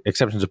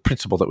exceptions of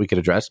principle that we could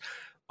address,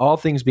 all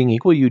things being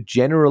equal, you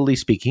generally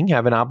speaking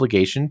have an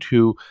obligation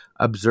to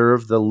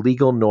observe the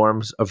legal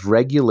norms of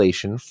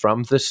regulation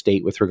from the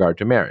state with regard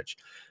to marriage.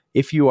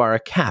 If you are a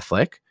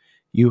Catholic,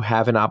 you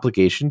have an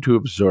obligation to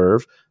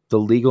observe the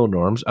legal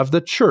norms of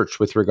the church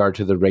with regard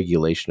to the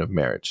regulation of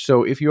marriage.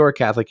 So if you are a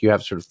Catholic, you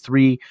have sort of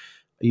 3,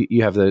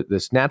 you have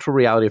this natural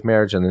reality of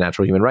marriage and the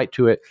natural human right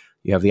to it.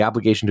 You have the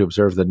obligation to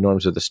observe the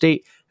norms of the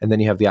state, and then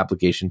you have the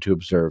obligation to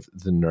observe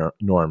the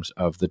norms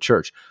of the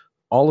church.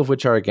 all of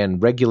which are, again,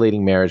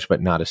 regulating marriage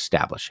but not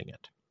establishing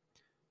it.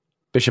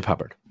 Bishop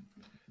Hubbard.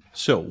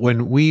 So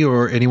when we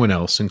or anyone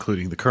else,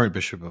 including the current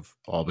Bishop of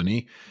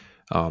Albany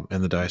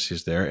and the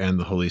diocese there and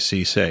the Holy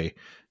See, say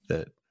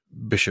that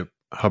Bishop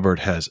Hubbard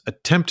has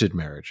attempted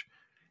marriage,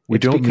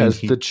 It's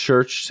because the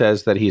church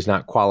says that he's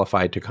not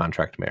qualified to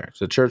contract marriage.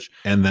 The church,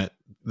 and that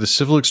the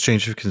civil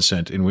exchange of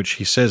consent in which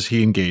he says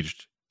he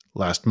engaged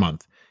last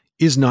month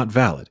is not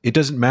valid. It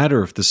doesn't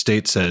matter if the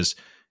state says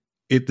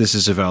this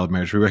is a valid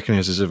marriage. We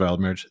recognize this is a valid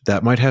marriage.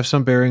 That might have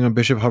some bearing on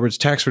Bishop Hubbard's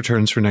tax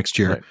returns for next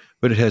year, right,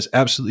 but it has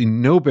absolutely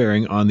no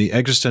bearing on the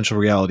existential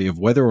reality of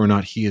whether or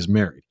not he is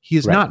married. He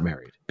is not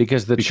married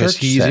because church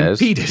he's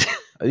says, impeded.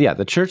 Yeah,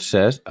 the church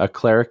says a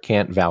cleric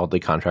can't validly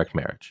contract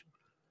marriage.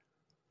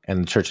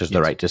 And the church has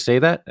the right to say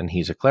that, and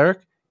he's a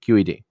cleric,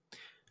 QED.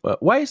 Well,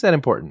 why is that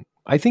important?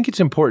 I think it's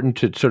important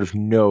to sort of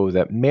know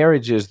that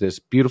marriage is this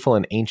beautiful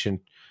and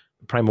ancient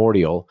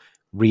primordial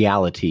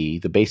reality,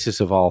 the basis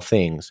of all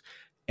things,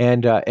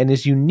 and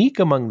is unique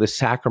among the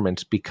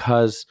sacraments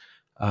because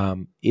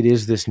it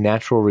is this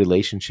natural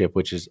relationship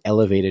which is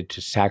elevated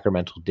to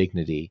sacramental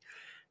dignity,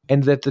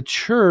 and that the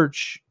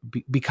church,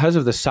 because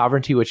of the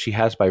sovereignty which she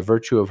has by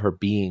virtue of her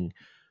being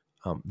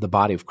the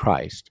body of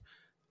Christ,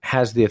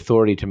 has the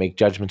authority to make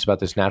judgments about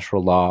this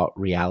natural law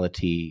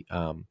reality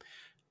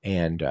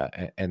and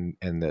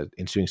the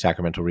ensuing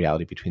sacramental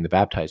reality between the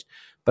baptized.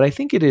 But I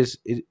think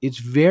it's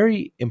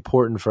very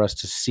important for us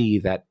to see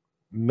that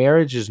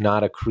marriage is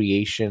not a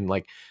creation.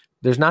 Like,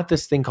 there's not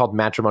this thing called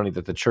matrimony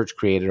that the church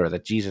created or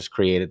that Jesus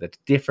created that's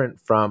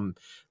different from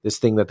this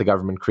thing that the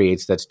government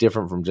creates, that's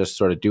different from just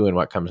sort of doing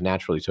what comes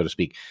naturally, so to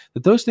speak.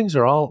 That those things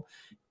are all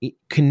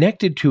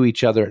connected to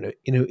each other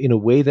in a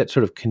way that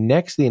sort of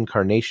connects the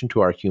incarnation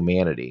to our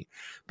humanity.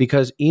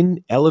 Because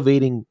in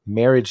elevating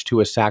marriage to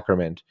a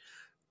sacrament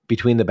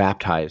between the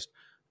baptized,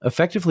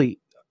 effectively,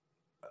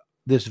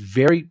 this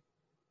very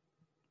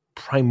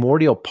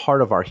primordial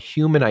part of our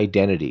human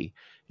identity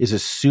is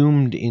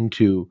assumed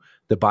into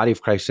the body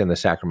of Christ and the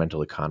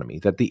sacramental economy.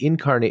 That the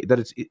incarnation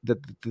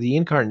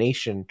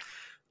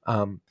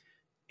and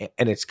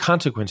its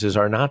consequences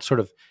are not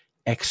sort of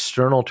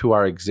external to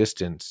our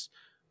existence,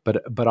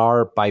 but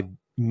are by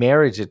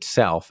marriage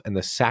itself and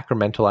the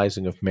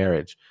sacramentalizing of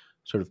marriage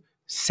sort of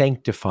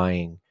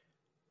sanctifying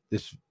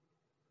this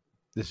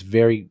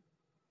very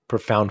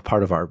profound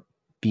part of our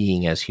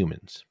being as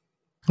humans.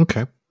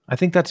 Okay. I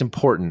think that's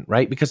important,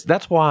 right? Because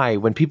that's why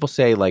when people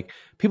say, like,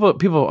 people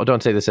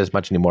don't say this as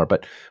much anymore,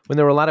 but when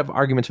there were a lot of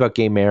arguments about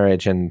gay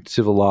marriage and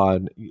civil law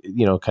and,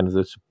 kind of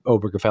this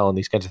Obergefell and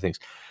these kinds of things,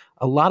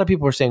 a lot of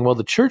people were saying, well,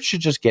 the church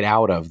should just get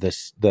out of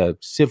the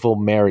civil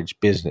marriage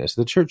business.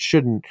 The church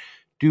shouldn't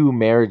do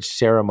marriage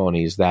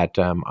ceremonies that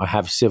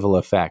have civil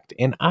effect.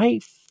 And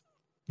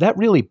that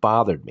really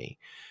bothered me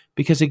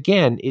because,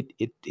 again,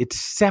 it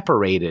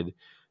separated,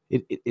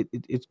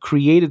 it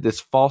created this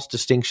false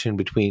distinction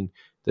between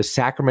the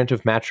sacrament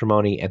of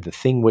matrimony and the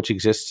thing which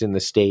exists in the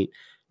state,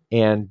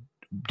 and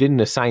didn't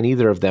assign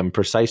either of them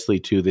precisely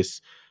to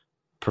this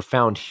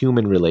profound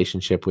human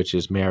relationship, which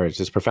is marriage,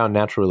 this profound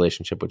natural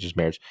relationship, which is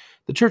marriage.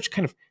 The church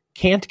kind of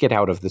can't get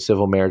out of the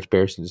civil marriage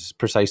business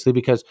precisely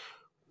because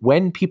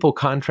when people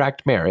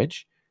contract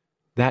marriage,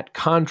 that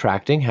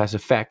contracting has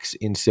effects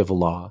in civil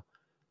law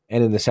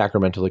and in the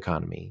sacramental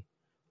economy.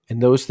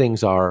 And those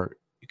things are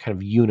kind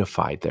of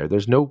unified there.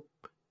 There's no,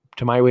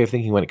 to my way of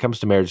thinking, when it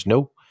comes to marriage,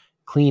 no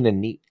clean and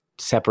neat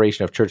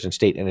separation of church and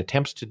state, and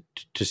attempts to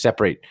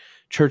separate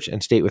church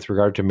and state with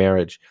regard to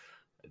marriage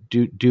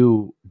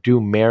do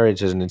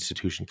marriage as an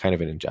institution kind of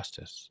an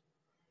injustice.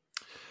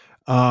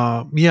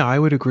 Yeah, I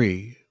would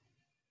agree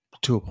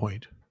to a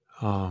point.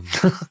 But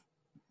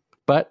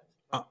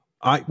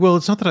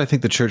it's not that I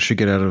think the church should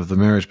get out of the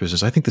marriage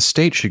business. I think the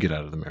state should get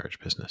out of the marriage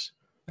business.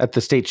 That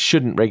the state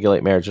shouldn't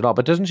regulate marriage at all.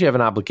 But doesn't she have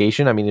an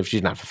obligation? I mean, if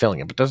she's not fulfilling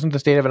it, but doesn't the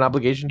state have an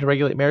obligation to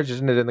regulate marriage?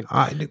 Isn't it in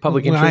the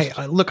public interest?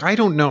 Look, I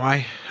don't know.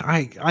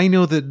 I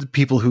know that the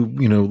people who,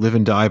 live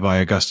and die by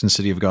Augustine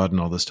City of God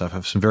and all this stuff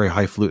have some very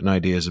highfalutin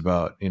ideas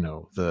about,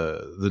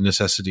 the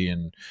necessity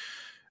and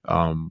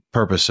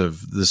purpose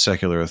of the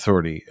secular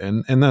authority.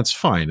 And that's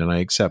fine. And I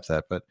accept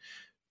that. But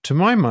to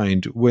my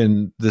mind,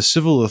 when the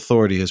civil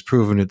authority has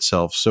proven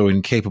itself so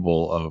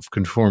incapable of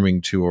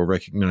conforming to or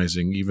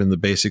recognizing even the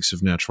basics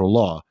of natural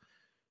law,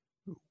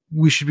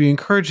 we should be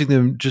encouraging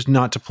them just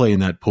not to play in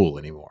that pool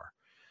anymore.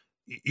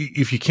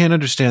 If you can't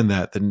understand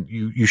that, then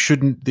you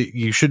shouldn't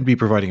be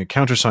providing a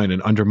countersign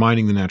and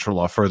undermining the natural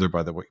law further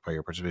by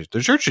your participation. The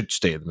church should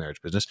stay in the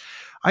marriage business.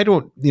 I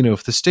don't,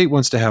 if the state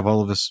wants to have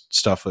all of this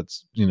stuff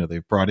that's,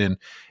 they've brought in,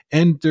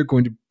 and they're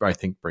going to, I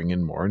think, bring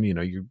in more. And,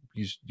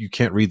 you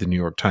can't read the New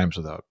York Times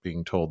without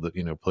being told that,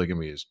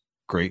 polygamy is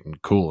great and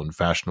cool and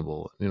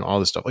fashionable, all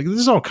this stuff. Like, this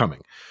is all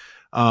coming.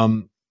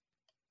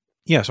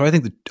 Yeah, so I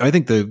think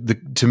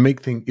the to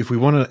make things, if we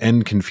want to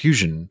end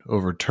confusion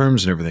over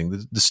terms and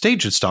everything, the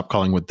state should stop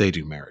calling what they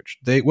do marriage.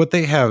 What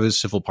they have is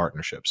civil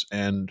partnerships,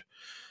 and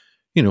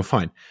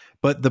fine.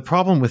 But the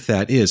problem with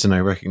that is, and I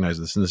recognize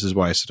this, and this is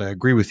why I said I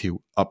agree with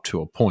you up to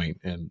a point,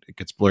 and it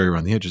gets blurry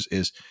around the edges,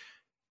 is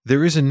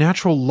there is a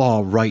natural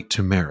law right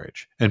to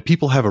marriage, and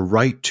people have a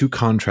right to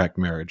contract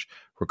marriage,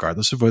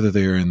 regardless of whether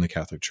they are in the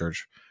Catholic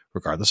Church,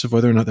 regardless of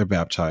whether or not they're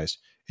baptized,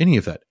 any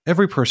of that.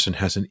 Every person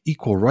has an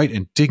equal right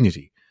and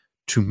dignity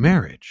to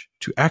marriage,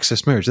 to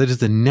access marriage. That is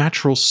the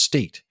natural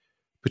state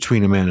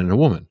between a man and a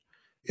woman.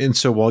 And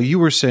so while you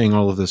were saying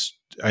all of this,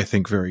 I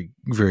think very,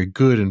 very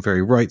good and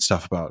very right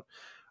stuff about,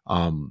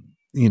 the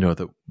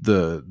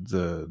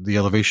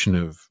elevation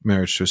of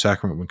marriage to a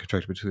sacrament when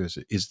contracted between us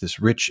is this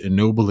rich,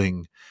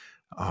 ennobling,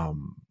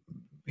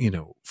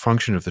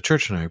 function of the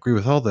church. And I agree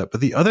with all that. But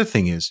the other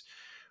thing is,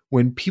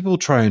 when people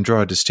try and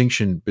draw a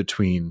distinction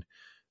between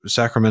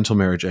sacramental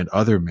marriage and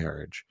other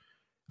marriage,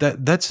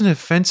 that's an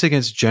offense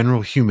against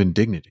general human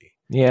dignity.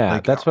 Yeah,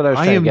 that's what I was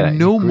trying to get at. I am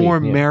no more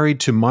married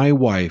to my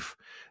wife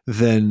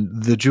than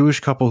the Jewish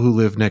couple who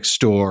live next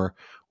door,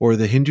 or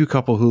the Hindu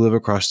couple who live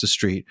across the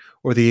street,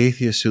 or the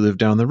atheists who live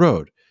down the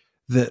road.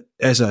 That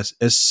as an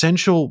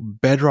essential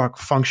bedrock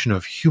function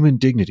of human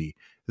dignity,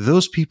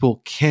 those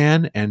people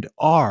can and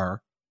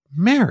are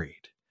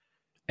married.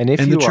 And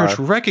the church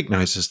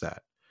recognizes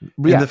that.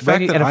 Yeah, and the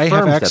fact that I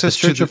have access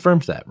to the church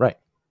affirms that, right?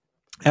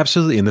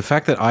 Absolutely. And the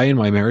fact that I, in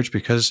my marriage,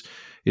 because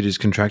it is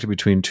contracted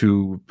between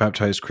two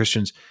baptized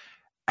Christians,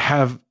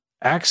 have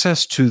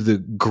access to the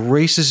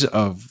graces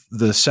of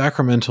the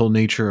sacramental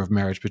nature of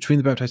marriage between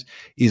the baptized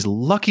is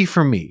lucky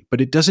for me, but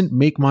it doesn't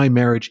make my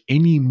marriage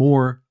any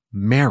more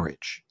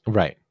marriage.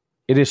 Right.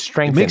 It is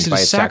strengthened. It makes it by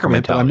a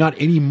sacrament, but I'm not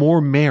any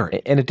more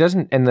married. And it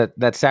doesn't, and that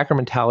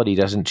sacramentality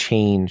doesn't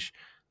change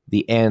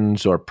the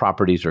ends or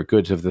properties or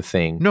goods of the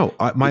thing. No,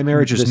 my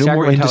marriage is no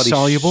more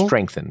indissoluble.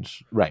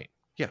 Strengthens, right?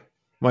 Yeah,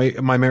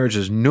 my marriage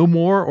is no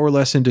more or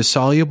less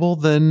indissoluble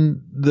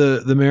than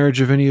the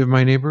marriage of any of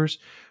my neighbors.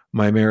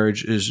 My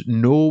marriage is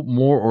no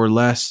more or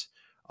less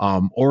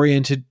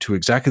oriented to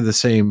exactly the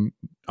same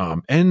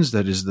ends.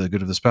 That is the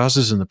good of the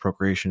spouses and the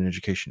procreation and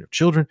education of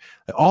children.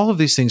 All of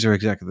these things are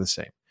exactly the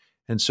same.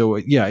 And so,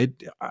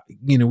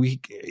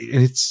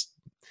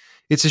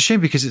 it's a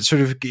shame because it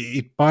sort of,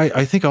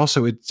 I think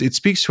also it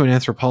speaks to an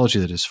anthropology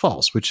that is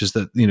false, which is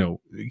that,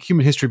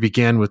 human history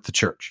began with the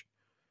church.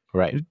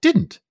 Right. It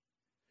didn't.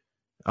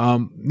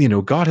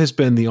 God has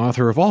been the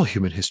author of all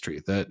human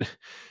history. That,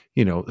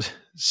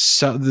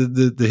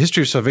 the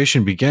history of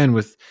salvation began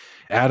with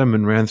Adam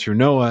and ran through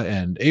Noah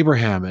and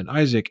Abraham and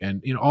Isaac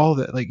and, all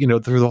that,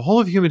 through the whole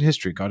of human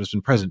history, God has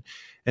been present.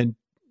 And,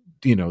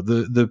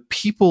 the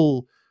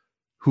people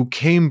who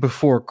came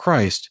before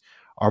Christ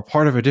are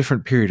part of a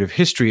different period of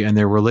history, and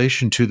their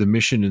relation to the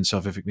mission and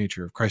salvific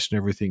nature of Christ and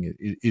everything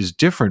is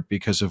different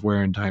because of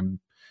where in time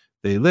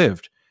they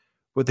lived,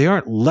 but they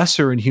aren't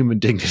lesser in human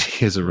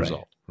dignity as a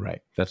result. Right.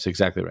 That's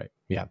exactly right.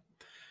 Yeah.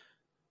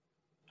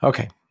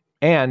 Okay.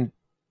 And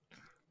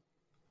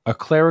a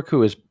cleric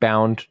who is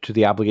bound to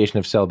the obligation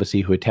of celibacy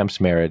who attempts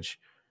marriage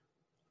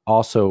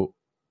also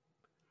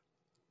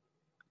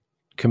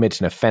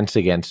commits an offense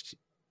against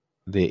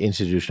the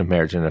institution of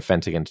marriage and an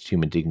offense against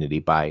human dignity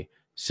by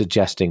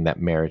suggesting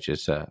that marriage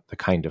is the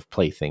kind of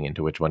plaything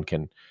into which one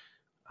can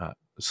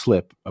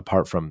slip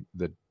apart from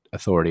the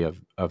authority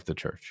of the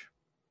church.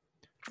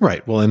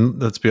 Right. Well,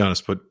 and let's be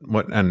honest, we've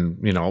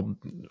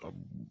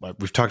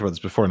talked about this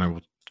before, and I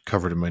will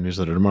cover it in my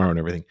newsletter tomorrow and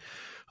everything.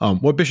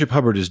 What Bishop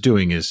Hubbard is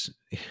doing is,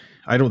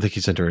 I don't think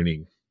he's under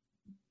any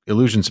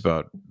illusions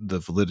about the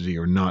validity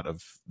or not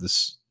of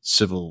this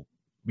civil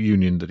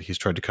union that he's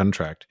tried to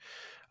contract.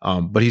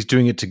 But he's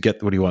doing it to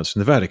get what he wants from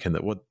the Vatican,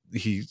 that what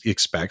he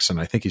expects, and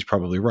I think he's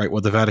probably right,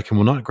 what the Vatican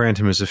will not grant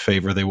him as a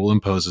favor, they will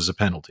impose as a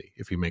penalty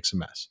if he makes a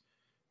mess.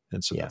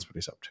 And so that's what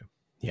he's up to.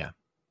 Yeah.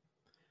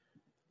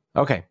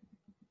 Okay.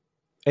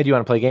 Ed, do you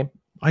want to play a game?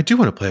 I do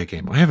want to play a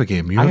game. I have a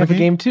game. I have a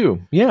game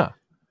too. Yeah.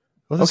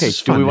 Well, this is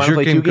fun. Do we want to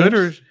play two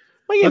games?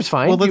 My game's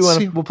fine.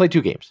 We'll play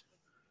two games.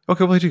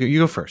 Okay, we'll play two games. You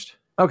go first.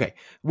 Okay.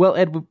 Well,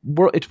 Ed,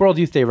 it's World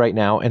Youth Day right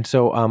now, and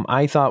so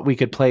I thought we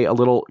could play a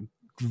little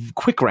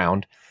quick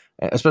round,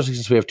 especially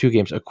since we have two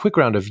games, a quick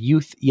round of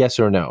youth yes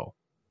or no.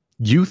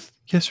 Youth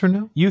yes or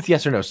no? Youth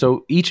yes or no.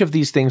 So each of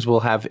these things will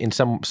have in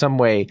some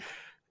way,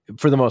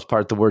 for the most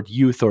part, the word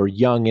youth or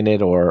young in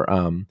it, or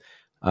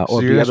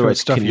so the other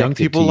stuff young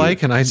people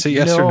like, and I say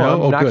yes or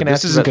no. I'm not good.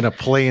 This isn't going to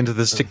play into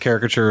this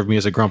caricature of me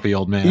as a grumpy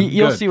old man.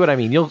 You'll see what I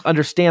mean. You'll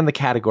understand the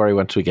category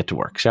once we get to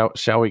work. Shall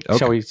we?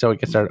 Okay. Shall we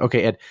get started?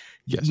 Okay, Ed.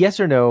 Yes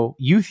or no?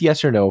 Youth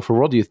yes or no for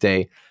World Youth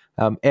Day?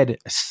 Ed,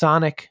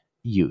 Sonic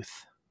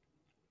Youth.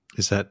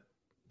 Is that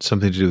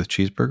something to do with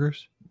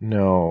cheeseburgers?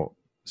 No.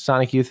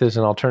 Sonic Youth is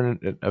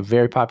a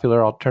very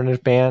popular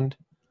alternative band,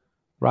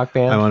 rock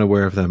band. I'm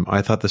unaware of them.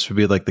 I thought this would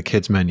be like the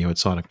kids menu at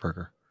Sonic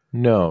Burger.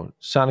 No,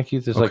 Sonic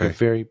Youth is like a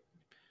very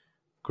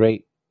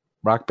great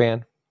rock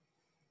band.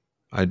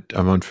 I'm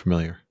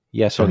unfamiliar.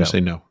 Yes or no? I'm going to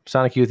say no.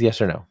 Sonic Youth, yes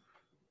or no?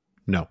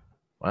 No.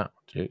 Wow.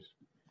 Jeez.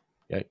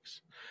 Yikes.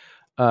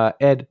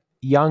 Ed,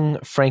 Young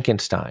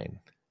Frankenstein.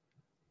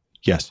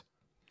 Yes.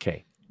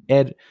 Okay.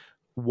 Ed,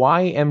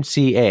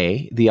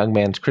 YMCA, the Young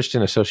Man's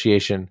Christian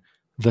Association,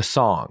 the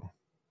song.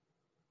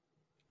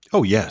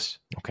 Oh, yes.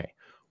 Okay.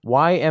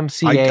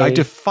 YMCA. I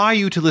defy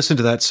you to listen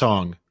to that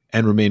song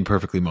and remain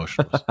perfectly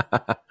motionless.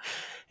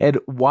 Ed,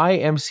 Can't be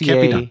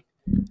YMCA, done.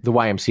 the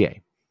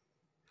YMCA.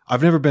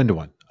 I've never been to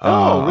one.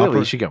 Oh, really?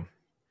 You should go.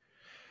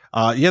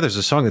 Yeah, there's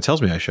a song that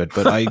tells me I should,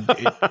 but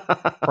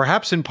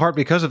perhaps in part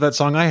because of that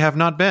song, I have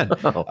not been.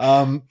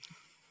 Oh.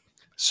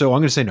 So I'm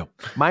going to say no.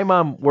 My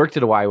mom worked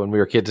at a Y when we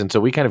were kids, and so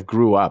we kind of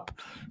grew up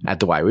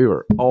at the Y. We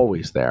were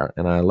always there,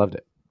 and I loved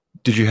it.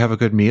 Did you have a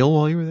good meal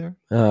while you were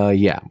there?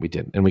 Yeah, we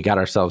did, and we got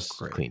ourselves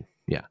clean.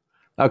 Yeah.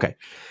 Okay.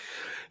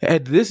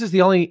 Ed, this is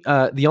the only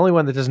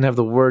one that doesn't have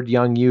the word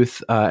young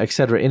youth,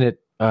 etc. in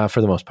it for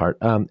the most part.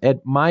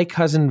 Ed, My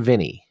Cousin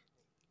Vinny.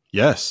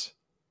 Yes.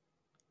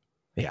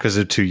 Yeah. Because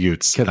they're two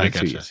youths. I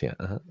Two youths, yeah.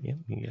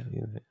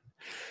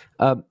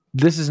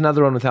 This is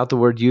another one without the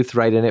word youth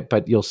right in it,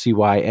 but you'll see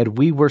why. Ed,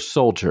 We Were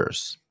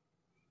Soldiers.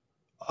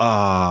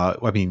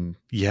 I mean,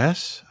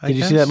 yes. Did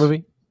you see that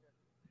movie?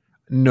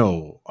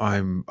 No,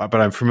 but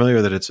I'm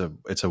familiar that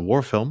it's a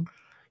war film.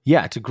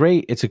 Yeah, it's a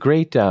great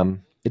great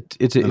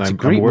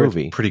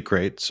movie. It's pretty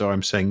great. So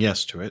I'm saying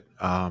yes to it.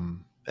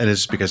 And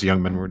it's because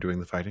young men were doing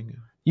the fighting.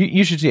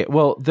 You should see it.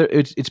 Well,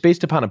 it's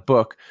based upon a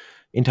book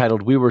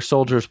entitled "We Were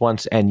Soldiers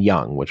Once and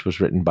Young," which was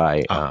written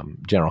by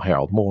General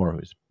Harold Moore,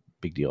 who's a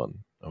big deal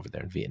over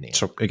there in Vietnam.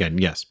 So again,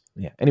 yes.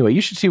 Yeah. Anyway,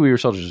 you should see "We Were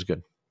Soldiers" is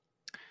good.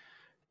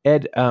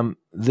 Ed,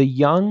 The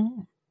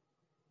Young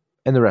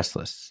and the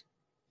Restless.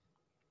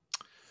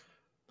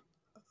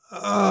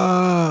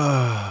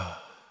 Yeah,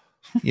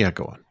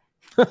 go on.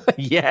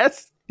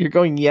 Yes? You're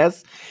going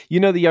yes? You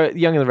know, The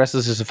Young and the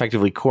Restless is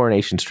effectively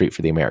Coronation Street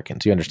for the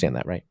Americans. You understand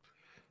that, right?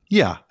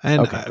 Yeah,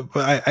 and Okay.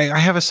 I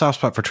have a soft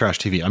spot for trash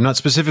TV. I'm not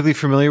specifically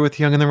familiar with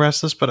Young and the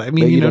Restless, but I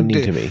mean, you don't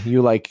need to be.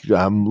 You like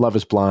Love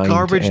is Blind.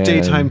 Garbage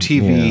daytime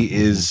TV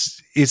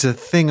is a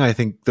thing I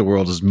think the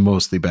world is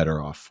mostly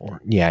better off for.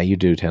 Yeah, you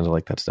do tend to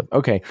like that stuff.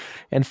 Okay.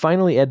 And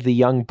finally, Ed, The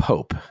Young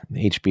Pope,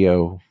 the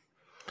HBO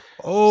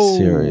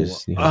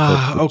series.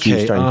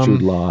 Okay. Starring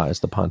Jude Law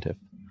as the pontiff.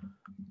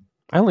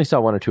 I only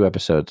saw 1 or 2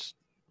 episodes.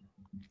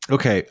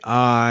 Okay.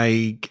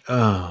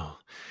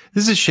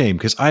 This is a shame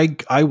because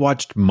I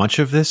watched much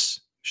of this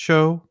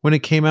show when it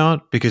came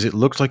out because it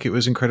looked like it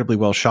was incredibly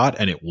well shot,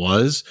 and it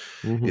was.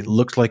 Mm-hmm. It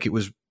looked like it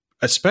was,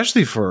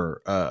 especially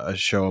for a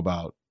show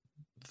about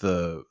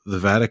the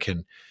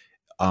Vatican.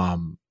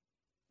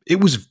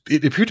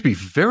 It appeared to be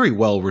very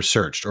well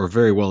researched or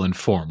very well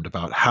informed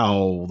about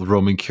how the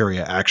Roman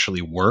Curia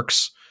actually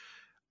works.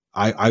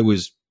 I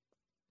was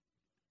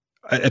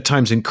at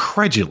times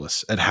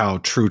incredulous at how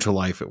true to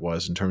life it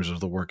was in terms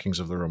of the workings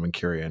of the Roman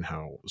Curia and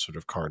how sort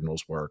of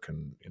cardinals work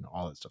and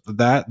all that stuff.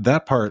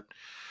 That part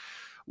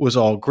was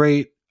all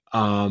great.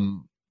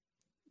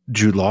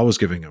 Jude Law was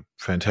giving a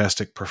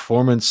fantastic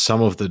performance.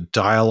 Some of the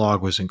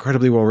dialogue was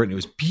incredibly well written. It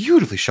was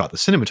beautifully shot. The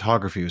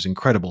cinematography was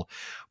incredible.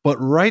 But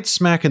right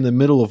smack in the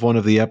middle of one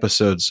of the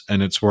episodes,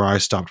 and it's where I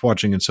stopped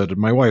watching and so did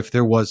my wife,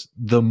 there was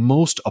the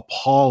most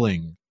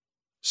appalling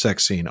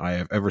sex scene I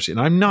have ever seen.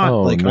 I'm not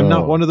I'm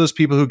not one of those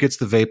people who gets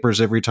the vapors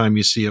every time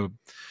you see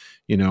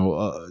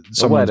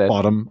someone's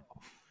bottom.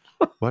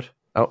 What?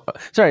 Oh,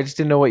 sorry, I just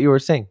didn't know what you were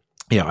saying.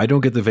 Yeah, I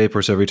don't get the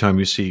vapors every time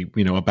you see,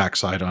 a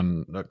backside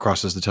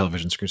crosses the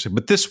television screen.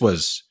 But this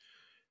was,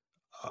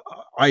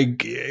 I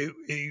don't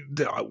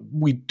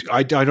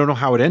know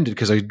how it ended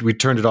because we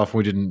turned it off and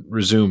we didn't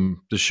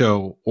resume the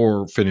show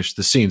or finish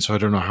the scene. So I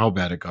don't know how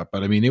bad it got,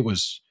 but I mean, it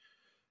was,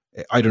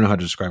 I don't know how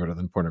to describe it other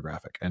than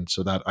pornographic. And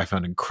so that I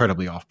found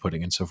incredibly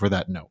off-putting. And so for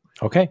that, no.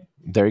 Okay,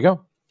 there you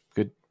go.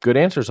 Good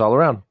answers all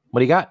around.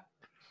 What do you got?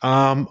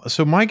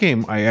 So my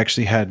game I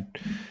actually had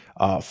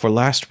for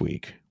last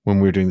week when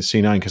we were doing the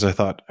C9, because I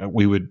thought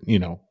we would,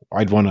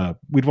 we'd want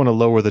to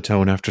lower the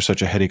tone after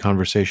such a heady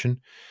conversation.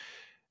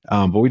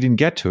 But we didn't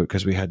get to it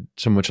because we had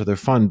so much other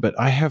fun. But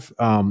I have,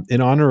 in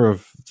honor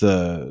of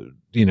the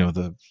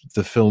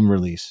film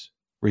release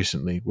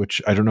recently,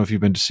 which I don't know if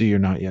you've been to see or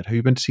not yet. Have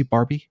you been to see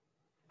Barbie?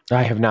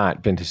 I have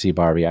not been to see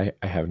Barbie. I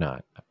have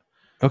not.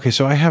 Okay,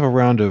 so I have a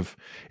round of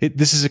it.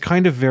 This is a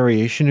kind of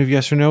variation of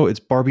yes or no. It's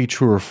Barbie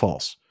true or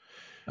false.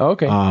 Oh,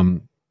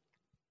 okay.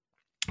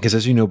 Because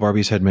as you know,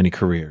 Barbie's had many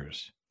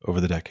careers over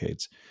the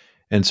decades.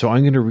 And so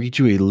I'm going to read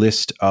you a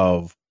list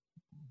of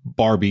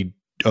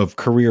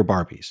career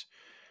Barbies.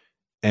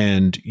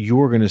 And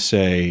you're going to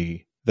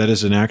say that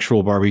is an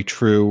actual Barbie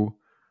true,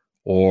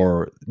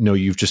 or no,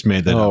 you've just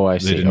made that up. Oh, I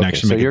see. They didn't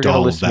actually so make you're a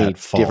doll going to of list me that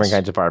false. different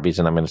kinds of Barbies,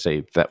 and I'm going to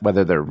say that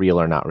whether they're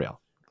real or not real.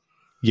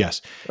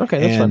 Yes. Okay,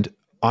 that's fun.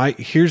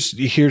 Here's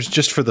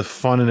just for the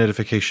fun and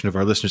edification of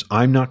our listeners.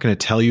 I'm not going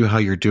to tell you how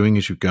you're doing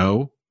as you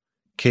go.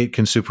 Kate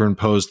can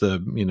superimpose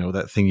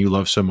that thing you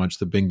love so much,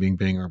 the bing, bing,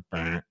 bing, or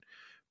bah,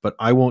 but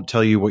I won't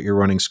tell you what your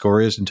running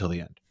score is until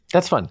the end.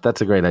 That's fun.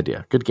 That's a great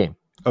idea. Good game.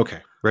 Okay.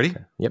 Ready?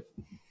 Okay. Yep.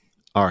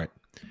 All right.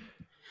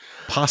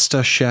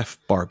 Pasta Chef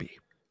Barbie.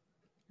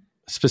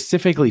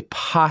 Specifically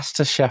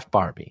Pasta Chef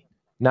Barbie.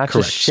 Not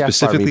Correct. just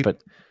Chef Barbie,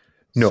 but...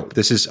 No,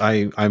 this is,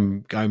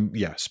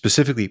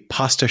 specifically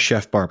Pasta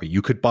Chef Barbie.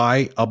 You could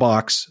buy a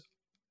box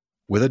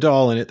with a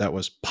doll in it that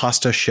was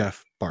Pasta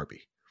Chef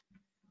Barbie.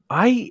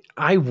 I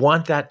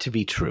want that to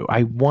be true.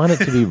 I want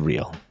it to be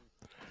real.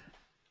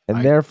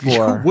 And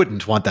therefore... You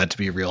wouldn't want that to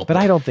be real. But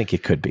I don't think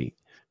it could be.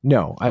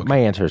 No, my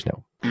answer is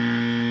no. All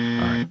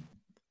right.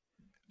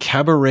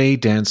 Cabaret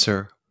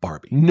dancer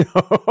Barbie.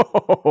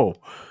 No.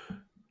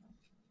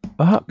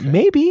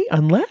 Maybe,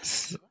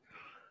 unless.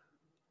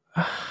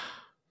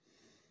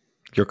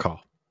 Your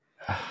call.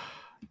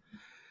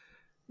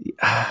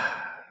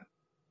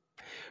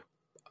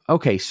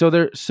 Okay, so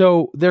there's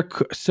the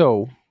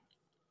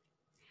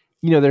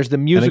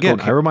musical. And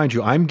again, I remind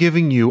you, I'm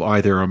giving you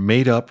either a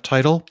made-up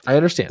title, I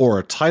understand, or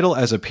a title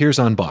as appears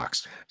on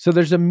box. So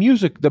there's the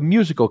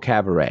musical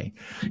Cabaret,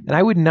 and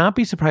I would not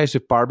be surprised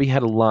if Barbie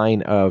had a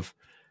line of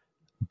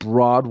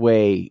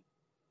Broadway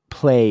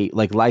play,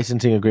 like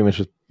licensing agreements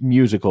with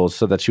musicals,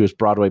 so that she was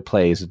Broadway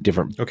plays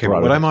different. Okay,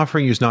 but what I'm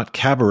offering you is not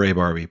Cabaret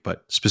Barbie,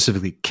 but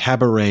specifically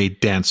Cabaret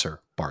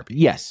dancer Barbie.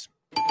 Yes.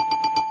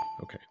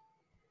 Okay.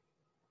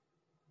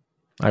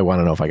 I want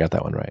to know if I got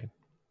that one right.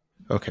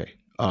 Okay.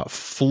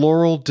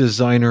 Floral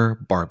designer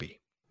Barbie.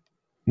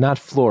 Not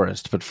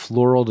florist, but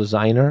floral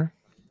designer.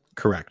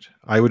 Correct.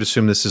 I would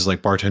assume this is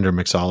like bartender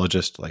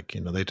mixologist. Like,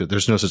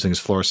 there's no such thing as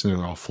florists, and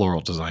they're all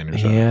floral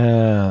designers.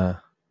 Yeah.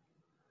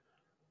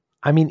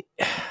 I mean,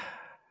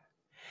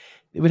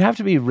 it would have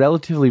to be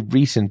relatively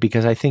recent,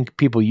 because I think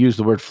people use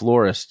the word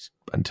florist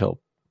until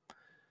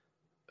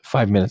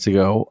 5 minutes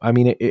ago. I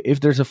mean,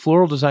 if there's a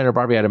floral designer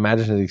Barbie, I'd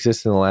imagine it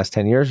exists in the last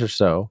 10 years or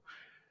so.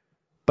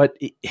 But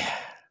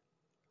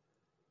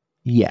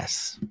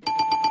yes.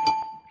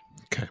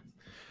 Okay.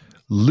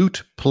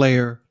 Lute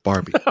player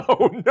Barbie.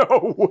 Oh,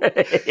 no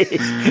way.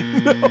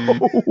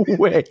 No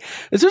way.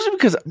 Especially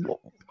because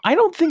I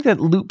don't think that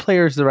lute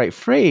player is the right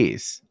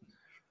phrase.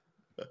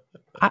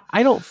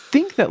 I don't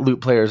think that lute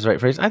player is the right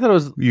phrase. I thought it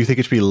was... You think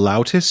it should be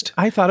loudest?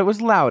 I thought it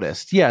was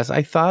loudest. Yes,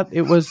 I thought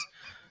it was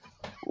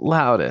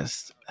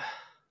loudest.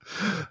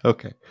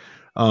 Okay.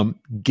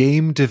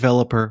 Game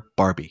developer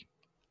Barbie.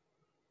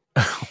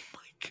 Oh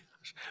my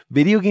gosh.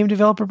 Video game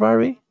developer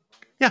Barbie?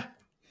 Yeah.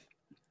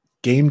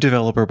 Game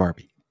developer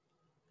Barbie.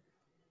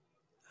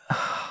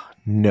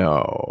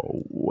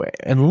 No way.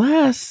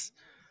 Unless...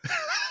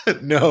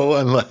 No,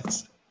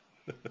 unless...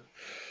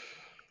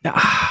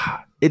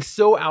 It's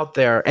so out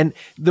there. And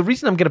the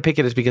reason I'm going to pick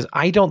it is because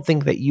I don't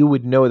think that you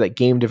would know that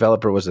game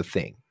developer was a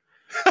thing.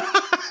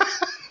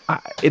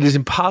 It is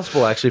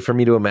impossible, actually, for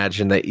me to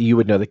imagine that you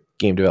would know that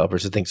game developer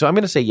is a thing. So I'm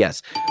going to say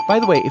yes.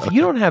 By the way, if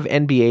you don't have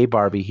NBA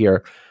Barbie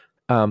here,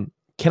 can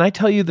I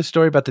tell you the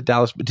story about the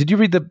Dallas? Did you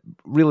read the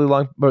really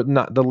long, or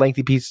not the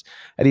lengthy piece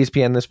at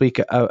ESPN this week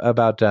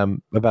about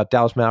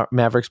Dallas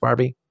Mavericks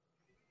Barbie?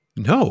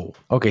 No.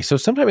 Okay, so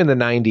sometime in the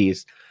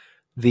 90s,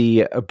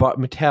 the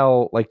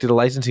Mattel did a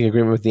licensing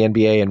agreement with the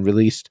NBA and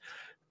released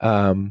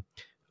a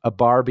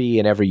Barbie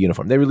in every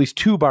uniform. They released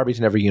 2 Barbies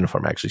in every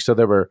uniform, actually. So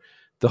there were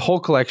the whole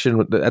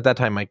collection at that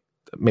time.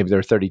 Maybe there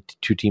were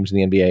 32 teams in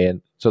the NBA,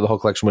 and so the whole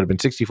collection would have been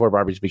 64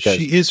 Barbies. Because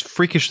she is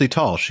freakishly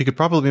tall. She could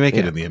probably make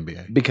it in the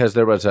NBA, because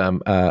there was a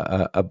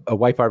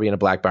white Barbie and a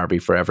black Barbie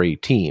for every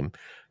team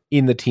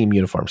in the team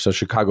uniform. So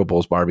Chicago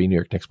Bulls Barbie, New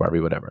York Knicks Barbie,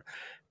 whatever.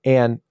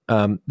 And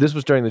this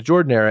was during the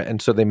Jordan era, and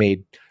so they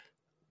made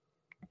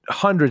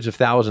hundreds of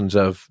thousands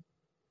of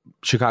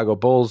Chicago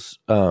Bulls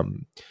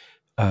Barbies.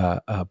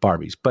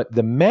 But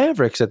the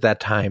Mavericks at that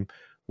time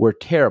were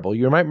terrible.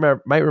 You might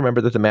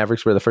remember that the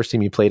Mavericks were the first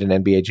team you played in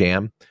NBA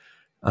Jam.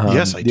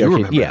 Yes, I do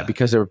remember. Yeah, that.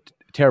 because they were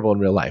terrible in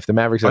real life. The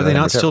Mavericks are they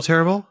not still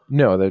terrible?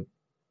 No,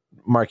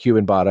 Mark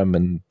Cuban bought them,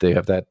 and they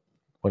have that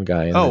one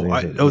guy.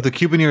 The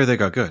Cuban era they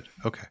got good.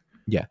 Okay.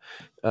 Yeah.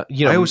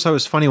 I always thought it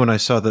was funny when I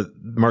saw that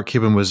Mark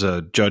Cuban was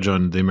a judge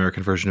on the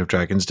American version of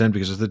Dragon's Den,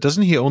 because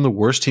doesn't he own the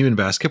worst team in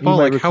basketball?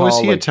 How is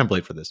he a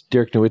template for this?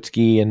 Dirk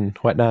Nowitzki and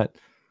whatnot.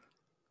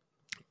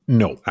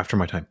 No, after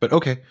my time, but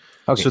okay.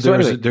 Okay. So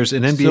there's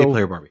an NBA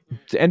player Barbie.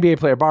 It's an NBA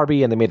player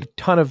Barbie, and they made a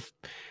ton of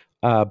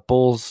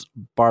Bulls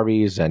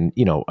Barbies, and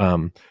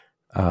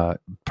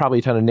probably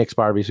a ton of Knicks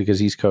Barbies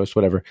because East Coast,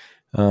 whatever.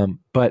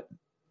 But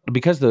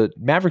because the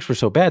Mavericks were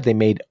so bad, they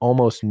made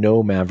almost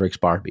no Mavericks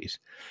Barbies.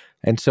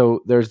 And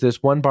so there's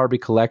this one Barbie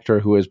collector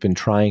who has been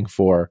trying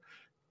for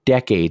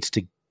decades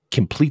to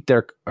complete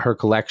her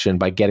collection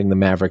by getting the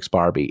Mavericks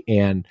Barbie,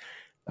 and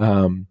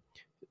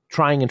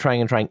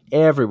trying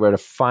everywhere to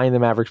find the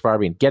Mavericks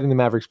Barbie and getting the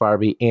Mavericks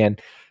Barbie.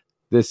 And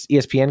this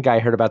ESPN guy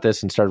heard about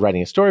this and started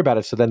writing a story about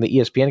it. So then the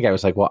ESPN guy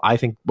was like, well,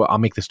 I'll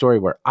make the story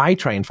where I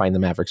try and find the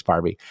Mavericks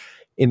Barbie.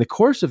 In the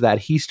course of that,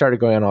 he started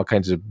going on all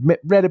kinds of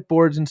Reddit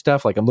boards and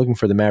stuff. Like, I'm looking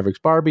for the Mavericks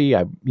Barbie.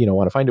 I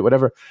want to find it,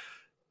 whatever.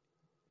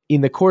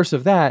 In the course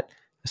of that,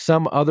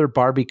 some other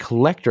Barbie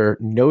collector,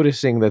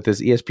 noticing that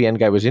this ESPN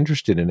guy was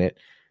interested in it,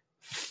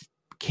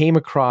 came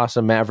across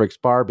a Mavericks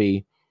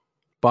Barbie,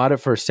 bought it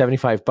for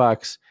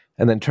 $75,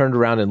 and then turned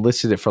around and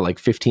listed it for like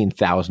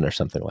 $15,000 or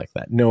something like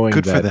that. Knowing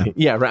good for them.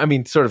 Yeah, I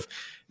mean, sort of.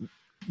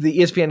 The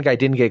ESPN guy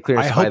didn't get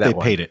clearance to buy that one. I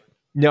hope they paid it.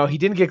 No, he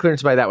didn't get clearance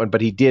to buy that one,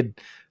 but he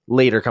did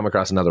later come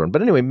across another one.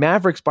 But anyway,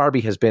 Mavericks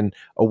Barbie has been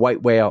a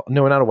white whale.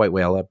 No, not a white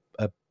whale.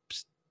 A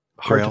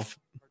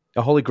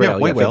holy grail. Yeah,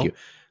 white whale. Thank you.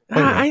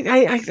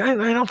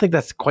 I don't think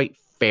that's quite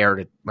fair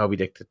to Moby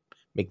Dick to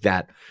make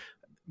that.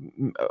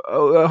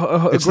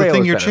 It's the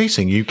thing you're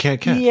chasing. You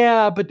can't catch.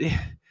 Yeah, but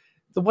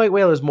The white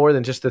whale is more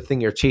than just the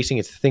thing you're chasing.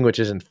 It's the thing which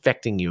is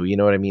infecting you. You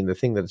know what I mean? The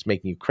thing that's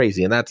making you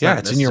crazy. And that's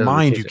it's in your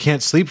mind. You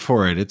can't sleep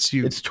for it.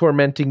 It's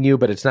tormenting you,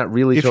 but it's not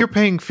really. If you're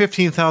paying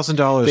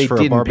 $15,000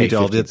 for a Barbie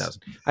doll,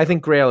 I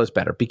think Grail is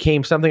better.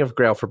 Became something of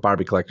Grail for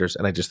Barbie collectors,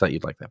 and I just thought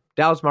you'd like that.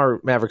 Dallas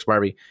Mavericks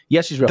Barbie.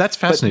 Yes, she's real. That's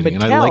fascinating,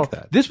 Mattel, and I like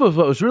that. This was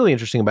what was really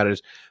interesting about it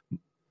is.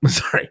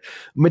 Sorry,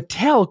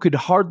 Mattel could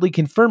hardly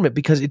confirm it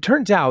because it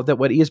turns out that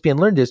what ESPN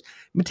learned is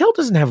Mattel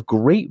doesn't have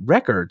great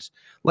records.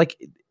 Like,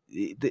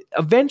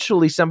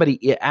 eventually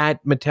somebody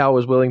at Mattel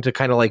was willing to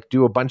kind of like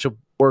do a bunch of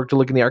work to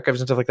look in the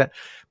archives and stuff like that.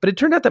 But it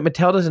turned out that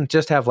Mattel doesn't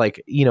just have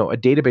like, you know, a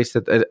database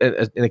that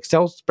an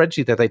Excel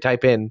spreadsheet that they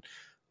type in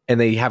and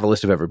they have a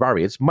list of every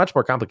Barbie. It's much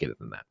more complicated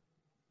than that.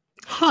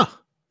 Huh.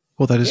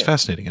 Well, that is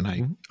fascinating,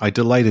 and I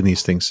delight in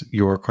these things.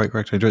 You are quite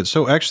correct. I enjoy it.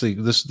 So actually,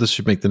 this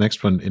should make the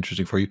next one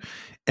interesting for you.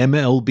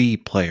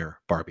 MLB player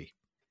Barbie.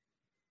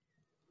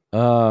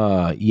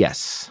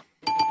 Yes.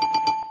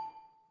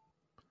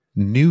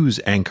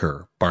 News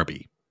anchor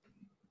Barbie.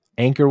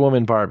 Anchor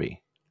woman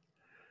Barbie.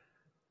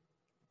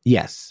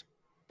 Yes.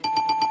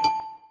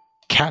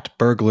 Cat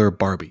burglar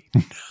Barbie.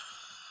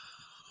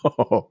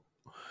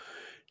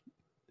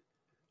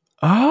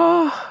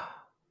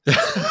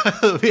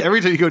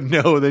 Every time you go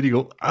no, then you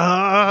go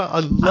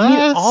unless. I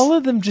mean, all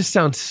of them just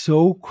sound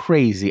so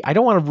crazy. I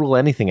don't want to rule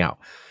anything out.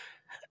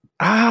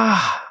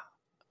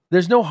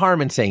 There's no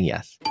harm in saying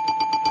yes.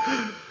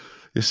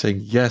 You're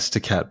saying yes to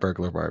cat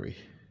burglar Barbie.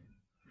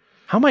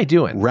 How am I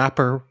doing?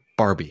 Rapper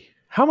Barbie.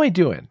 How am I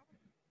doing?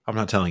 I'm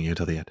not telling you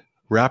until the end.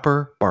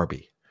 Rapper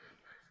Barbie.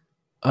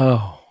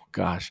 Oh,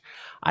 gosh.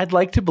 I'd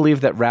like to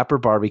believe that Rapper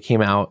Barbie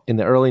came out in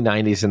the early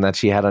 90s and that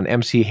she had on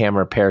MC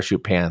Hammer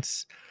parachute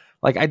pants.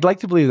 Like, I'd like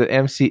to believe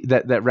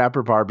that that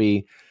Rapper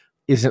Barbie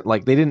isn't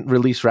like, they didn't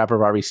release Rapper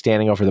Barbie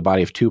standing over the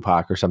body of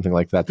Tupac or something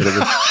like that. That it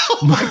was oh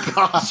my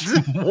gosh.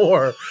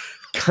 more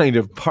kind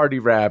of party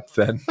rap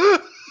than...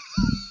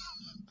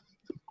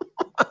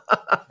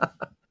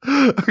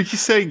 Are you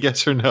saying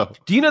yes or no?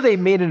 Do you know they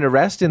made an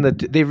arrest in the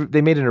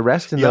they made an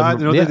arrest in They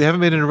haven't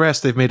made an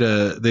arrest.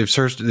 They've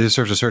served a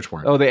search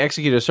warrant. Oh, they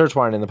executed a search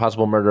warrant in the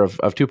possible murder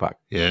of Tupac.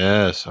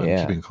 Yes, I'm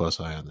keeping a close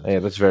eye on this. Yeah,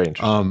 that's very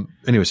interesting.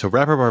 Anyway, so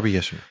Rapper Barbie,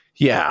 yes or no?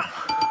 Yeah.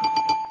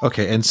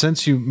 Okay, and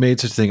since you made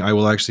such a thing, I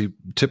will actually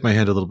tip my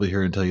hand a little bit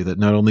here and tell you that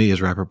not only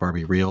is Rapper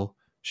Barbie real,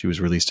 she was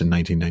released in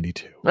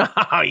 1992.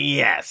 Oh,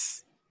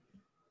 yes.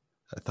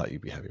 I thought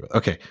you'd be happy with it.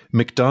 Okay,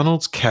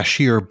 McDonald's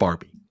cashier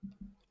Barbie.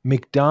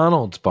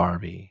 McDonald's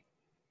Barbie.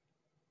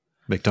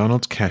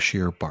 McDonald's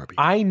cashier Barbie.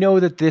 I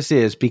know that this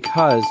is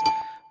because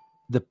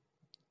the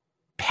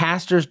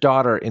pastor's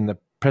daughter in the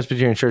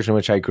Presbyterian church in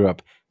which I grew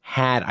up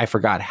had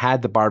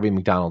the Barbie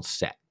McDonald's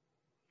set.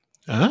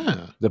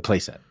 The play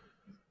set.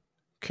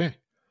 Okay.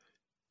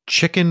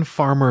 Chicken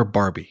farmer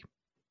Barbie.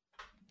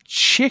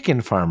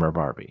 Chicken farmer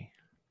Barbie.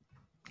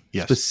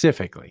 Yes.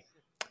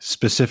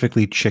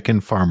 Specifically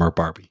chicken farmer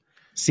Barbie.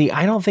 See,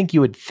 I don't think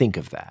you would think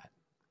of that.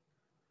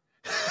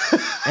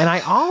 And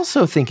I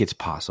also think it's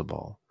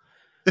possible.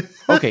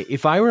 Okay,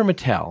 if I were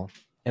Mattel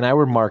and I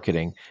were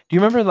marketing, do you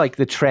remember like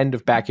the trend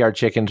of backyard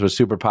chickens was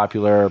super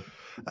popular?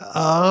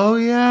 Oh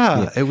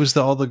yeah. It was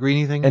all the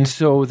greeny thing. And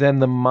so then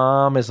the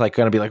mom is like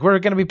going to be like, we're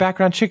going to be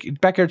backyard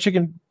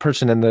chicken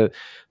person, and the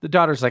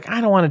daughter's like,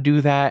 I don't want to do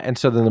that. And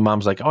so then the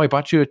mom's like, oh, I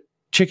bought you a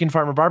chicken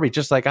farmer Barbie,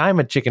 just like I'm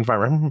a chicken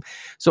farmer.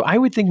 So I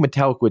would think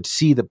Mattel would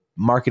see the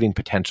marketing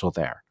potential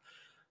there.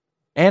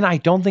 And I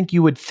don't think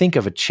you would think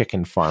of a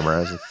chicken farmer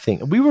as a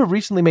thing. We were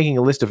recently making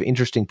a list of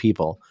interesting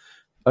people,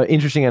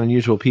 interesting and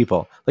unusual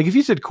people. Like if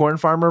you said corn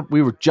farmer,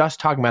 we were just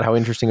talking about how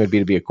interesting it would be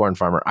to be a corn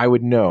farmer. I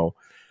would know,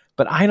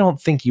 but I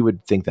don't think you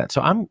would think that.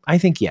 So I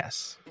think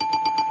yes.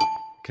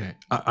 Okay.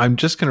 I'm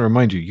just going to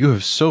remind you, you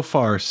have so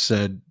far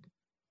said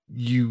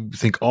you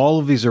think all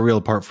of these are real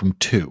apart from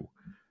two.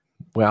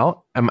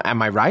 Well, am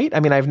I right?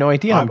 I mean, I have no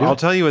idea. I'll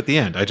tell you at the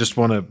end. I just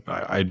want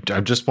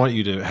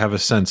you to have a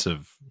sense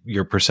of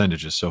your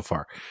percentages so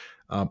far.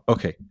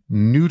 Okay.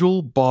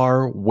 Noodle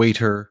bar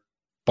waiter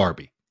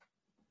Barbie.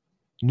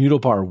 Noodle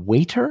bar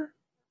waiter?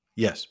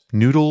 Yes.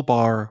 Noodle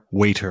bar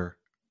waiter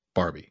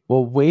Barbie.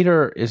 Well,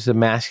 waiter is a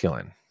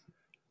masculine.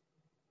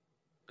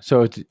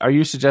 So are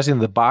you suggesting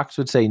the box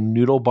would say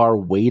noodle bar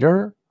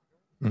waiter?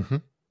 Mm-hmm.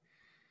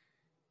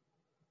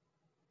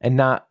 And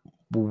not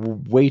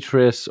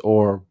waitress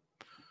or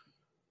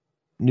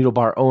noodle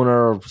bar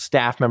owner or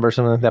staff member or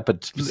something like that,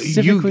 but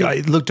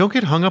specifically... Look, don't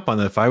get hung up on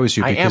that if I was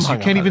you, because you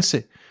can't even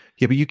say...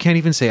 Yeah, but you can't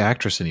even say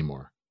actress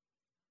anymore.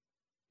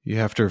 You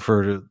have to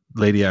refer to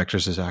lady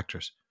actress as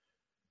actress.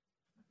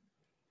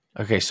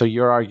 Okay, so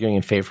you're arguing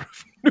in favor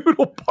of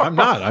noodle bar. I'm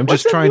not. I'm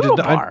just trying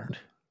to...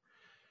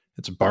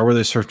 It's a bar where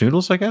they serve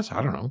noodles, I guess?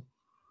 I don't know.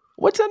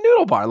 What's a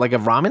noodle bar? Like a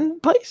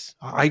ramen place?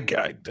 I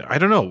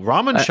don't know.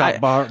 Ramen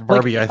shop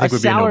Barbie, like I think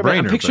would be a no-brainer.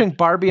 I'm picturing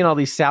Barbie and all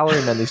these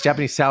salarymen, these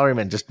Japanese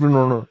salarymen, just...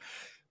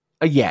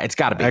 yeah, it's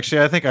got to be.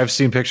 Actually, I think I've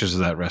seen pictures of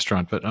that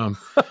restaurant, but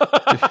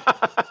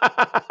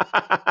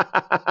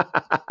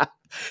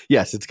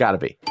yes, it's got to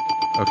be.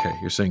 Okay,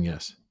 you're saying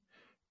yes.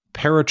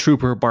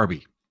 Paratrooper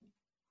Barbie.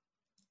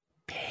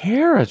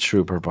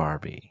 Paratrooper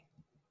Barbie.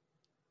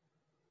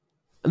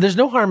 There's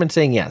no harm in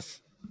saying yes.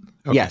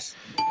 Okay. Yes.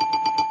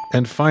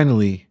 And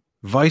finally,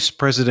 vice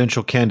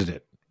presidential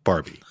candidate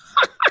Barbie.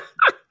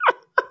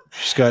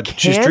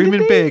 She's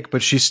dreaming big,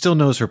 but she still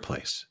knows her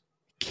place.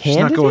 She's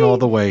not going all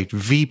the way.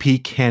 VP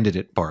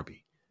candidate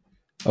Barbie.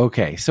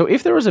 Okay, so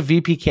if there was a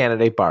VP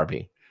candidate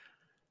Barbie,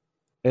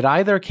 it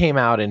either came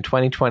out in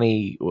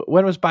 2020.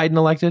 When was Biden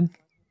elected?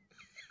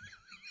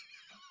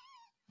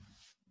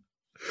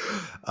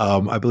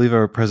 I believe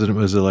our president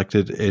was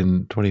elected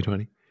in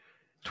 2020.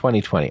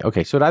 2020.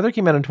 Okay, so it either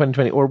came out in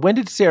 2020, or when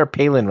did Sarah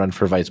Palin run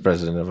for vice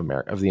president of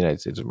America, of the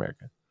United States of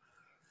America?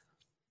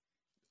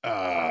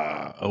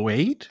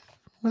 08?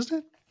 Was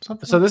it?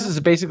 Something So like this that? is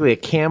basically a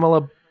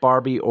Kamala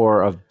Barbie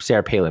or a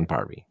Sarah Palin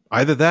Barbie.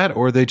 Either that,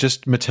 or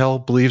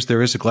Mattel believes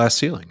there is a glass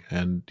ceiling,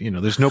 and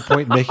there's no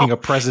point in making a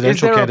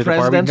presidential candidate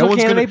Barbie. No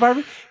one's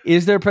Barbie?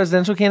 Is there a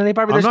presidential candidate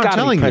Barbie? There's got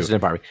to be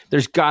President Barbie.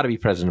 There's got to be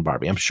President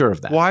Barbie. I'm sure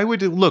of that. Why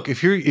would it look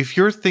if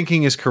your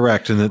thinking is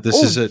correct and that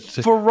this is a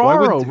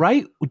Ferraro,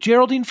 right?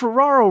 Geraldine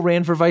Ferraro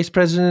ran for vice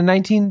president in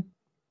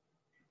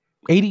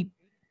 1980.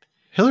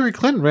 Hillary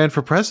Clinton ran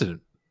for president.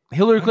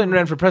 Hillary Clinton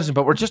ran for president,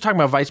 but we're just talking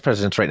about vice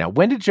presidents right now.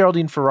 When did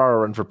Geraldine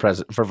Ferraro run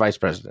for vice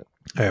president?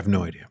 I have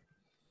no idea.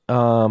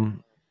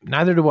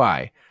 Neither do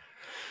I.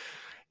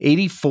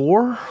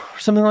 84,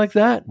 something like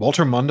that.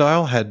 Walter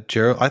Mondale had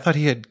I thought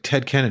he had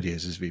Ted Kennedy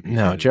as his VP. No,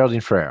 candidate.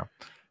 Geraldine Ferraro.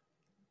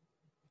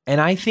 And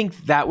I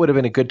think that would have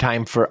been a good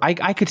time for.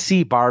 I could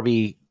see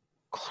Barbie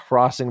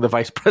crossing the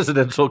vice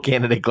presidential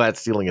candidate glass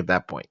ceiling at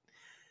that point.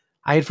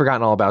 I had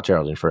forgotten all about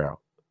Geraldine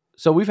Ferraro.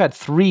 So we've had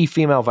 3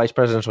 female vice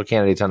presidential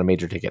candidates on a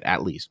major ticket,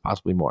 at least,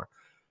 possibly more,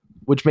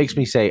 which makes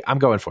me say I'm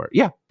going for it.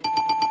 Yeah.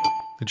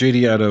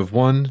 JD, out of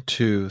 1,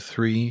 2,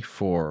 3,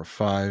 4,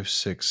 5,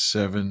 6,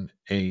 7,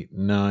 8,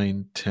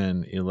 9,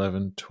 10,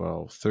 11,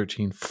 12,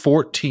 13,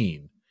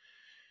 14.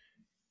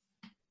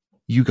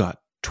 You got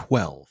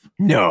 12.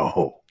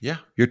 No. Yeah,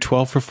 you're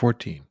 12 for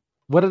 14.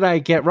 What did I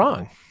get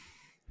wrong?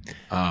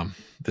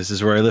 This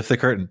is where I lift the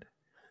curtain.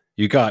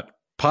 You got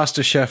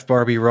Pasta Chef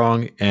Barbie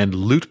wrong and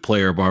Loot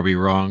Player Barbie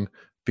wrong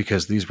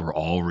because these were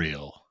all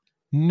real.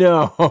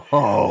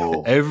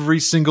 No.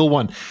 Every single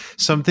one.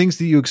 Some things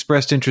that you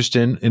expressed interest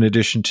in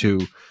addition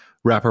to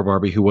Rapper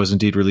Barbie, who was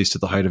indeed released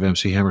at the height of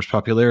MC Hammer's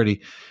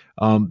popularity,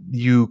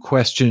 you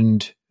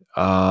questioned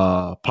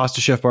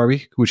Pasta Chef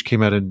Barbie, which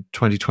came out in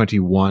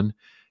 2021,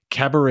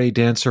 Cabaret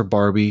Dancer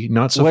Barbie,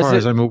 not so far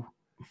as I'm...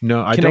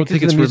 No, I don't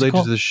think it's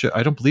related to the show.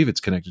 I don't believe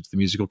it's connected to the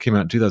musical. It came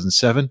out in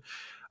 2007.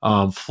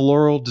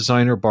 Floral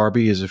Designer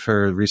Barbie is a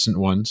fairly recent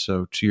one,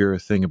 so to your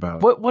thing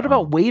about... What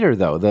about Waiter,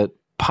 though? The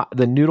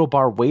Noodle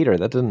Bar Waiter,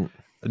 that didn't...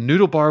 A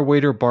Noodle Bar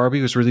Waiter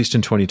Barbie was released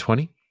in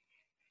 2020.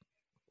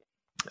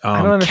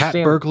 I don't understand.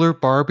 Cat Burglar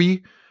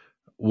Barbie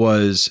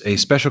was a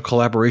special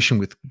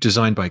collaboration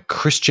designed by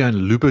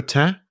Christian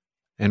Louboutin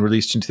and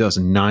released in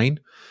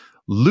 2009.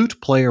 Loot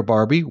Player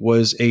Barbie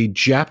was a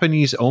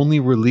Japanese-only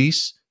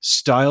release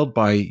styled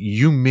by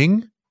Yu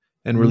Ming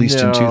and released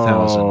in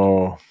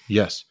 2000.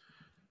 Yes.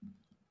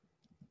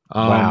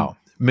 Wow.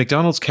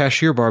 McDonald's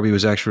Cashier Barbie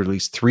was actually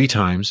released 3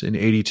 times in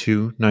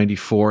 82,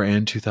 94,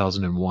 and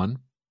 2001.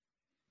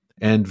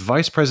 And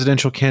Vice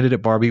Presidential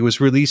Candidate Barbie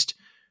was released,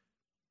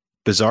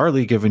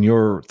 bizarrely given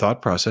your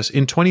thought process,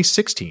 in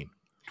 2016.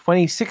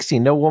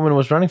 2016, no woman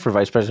was running for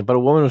vice president, but a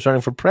woman was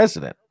running for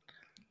president.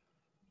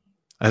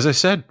 As I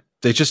said,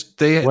 they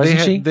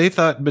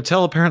thought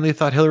Mattel apparently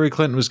thought Hillary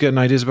Clinton was getting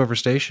ideas above her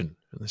station.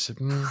 And they said,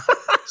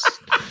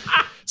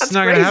 it's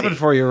not going to happen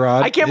for you,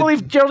 Rod. I can't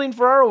believe Geraldine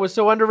Ferraro was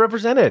so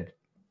underrepresented.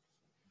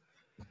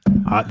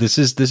 This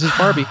is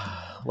Barbie.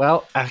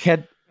 Well,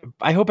 I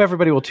hope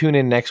everybody will tune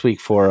in next week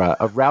for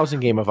a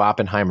rousing game of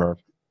Oppenheimer,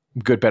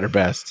 good, better,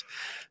 best.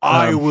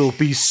 I will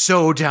be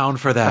so down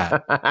for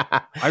that.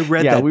 I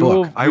read that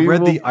book.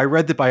 I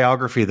read the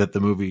biography that the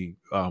movie.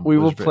 We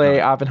will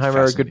play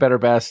Oppenheimer, good, better,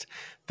 best.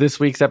 This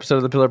week's episode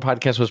of the Pillar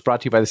Podcast was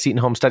brought to you by the Seton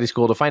Home Study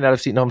School. To find out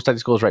if Seton Home Study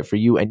School is right for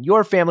you and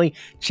your family,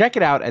 check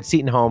it out at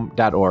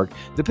setonhome.org.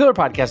 The Pillar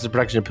Podcast is a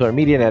production of Pillar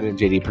Media and edited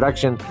JD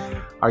Production.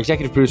 Our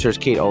executive producer is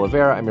Kate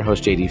Oliveira. I'm your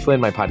host, JD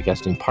Flynn. My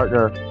podcasting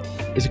partner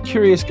is a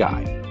curious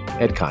guy,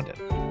 Ed Condon.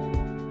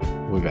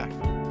 We'll be back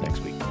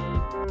next week.